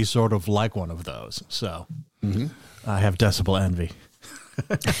this to be sort of like one of those. So I have Decibel envy.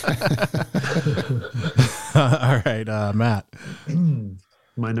 All right, Matt.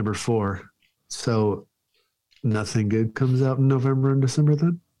 My number 4. So nothing good comes out in November and December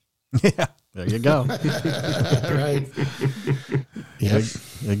then? Yeah, there you go. Right. Yep.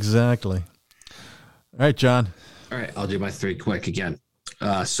 Exactly. All right, John. All right, I'll do my 3 quick again.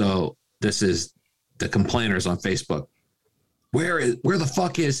 So this is the complainers on Facebook. Where the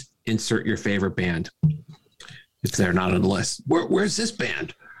fuck is insert your favorite band if they're not on the list? Where's this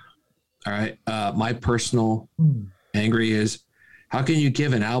band? All right. My personal angry is, how can you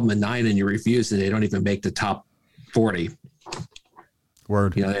give an album a 9 in your reviews and they don't even make the top 40?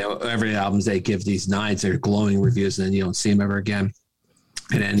 Word. You know, every albums they give these 9s, they're glowing reviews, and then you don't see them ever again.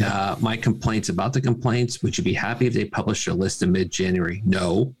 And then my complaints about the complaints: would you be happy if they published a list in mid-January?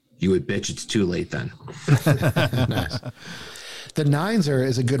 No, you would bitch it's too late then. Nice. The 9s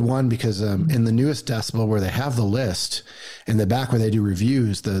is a good one, because in the newest Decibel, where they have the list, in the back where they do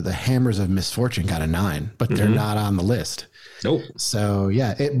reviews, the Hammers of Misfortune got a 9, but they're not on the list. Nope. So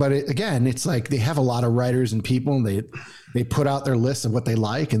yeah, again, it's like they have a lot of writers and people, and they put out their list of what they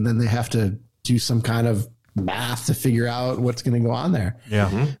like, and then they have to do some kind of math to figure out what's going to go on there.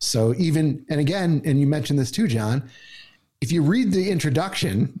 Yeah. So and you mentioned this too, John, if you read the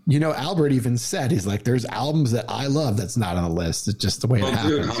introduction, you know, Albert even said, he's like, there's albums that I love that's not on the list. It's just the way it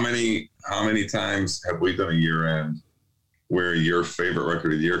happens. Dude, how many times have we done a year end where your favorite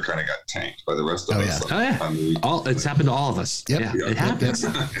record of the year kind of got tanked by the rest of us. It's happened to all of us. Yep. Yeah, it happens.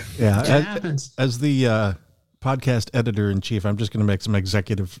 Yeah, It happens. As the podcast editor in chief, I'm just going to make some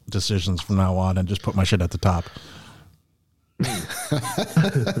executive decisions from now on and just put my shit at the top.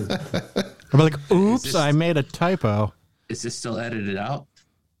 I'm like, oops, I made a typo. Is this still edited out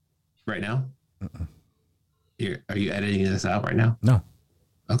right now? Are you editing this out right now? No.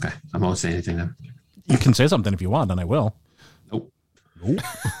 Okay. I won't say anything then. You can say something if you want, and I will. Nope.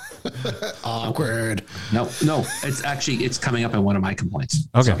 Awkward. No. It's coming up in one of my complaints.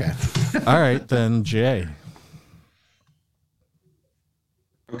 Okay. All right, then, Jay.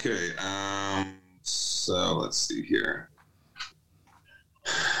 Okay. So let's see here.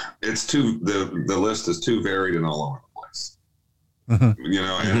 It's the list is too varied and all over the place. You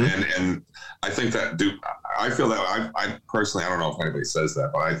know, and I think that I feel that I personally, I don't know if anybody says that,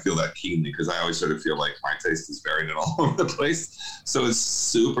 but I feel that keenly because I always sort of feel like my taste is varied and all over the place. So it's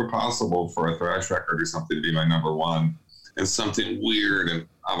super possible for a thrash record or something to be my number one and something weird and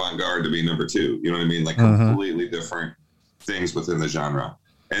avant-garde to be number two. You know what I mean? Like completely different things within the genre.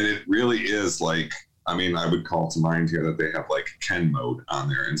 And it really is like, I mean, I would call to mind here that they have like Ken Mode on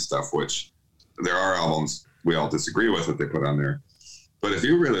there and stuff, which there are albums we all disagree with that they put on there. But if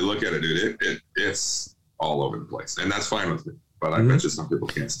you really look at it, dude, it's all over the place. And that's fine with me. But I bet you some people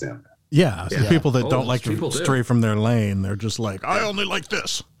can't stand that. Yeah, some people that don't like to stray from their lane, they're just like, I only like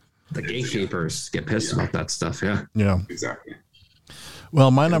this. The gatekeepers get pissed about that stuff, yeah. Yeah. Exactly. Well,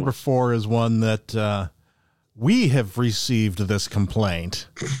 my number 4 is one that we have received this complaint.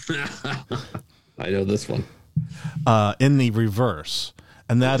 I know this one. In the reverse.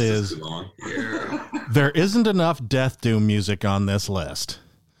 And that is, there isn't enough Death Doom music on this list.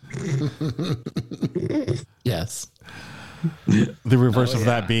 Yes. The reverse of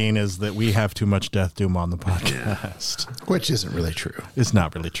that being is that we have too much Death Doom on the podcast. Which isn't really true. It's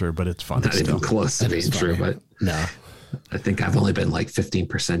not really true, but it's funny. Not even close to being true, but no. I think I've only been like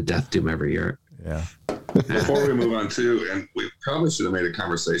 15% Death Doom every year. Yeah. Before we move on too, and we probably should have made a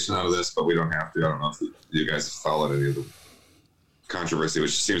conversation out of this, but we don't have to. I don't know if you guys followed any of the controversy,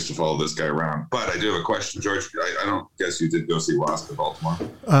 which seems to follow this guy around. But I do have a question, George. I don't guess you did go see Wasp in Baltimore.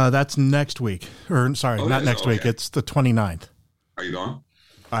 That's next week. Or sorry, not next week. It's the 29th. Are you going?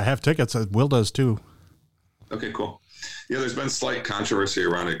 I have tickets. Will does too. Okay, cool. Yeah, there's been slight controversy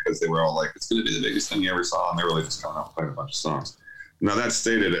around it because they were all like, it's going to be the biggest thing you ever saw. And they were really just coming out and playing a bunch of songs. Now, that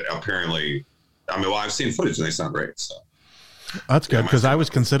stated, apparently, I mean, well, I've seen footage and they sound great. So that's good because I was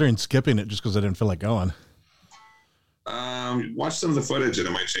considering skipping it just because I didn't feel like going. Watch some of the footage and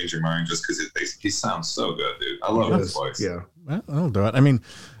it might change your mind just because he sounds so good, dude. I love his voice. Yeah, well, I'll do it. I mean,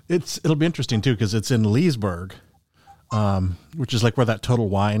 it'll be interesting too because it's in Leesburg, which is like where that Total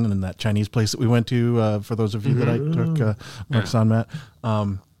Wine and that Chinese place that we went to. For those of you that I took Mark's on, Matt,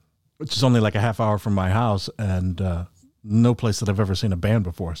 which is only like a half hour from my house and no place that I've ever seen a band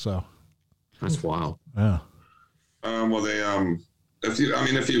before. So that's wild. Yeah. Well, they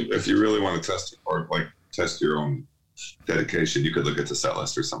if you really want to test or like test your own dedication, you could look at the set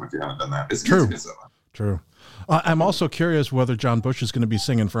list or something if you haven't done that. It's true. True. I'm also curious whether John Bush is going to be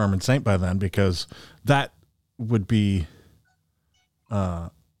singing for Armored Saint by then, because that would be a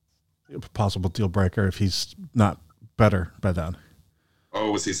possible deal breaker if he's not better by then.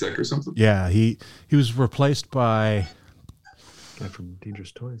 Oh, was he sick or something? Yeah, he was replaced by guy from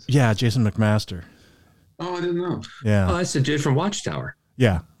Dangerous Toys. Yeah, Jason McMaster. Oh, I didn't know. Yeah. Oh, that's the dude from Watchtower.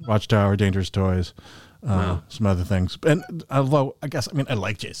 Yeah, Watchtower, Dangerous Toys. Wow. Some other things, and although I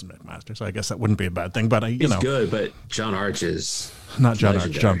like Jason McMaster, so I guess that wouldn't be a bad thing. But he's good. But John Arch is not John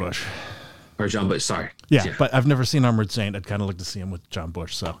Arch, John Bush, or John Bush. Sorry. Yeah, but I've never seen Armored Saint. I'd kind of like to see him with John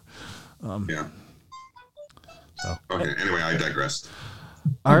Bush. So, yeah. So okay. Anyway, I digress.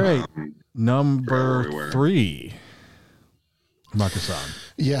 All right, number 3. Marcus on.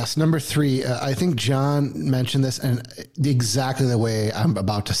 Yes, number 3. I think John mentioned this, and exactly the way I'm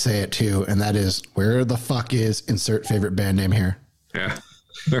about to say it too, and that is, where the fuck is insert favorite band name here? Yeah,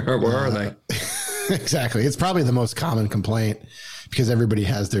 where are they? Exactly. It's probably the most common complaint because everybody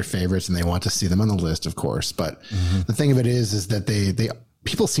has their favorites and they want to see them on the list, of course. But the thing of it is that they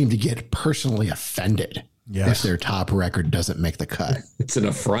people seem to get personally offended. Yes. If their top record doesn't make the cut. It's an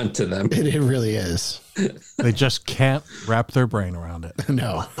affront to them. It really is. They just can't wrap their brain around it.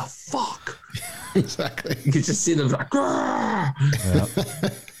 No. What the fuck? Exactly. You can just see them like,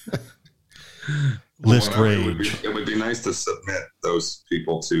 list rage. It would be nice to submit those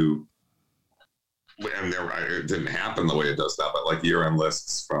people to, and it didn't happen the way it does now, but like year-end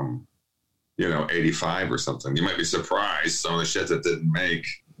lists from, 85 or something. You might be surprised some of the shit that didn't make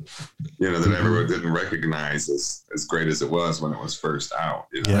you know, that everyone didn't recognize as great as it was when it was first out.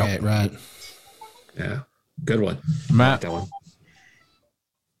 You know? Right, right. Yeah, good one, Matt. That one.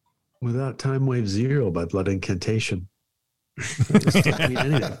 Without Time Wave Zero by Blood Incantation. Doesn't mean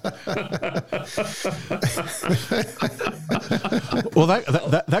anything. Well,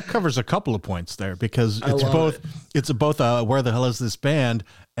 that covers a couple of points there, because it's both where the hell is this band,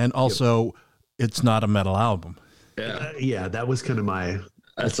 and also it's not a metal album. Yeah, that was kind of my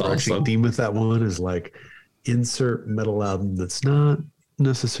awesome theme with that one, is like insert metal album that's not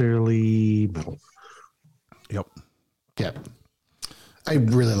necessarily metal. Yep. I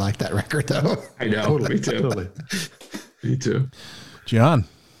really like that record, though. I know. Totally, Me too. Totally. Me too. John.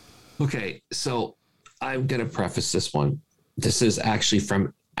 Okay, so I'm going to preface this one. This is actually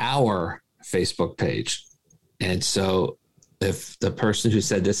from our Facebook page. And so if the person who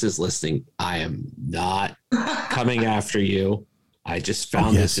said this is listening, I am not coming after you. I just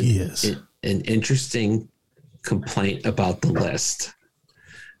found this an interesting complaint about the list,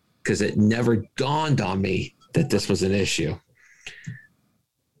 because it never dawned on me that this was an issue.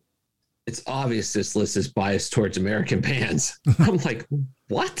 It's obvious this list is biased towards American bands. I'm like,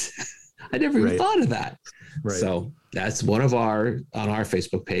 what? I never even thought of that. Right. So that's one of on our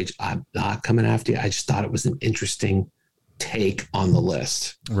Facebook page. I'm not coming after you. I just thought it was an interesting take on the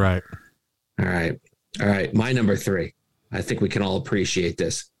list. Right. All right. My number 3. I think we can all appreciate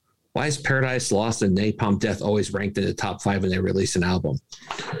this. Why is Paradise Lost and Napalm Death always ranked in the top 5 when they release an album?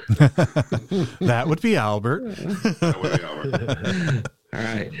 That would be Albert. All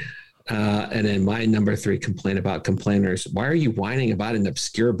right. And then my number 3 complaint about complainers. Why are you whining about an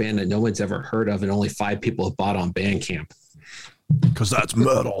obscure band that no one's ever heard of and only 5 people have bought on Bandcamp? Because that's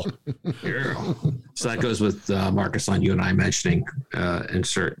metal. Yeah. So that goes with Marcus, on you and I mentioning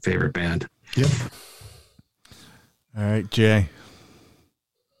insert favorite band. Yep. All right, Jay.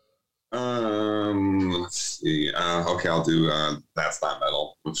 Let's see. Okay, I'll do That's Not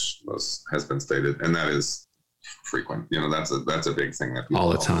Metal, which has been stated, and that is frequent. You know, that's a big thing that people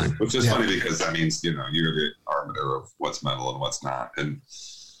all the time. Which is funny, because that means, you know, you're the arbiter of what's metal and what's not. And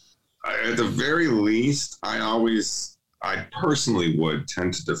at the very least, I personally would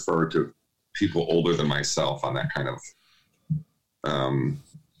tend to defer to people older than myself on that kind of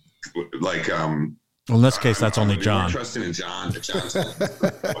Well, in this case, that's only John. Trusting in John. John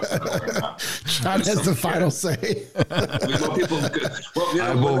has the final say.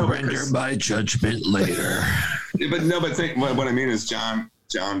 I will render my judgment later. But what I mean is John,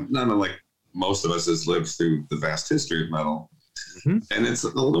 not unlike most of us, has lived through the vast history of metal. Mm-hmm. And it's a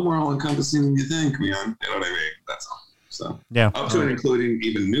little more all-encompassing than you think, man. You know what I mean? That's all. So, yeah. Up to and including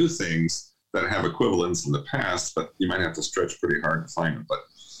even new things that have equivalents in the past, but you might have to stretch pretty hard to find them. But,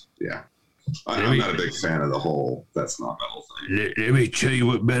 yeah. I'm not a big fan of the whole That's Not Metal thing. Let me tell you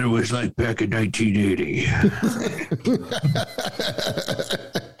what metal was like back in 1980.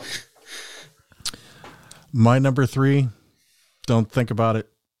 My number 3, don't think about it.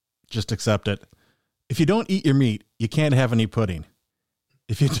 Just accept it. If you don't eat your meat, you can't have any pudding.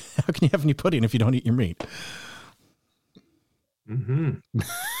 How can you have any pudding if you don't eat your meat? Mm-hmm.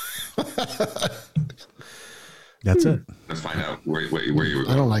 That's it. Let's find out where you were.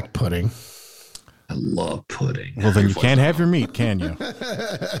 I don't like pudding. I love pudding. Well, then you can't have your meat, can you?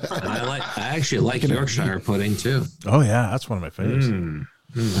 I actually like Yorkshire pudding too. Oh yeah, that's one of my favorites.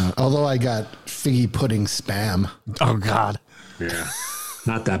 Although I got figgy pudding spam. Oh God. Yeah.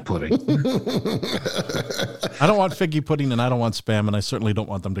 Not that pudding. I don't want figgy pudding and I don't want spam, and I certainly don't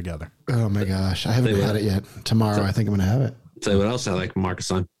want them together. Oh my gosh. I haven't had it yet. Tomorrow I think I'm going to have it. Tell you what else I like,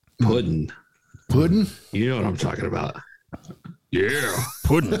 Marcus, on pudding. Pudding? You know what I'm talking about. Yeah,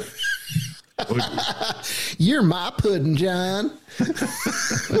 pudding. You're my pudding, John.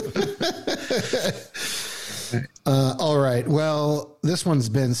 All right. Well, this one's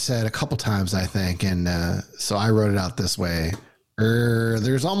been said a couple times, I think. And so I wrote it out this way.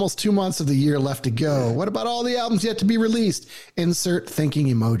 There's almost 2 months of the year left to go. What about all the albums yet to be released? Insert thinking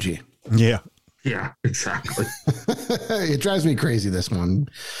emoji. Yeah. Yeah, exactly. It drives me crazy, this one,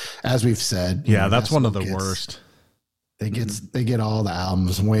 as we've said. Yeah, that's one of the worst. They get all the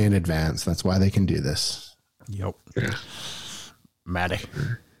albums way in advance. That's why they can do this. Yep. Yeah. Maddie.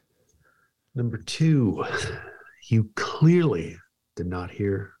 Number 2, you clearly did not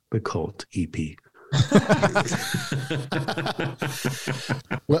hear the Cult EP.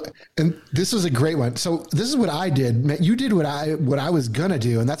 Well, and this was a great one. So this is what I did. You did what I was gonna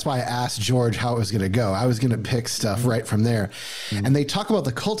do, and that's why I asked George how it was gonna go. I was gonna pick stuff right from there. And they talk about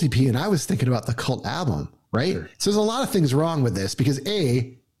the Cult EP, and I was thinking about the Cult album, right? Sure. So there's a lot of things wrong with this, because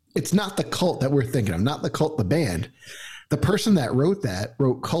A, it's not the Cult that we're thinking of, not the Cult the band. the person that wrote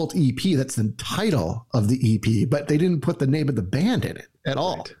Cult EP. That's the title of the EP, but they didn't put the name of the band in it at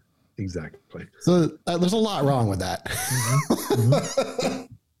all. Right. Exactly. So there's a lot wrong with that.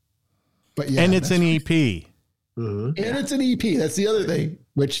 But yeah, and it's an EP. And it's an EP. That's the other thing,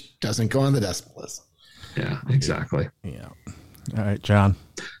 which doesn't go on the decibel list. Yeah, exactly. Yeah. All right, John.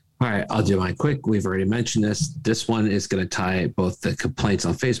 All right, I'll do mine quick. We've already mentioned this. This one is going to tie both the complaints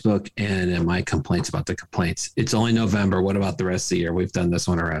on Facebook and my complaints about the complaints. It's only November. What about the rest of the year? We've done this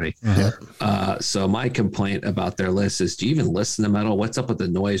one already. So my complaint about their list is, do you even listen to metal? What's up with the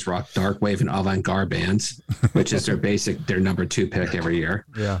noise rock, dark wave, and avant-garde bands, which is their number 2 pick every year?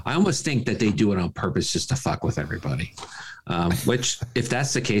 Yeah. I almost think that they do it on purpose just to fuck with everybody, which if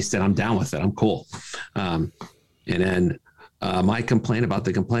that's the case, then I'm down with it. I'm cool. And then my complaint about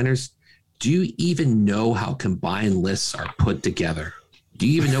the complainers, do you even know how combined lists are put together? Do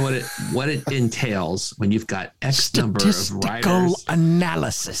you even know what it entails when you've got X number of writers?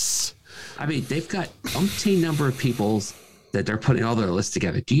 Analysis. I mean, they've got umpteen number of people that they're putting all their lists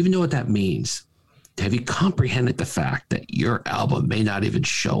together. Do you even know what that means? Have you comprehended the fact that your album may not even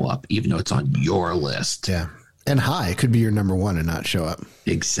show up, even though it's on your list? Yeah. And it could be your number 1 and not show up.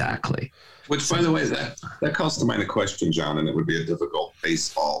 Exactly. Which, by the way, that calls to mind a question, John, and it would be a difficult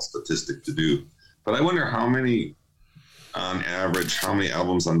baseball statistic to do. But I wonder how many, on average, how many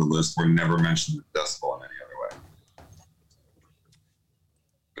albums on the list were never mentioned in decibel in any other way.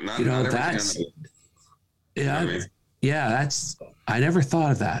 I never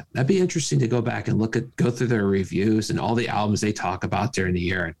thought of that. That'd be interesting to go back and go through their reviews and all the albums they talk about during the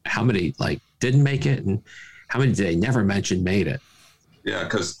year, and how many didn't make it, and how many did they never mention made it. Yeah,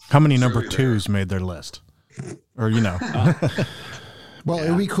 because how many number 2s made their list? Or Well,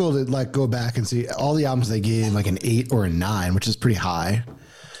 it'd be cool to go back and see all the albums they gave an 8 or a 9, which is pretty high.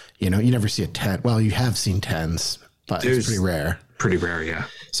 You never see a 10. Well, you have seen 10s, but it's pretty rare. Pretty rare, yeah.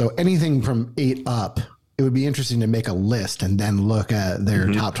 So anything from 8 up, it would be interesting to make a list and then look at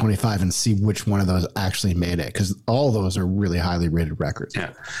their top 25 and see which one of those actually made it, because all those are really highly rated records.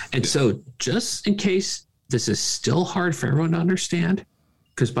 Yeah. And so just in case this is still hard for everyone to understand,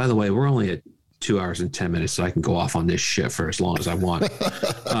 because, by the way, we're only at 2 hours and 10 minutes, so I can go off on this shit for as long as I want.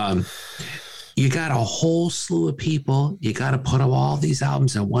 You got a whole slew of people. You got to put all these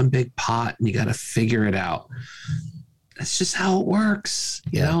albums in one big pot, and you got to figure it out. That's just how it works.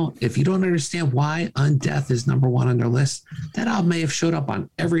 You know, if you don't understand why Undeath is number 1 on their list, that album may have showed up on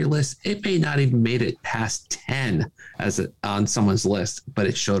every list. It may not even made it past 10 on someone's list, but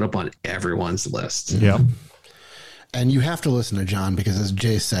it showed up on everyone's list. Yeah. And you have to listen to John because, as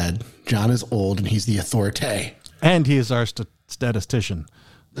Jay said, John is old and he's the authority. And he is our statistician.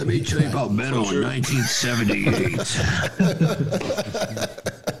 Let me tell you about metal in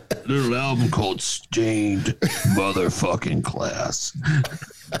 1978. Little album called Stained Motherfucking Class.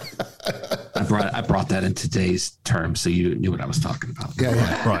 I brought that in today's terms, so you knew what I was talking about.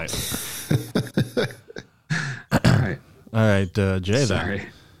 Yeah. Right. All right, Jay. Sorry.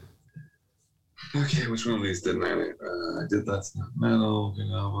 Then. Okay, which one of these didn't I? I did That's Not Metal. Good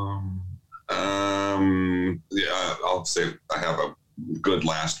album. Yeah, I'll say I have a good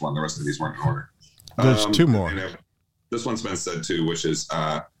last one. The rest of these weren't in order. There's 2 more. This one's been said too, which is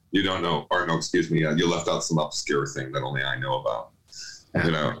you don't know, or no, excuse me, you left out some obscure thing that only I know about.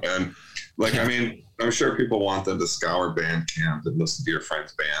 And I mean, I'm sure people want them to scour Bandcamp and listen to your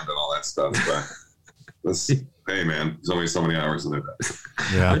friend's band and all that stuff, but hey man, there's only so many hours in a day.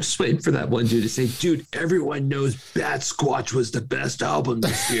 Yeah. I'm just waiting for that one dude to say, dude, everyone knows Bat Squatch was the best album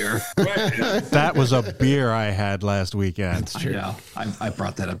this year. Right, yeah. That was a beer I had last weekend. That's true. Yeah, I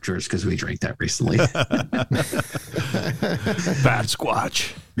brought that up, George, because we drank that recently. Bat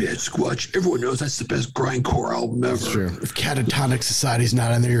Squatch. Bat Squatch. Everyone knows that's the best grindcore album ever. That's true. If Catatonic Society's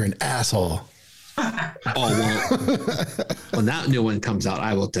not on there, you're an asshole. When that new one comes out,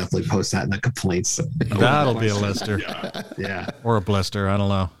 I will definitely post that in the complaints. That'll be a lister. Yeah. Or a blister. I don't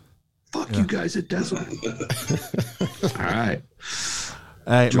know. Fuck you guys at Desert. All right.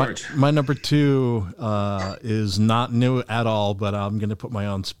 George. My number 2 is not new at all, but I'm going to put my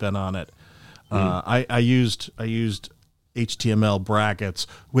own spin on it. I used HTML brackets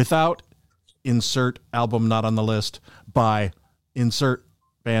without insert album not on the list by insert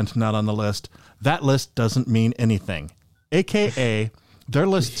band not on the list. That list doesn't mean anything. AKA, their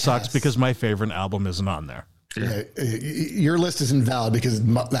list sucks because my favorite album isn't on there. Yeah, your list is invalid because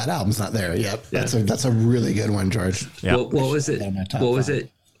that album's not there. Yep, that's a really good one, George. Yeah. What was it? What was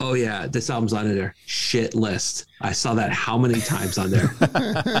it? Oh yeah, this album's on there. Shit list. I saw that how many times on there?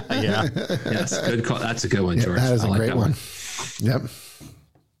 Yeah. Yes, good call. That's a good one, George. That is a great one. Yep.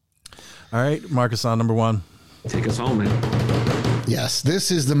 All right, Marcus on number 1. Take us home, man. Yes,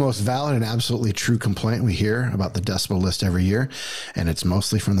 this is the most valid and absolutely true complaint we hear about the decibel list every year, and it's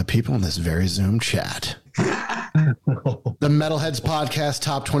mostly from the people in this very Zoom chat. The Metalheads Podcast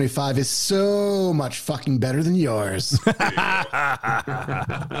Top 25 is so much fucking better than yours.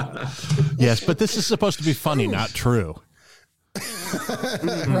 Yes, but this is supposed to be funny, not true.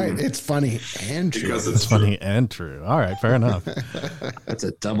 Right, it's funny and true. Because It's funny and true. All right, fair enough. That's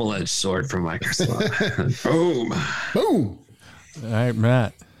a double-edged sword from Microsoft. Boom. Boom. All right,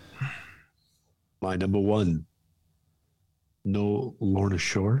 Matt. My number one. No Lorna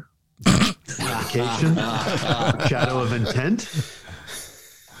Shore. Vacation. Shadow of Intent.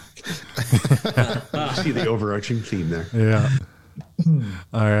 See the overarching theme there. Yeah.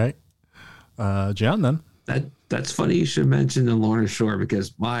 All right. John, then. That's funny you should mention the Lorna Shore,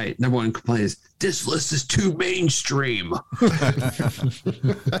 because my number one complaint is this list is too mainstream.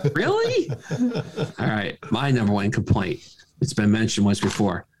 Really? All right. My number one complaint. It's been mentioned once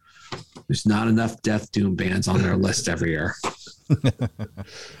before. There's not enough Death Doom bands on their list every year.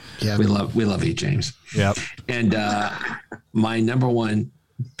 Yeah, We love you, James. Yep. And my number one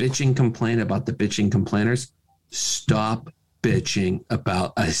bitching complaint about the bitching complainers: stop bitching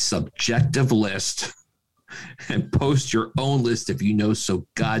about a subjective list and post your own list if you know so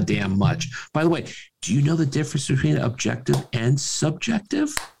goddamn much. By the way, do you know the difference between objective and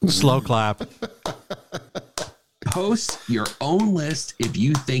subjective? Slow clap. Post your own list if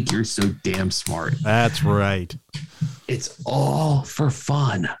you think you're so damn smart. That's right. It's all for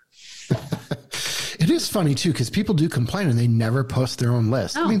fun. it is funny too, because people do complain and they never post their own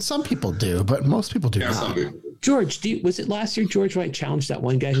list. I mean, some people do, but most people do Yeah, not. some people. George, was it last year George White challenged that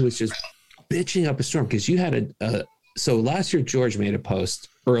one guy who was just bitching up a storm? Because you had so last year George made a post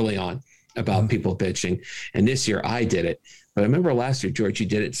early on about people bitching, and this year I did it. But I remember last year, George, you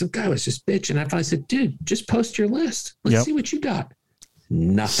did it. Some guy was just bitching. I finally said, dude, just post your list. Let's see what you got.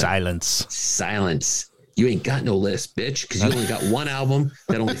 Nothing. Silence. You ain't got no list, bitch, because you only got one album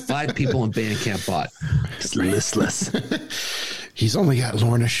that only 5 people on Bandcamp bought. Just listless. He's only got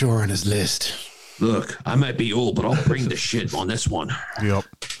Lorna Shore on his list. Look, I might be old, but I'll bring the shit on this one. Yep.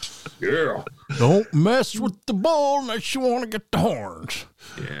 Yeah. Don't mess with the ball unless you want to get the horns.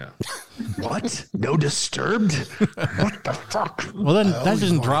 Yeah. What? No Disturbed? What the fuck? Well, then that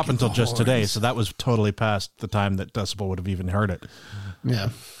didn't drop until just today, so that was totally past the time that Decibel would have even heard it. Yeah.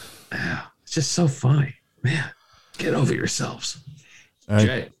 It's just so funny. Man, get over yourselves. All right.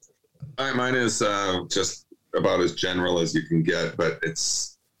 Jay. All right, mine is just about as general as you can get, but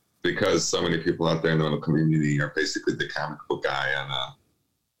it's because so many people out there in the metal community are basically the comic book guy on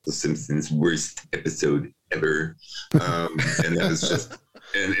The Simpsons' worst episode ever. And that is just,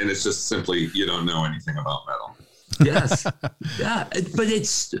 and it's just simply, you don't know anything about metal. Yes. Yeah. But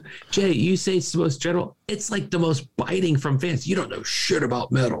it's, Jay, you say it's the most general. It's like the most biting from fans. You don't know shit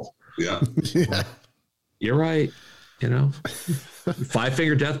about metal. Yeah. Yeah. You're right. You know, 5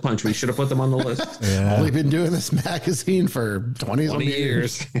 Finger Death Punch. We should have put them on the list. Yeah. Only been doing this magazine for 20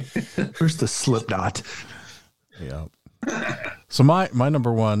 years. Where's the Slipknot? Yeah. So my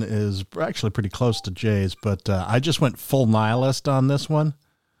number one is actually pretty close to Jay's, but I just went full nihilist on this one.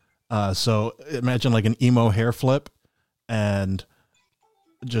 So imagine like an emo hair flip and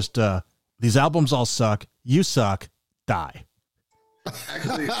just these albums all suck. You suck. Die.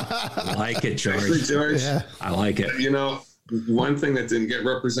 Actually, I like it, George. George, Yeah. I like it. you know, one thing that didn't get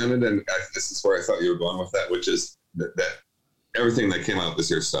represented, and this is where I thought you were going with that, which is that everything that came out this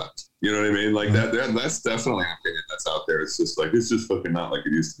year sucked. You know what I mean? Like that's definitely an opinion that's out there. It's just like, it's just fucking not like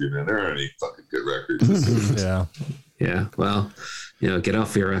it used to be, man. There aren't any fucking good records. Yeah. Yeah. Well, you know, get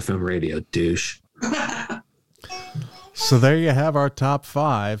off your FM radio, douche. So there you have our top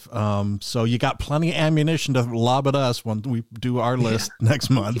 5. So you got plenty of ammunition to lob at us when we do our list next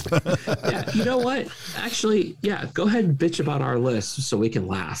month. Yeah. You know what? Actually, yeah, go ahead and bitch about our list so we can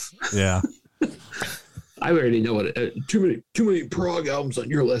laugh. Yeah. I already know what too many prog albums on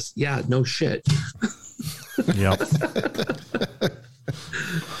your list. Yeah, no shit. Yep.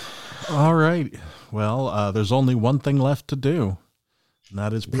 All right. Well, there's only one thing left to do, and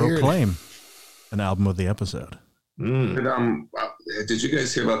that is proclaim an album of the episode. And, did you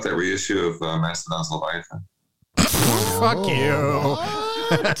guys hear about that reissue of Mastodon's Leviathan? Fuck you.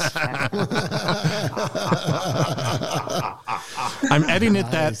 I'm editing it.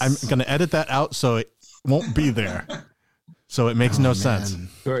 I'm going to edit that out so it won't be there. So it makes no sense.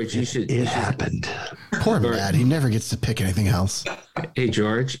 George, you should. It happened. Poor Matt. He never gets to pick anything else. Hey,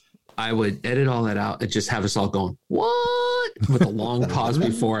 George, I would edit all that out and just have us all going, what? With a long pause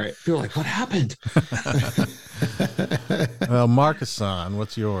before it. You're like, what happened? Well, Marcus-san,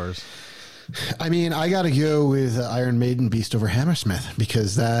 what's yours? I mean, I got to go with Iron Maiden, Beast Over Hammersmith,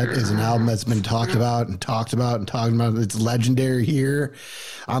 because that is an album that's been talked about and talked about and talked about. It's legendary here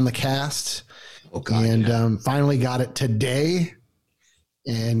on the cast. Oh, God, and finally got it today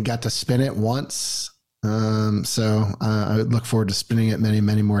and got to spin it once. So I would look forward to spinning it many,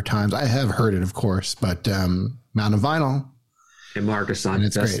 many more times. I have heard it, of course, but not on vinyl. And Marcus, on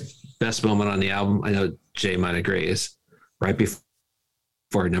it's great. Best moment on the album, I know Jay might agree, is right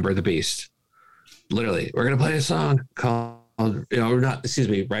before Number of the Beast. Literally, we're going to play a song called,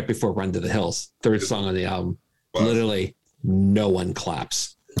 right before Run to the Hills, third song on the album. Wow. Literally, no one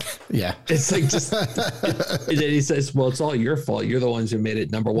claps. Yeah. It's like just, and then he says, well, it's all your fault. You're the ones who made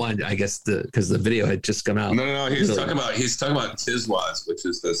it number one, I guess, because the video had just come out. No. He's talking about Tiswas, which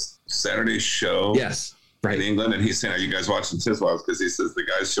is this Saturday show. Yes. Right. In England. And he's saying, are you guys watching Tiswas? Because he says the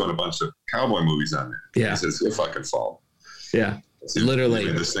guy's showing a bunch of cowboy movies on there. Yeah. He says, your fucking fault. Yeah. See,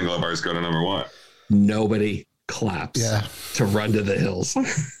 literally. the single of ours go to number one. Nobody claps to Run to the Hills.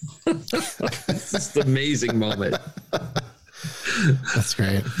 It's just an amazing moment. That's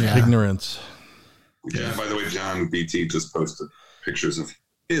great. Yeah. Ignorance. Yeah. By the way, John BT just posted pictures of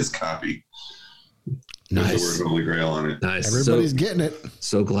his copy. Nice. With the word Holy Grail on it. Nice. Everybody's getting it.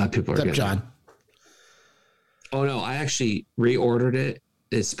 So glad people are Except getting John. it. Oh, no. I actually reordered it.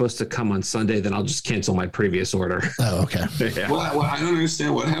 It's supposed to come on Sunday. Then I'll just cancel my previous order. Oh, okay. Yeah. Well, I don't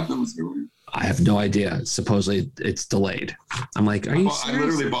understand what happened with your. I have no idea. Supposedly it's delayed. I'm like, are you serious? I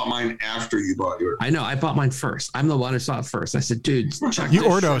literally bought mine after you bought yours. I know. I bought mine first. I'm the one who saw it first. I said, dude, check You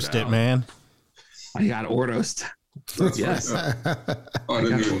this Ordosed shit it, out. man. I got Ordosed. Yes. Oh, I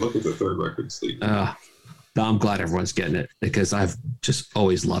didn't even look at the third record sleep. No, I'm glad everyone's getting it because I've just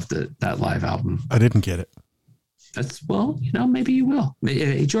always loved that live album. I didn't get it. That's, well, maybe you will.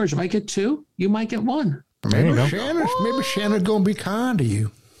 Hey, George, if I get two, you might get one. There you go. Maybe Shanna's going to be kind to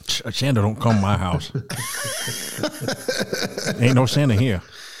you. Santa don't come to my house. Ain't no Santa here.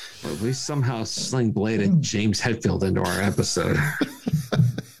 Well, we somehow sling bladed James Hetfield into our episode.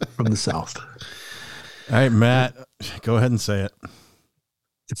 From the South. All right, Matt, go ahead and say it.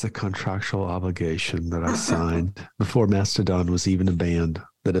 It's a contractual obligation that I signed before Mastodon was even a band,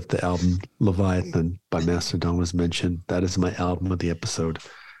 that if the album Leviathan by Mastodon was mentioned, that is my album of the episode.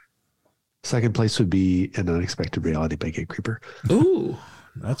 Second place would be An Unexpected Reality by Gatecreeper. Ooh.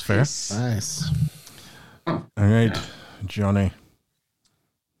 That's fair. Nice. All right, Johnny.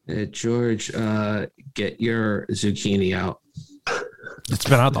 George, get your zucchini out. It's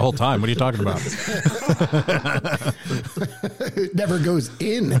been out the whole time. What are you talking about? It never goes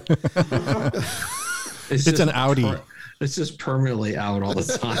in. It's an Audi. It's just permanently out all the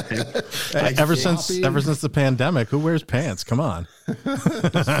time. Ever since the pandemic, who wears pants? Come on.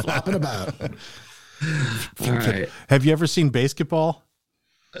 Just flopping about. All right. Have you ever seen Basketball?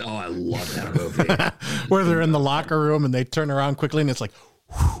 Oh, I love that movie. Where they're in the locker room and they turn around quickly and it's like,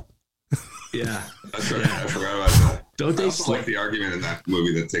 whew. Yeah. That's right. I forgot about that. Don't they like the argument in that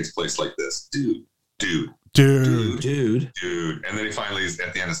movie that takes place like this? Dude. Dude. And then he finally is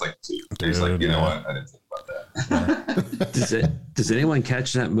at the end. It's like, dude. He's like, you know what? I didn't think about that. Does anyone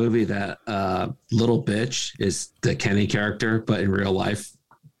catch that movie that Little Bitch is the Kenny character, but in real life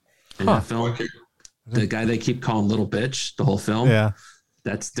in that film? Okay. The guy they keep calling Little Bitch the whole film. Yeah.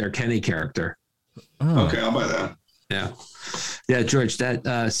 That's their Kenny character. Oh. Okay, I'll buy that. Yeah, George,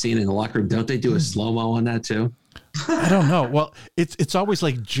 that scene in the locker room, don't they do a slow-mo on that too? I don't know. Well, it's always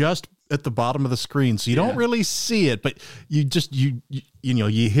like just at the bottom of the screen, so you don't really see it, but you just you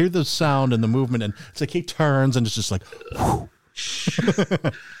hear the sound and the movement, and it's like he turns and it's just like, whew.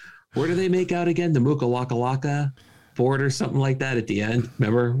 Where do they make out again? The Mukalaka board or something like that at the end.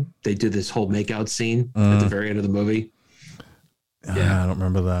 Remember, they did this whole makeout scene at the very end of the movie. Yeah, I don't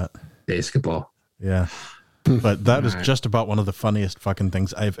remember that. Basketball. Yeah. But that is just about one of the funniest fucking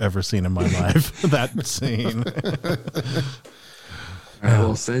things I've ever seen in my life. That scene. All right,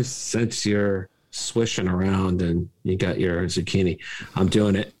 well, since you're swishing around and you got your zucchini, I'm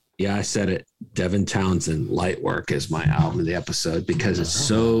doing it. Yeah, I said it. Devin Townsend, Light Work is my album of the episode because it's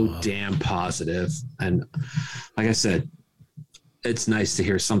so damn positive. And like I said, it's nice to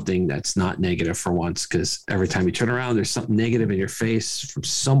hear something that's not negative for once, because every time you turn around, there's something negative in your face from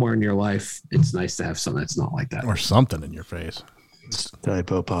somewhere in your life. It's nice to have something that's not like that. Or something in your face.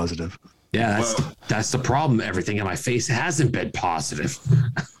 Typo positive. Yeah, that's the problem. Everything in my face hasn't been positive.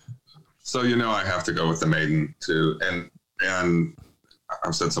 So, I have to go with the Maiden too. And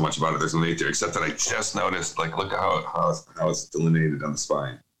I've said so much about it. There's no need to, except that I just noticed, like, look at how it's delineated on the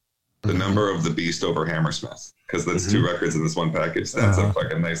spine. The number of the Beast over Hammersmith, because that's two records in this one package. That's a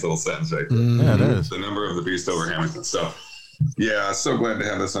fucking nice little sentence right there. Yeah, it is. The number of the Beast over Hammersmith. So Yeah, so glad to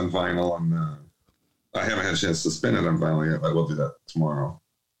have this on vinyl. And I haven't had a chance to spin it on vinyl yet, but we'll do that tomorrow.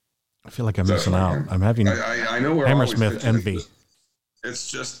 I feel like I'm missing out. I'm having I know we're Hammersmith envy.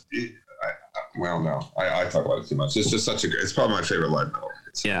 It's just, I talk about it too much. It's just such it's probably my favorite live metal.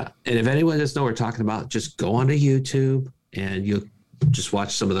 Yeah. And if anyone doesn't know what we're talking about, just go onto YouTube and you'll just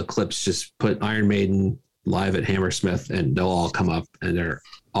watch some of the clips. Just put Iron Maiden live at Hammersmith and they'll all come up and they're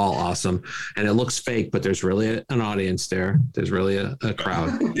all awesome. And it looks fake, but there's really an audience there. There's really a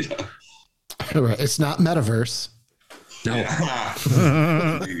crowd. Yeah. It's not metaverse. No.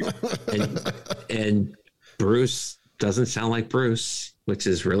 and Bruce doesn't sound like Bruce, which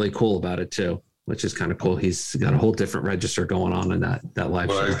is really cool about it too, which is kind of cool. He's got a whole different register going on in that live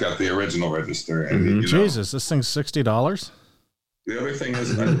show. Well, he's got the original register. And Jesus, this thing's $60. The other thing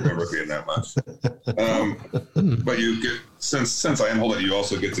is, I don't remember it being that much. But you get, since I am holding, you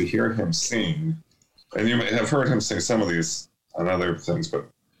also get to hear him sing. And you may have heard him sing some of these on other things, but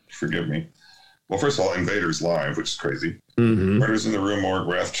forgive me. Well, first of all, Invaders Live, which is crazy. Mm-hmm. Murders in the Room, Morgue,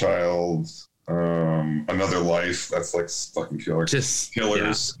 Wrathchild, Another Life. That's like fucking killer. Just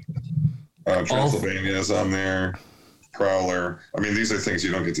Killers. Yeah. Transylvania is on there. Prowler. I mean, these are things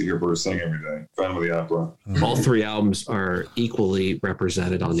you don't get to hear Bruce sing every day. Phantom of the Opera. All three albums are equally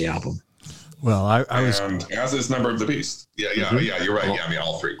represented on the album. Well, I was, and as is Number of the Beast. Yeah, you're right. I mean,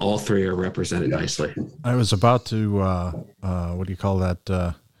 all three. All three are represented nicely. I was about to, what do you call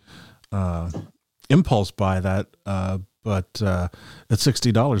that? Impulse buy that, but at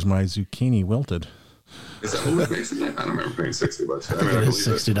 $60, my zucchini wilted. Is that what makes it? I don't remember paying $60. I mean, It is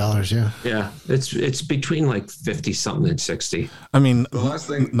 $60. Yeah. Yeah, it's between like 50 something and 60. I mean, The last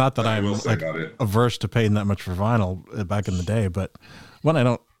thing not that I I'm will say like about it. averse to paying that much for vinyl back in the day, but when I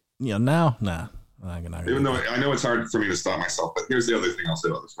don't, now, nah. Even though I know it's hard for me to stop myself, but here's the other thing I'll say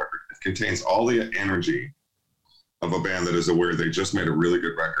about this record. It contains all the energy of a band that is aware they just made a really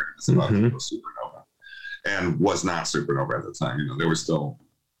good record. It's about to go supernova, and was not supernova at the time. You know, they were still.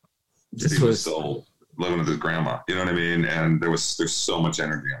 Steve was still living with his grandma. You know what I mean? And there's so much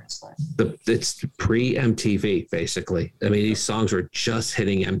energy on this thing. It's pre MTV basically. I mean, these songs were just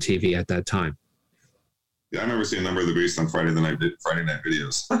hitting MTV at that time. Yeah, I remember seeing Number of the Beast on Friday night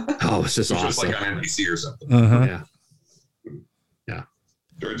videos. Oh, it's just awesome. Like on NBC or something. Mm-hmm. Yeah.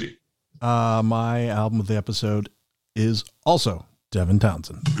 Georgie. My album of the episode is also Devin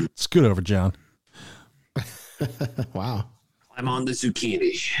Townsend. Scoot over, John. Wow. I'm on the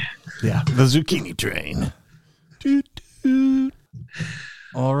zucchini. Yeah, the zucchini train. Toot, toot.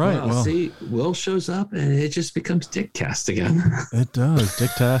 All right. Well, see, Will shows up and it just becomes Dickcast again. It does.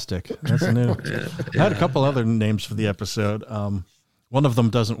 Dicktastic. That's new. I had a couple other names for the episode. One of them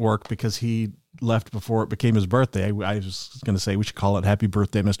doesn't work because he left before it became his birthday. I was going to say we should call it Happy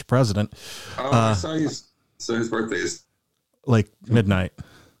Birthday, Mr. President. So his birthday is like midnight.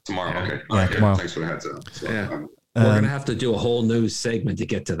 Tomorrow. Yeah. Okay. Yeah, tomorrow. Thanks for the heads up. So, Yeah. We're going to have to do a whole news segment to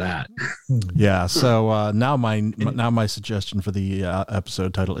get to that. Yeah. So now my suggestion for the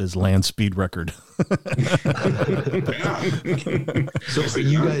episode title is Land Speed Record. So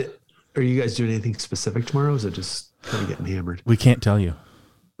are you guys doing anything specific tomorrow? Or is it just kind of getting hammered? We can't tell you.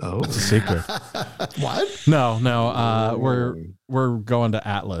 Oh, It's a secret. What? No. We're going to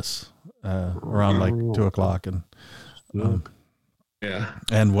Atlas around like 2:00 and Yeah.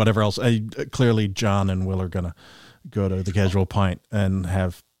 and whatever else. Clearly, John and Will are gonna go to the Casual Pint and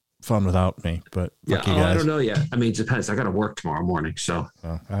have fun without me. But fuck you I guys. don't know yet. I mean, it depends. I got to work tomorrow morning, so Oh,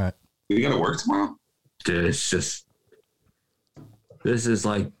 all right. You gonna work tomorrow? dude, this is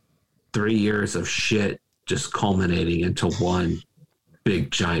like 3 years of shit just culminating into one big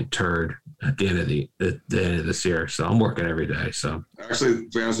giant turd at the end of this year. So I'm working every day. So Actually, to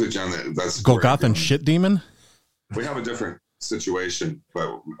be honest with you, John, that's Golgothan Shit Demon. We have a different situation,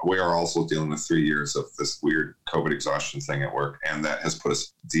 but we are also dealing with 3 years of this weird COVID exhaustion thing at work, and that has put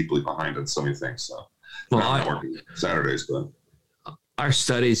us deeply behind on so many things. So, Well, I'm not working Saturdays, but our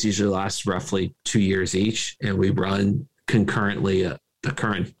studies usually last roughly 2 years each, and we run concurrently the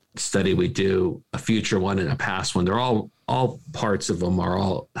current study we do, a future one, and a past one. They're all parts of them are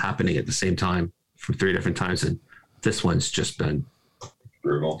all happening at the same time from 3 different times, and this one's just been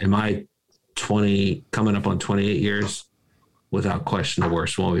brutal. in my 20 coming up on 28 years, without question, the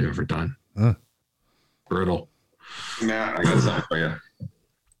worst one we've ever done. Brutal. Matt, I got something for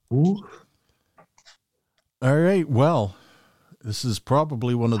you. All right. Well, this is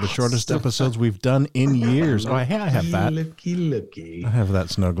probably one of the shortest episodes we've done in years. Oh, I have that. Looky. I have that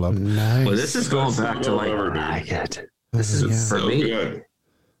snow globe. Nice. Well, this is going back to like this is It's for so me. good.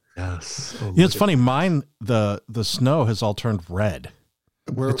 Yes. Oh, Yeah, it's funny. Mine, the snow has all turned red.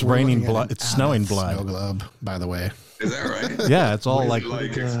 It's raining looking at blood. an It's snowing Abbott blood. Snow globe, by the way. Is that right? Yeah, it's all like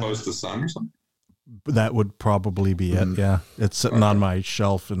exposed to sun or something. That would probably be it. Yeah, it's sitting on my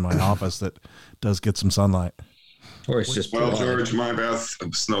shelf in my office that does get some sunlight. Or it's just well, George, my bath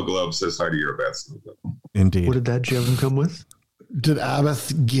snow globe says hi to your bath snow globe. Indeed. What did that gem come with? Did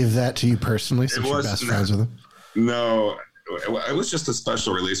Abath give that to you personally since you're best friends with him? No, it was just a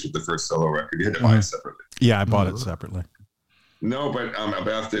special release with the first solo record. You had to buy it separately. Yeah, I bought it separately. No, but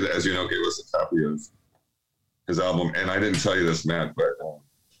Abath did, as you know, gave us a copy of his album. And I didn't tell you this, Matt, but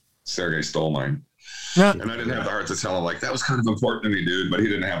Sergey stole mine. Yeah. And I didn't have the heart to tell him, like, that was kind of important to me, dude. But he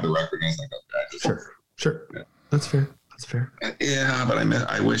didn't have the record. And I was like, okay. Sure. Yeah. That's fair. That's fair. Yeah, but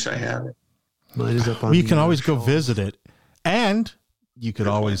I wish I had it. Mine is up on Well, you can always go visit it. And you could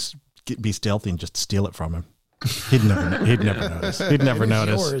always be stealthy and just steal it from him. He'd never notice. He'd never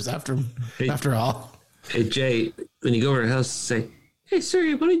notice. Yours after all. Hey, Jay, when you go over to the house, say, hey,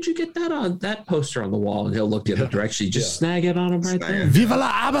 Sergey, why did you get that poster on the wall? And he'll look the other direction. You just snag it on him right there. Viva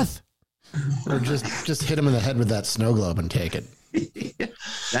la Abath! Or just hit him in the head with that snow globe and take it.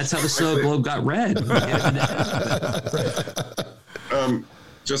 That's how the snow globe got red.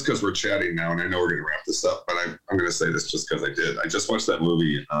 Just because we're chatting now, and I know we're going to wrap this up, but I'm going to say this just because I did. I just watched that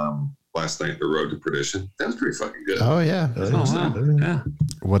movie last night, The Road to Perdition. That was pretty fucking good. Oh, yeah. Wow. Yeah.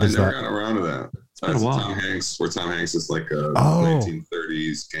 What is I never that? got around to that. been a while. Tom Hanks, where Tom Hanks is like a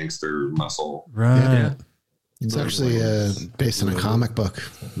 1930s gangster muscle. Right. Yeah. It's actually based on a comic book.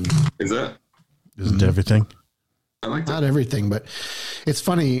 Is that? Isn't everything? I like that. Not everything, but it's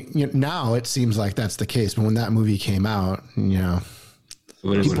funny. Now it seems like that's the case. But when that movie came out, people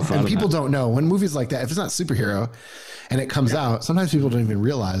don't know when movies like that, if it's not superhero and it comes out, sometimes people don't even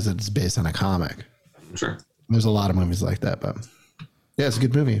realize that it's based on a comic. Sure. There's a lot of movies like that, but yeah, it's a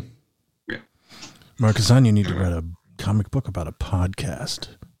good movie. Yeah. Marcus, you need to write a comic book about a podcast,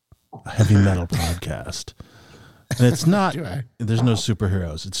 a heavy metal podcast. And it's not, there's no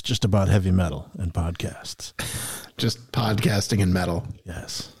superheroes. It's just about heavy metal and podcasts. Just podcasting and metal.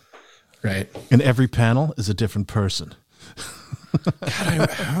 Yes. Right. And every panel is a different person. God,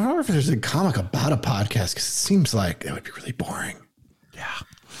 I wonder if there's a comic about a podcast, because it seems like it would be really boring. Yeah.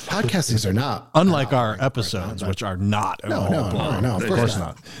 Podcastings are not. Unlike our episodes, which are not. No, of course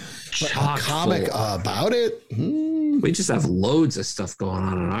not. But a comic about it? We just have loads of stuff going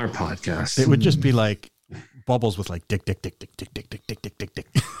on our podcast. It would just be like bubbles with like dick.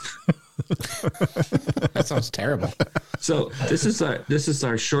 That sounds terrible. So this is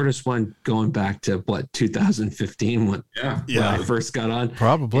our shortest one, going back to 2015 when I first got on.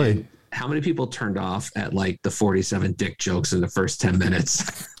 Probably. And how many people turned off at like the 47 dick jokes in the first 10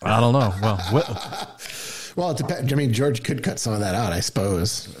 minutes? I don't know. Well, it depends. I mean, George could cut some of that out, I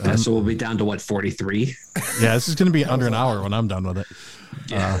suppose. So we'll be down to 43? Yeah, this is going to be under an hour when I'm done with it.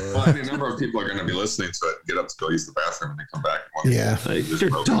 Well, any number of people are going to be listening to it, get up to go use the bathroom, and they come back. Yeah. They're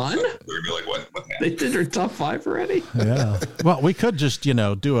done? They're going to be like, what happened? They did their top 5 already? Yeah. Well, we could just,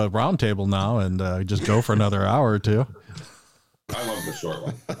 do a round table now and just go for another hour or two. I love the short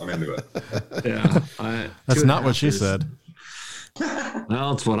one. I'm into it. Yeah. That's not what she said.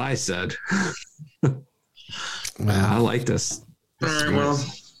 Well, it's what I said. I like this. All right, well.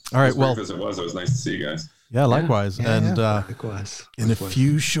 All right, well. As it was nice to see you guys. Yeah, likewise. Likewise. In a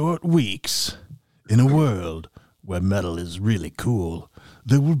few short weeks, in a world where metal is really cool,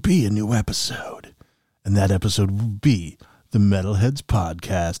 there will be a new episode. And that episode will be the Metalheads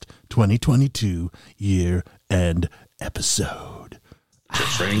Podcast 2022 year-end episode.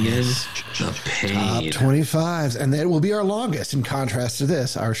 Bring in the pain. Top 25s. And that will be our longest, in contrast to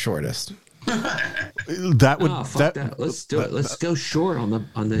this, our shortest. That would that. Let's do it. Let's go short on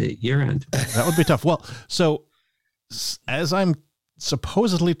the year end. That would be tough. Well, so as I'm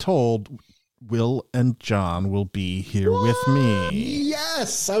supposedly told, Will and John will be here with me.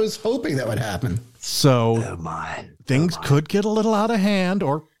 Yes, I was hoping that would happen. So things could get a little out of hand,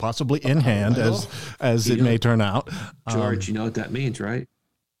 or possibly in hand, as it may turn out. George, you know what that means, right?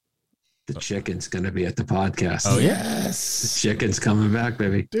 The chicken's going to be at the podcast. Oh, yes. The chicken's coming back,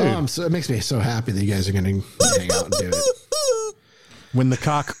 baby. Dude. It makes me so happy that you guys are going to hang out and do it. When the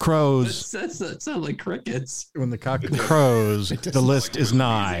cock crows. That sounds like crickets. When the cock crows, the list is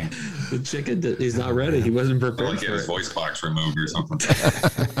nigh. The chicken, he's not ready. He wasn't prepared Like for his it. voice box removed or something.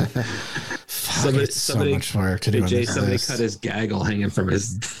 Somebody, so much work to do. Jay, somebody cut his gaggle hanging from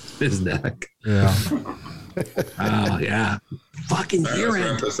his neck. Yeah. Oh, yeah. Fucking All right, year let's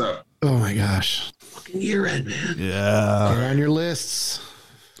wrap end. this up. Oh my gosh. Fucking year end, man. Yeah. They're on your lists.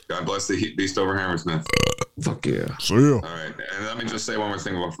 God bless the heat beast over Hammersmith. Fuck yeah. See ya. All right. And let me just say one more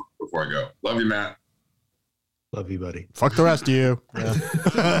thing before I go. Love you, Matt. Love you, buddy. Fuck the rest of you. All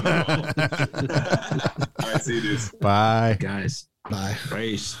right, see you, dudes. Bye. Guys. Bye.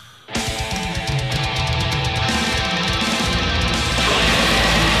 Race.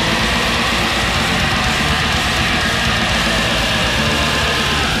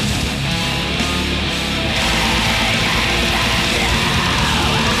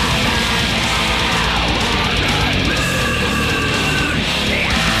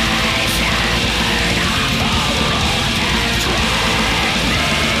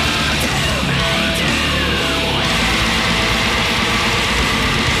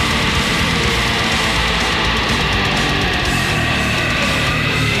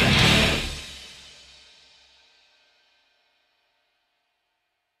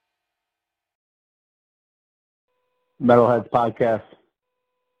 Metalheads Podcast.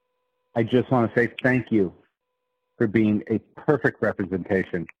 I just want to say thank you for being a perfect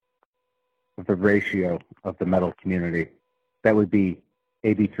representation of the ratio of the metal community. That would be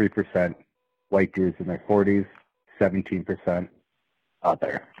 83% white dudes in their 40s, 17%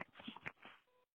 other.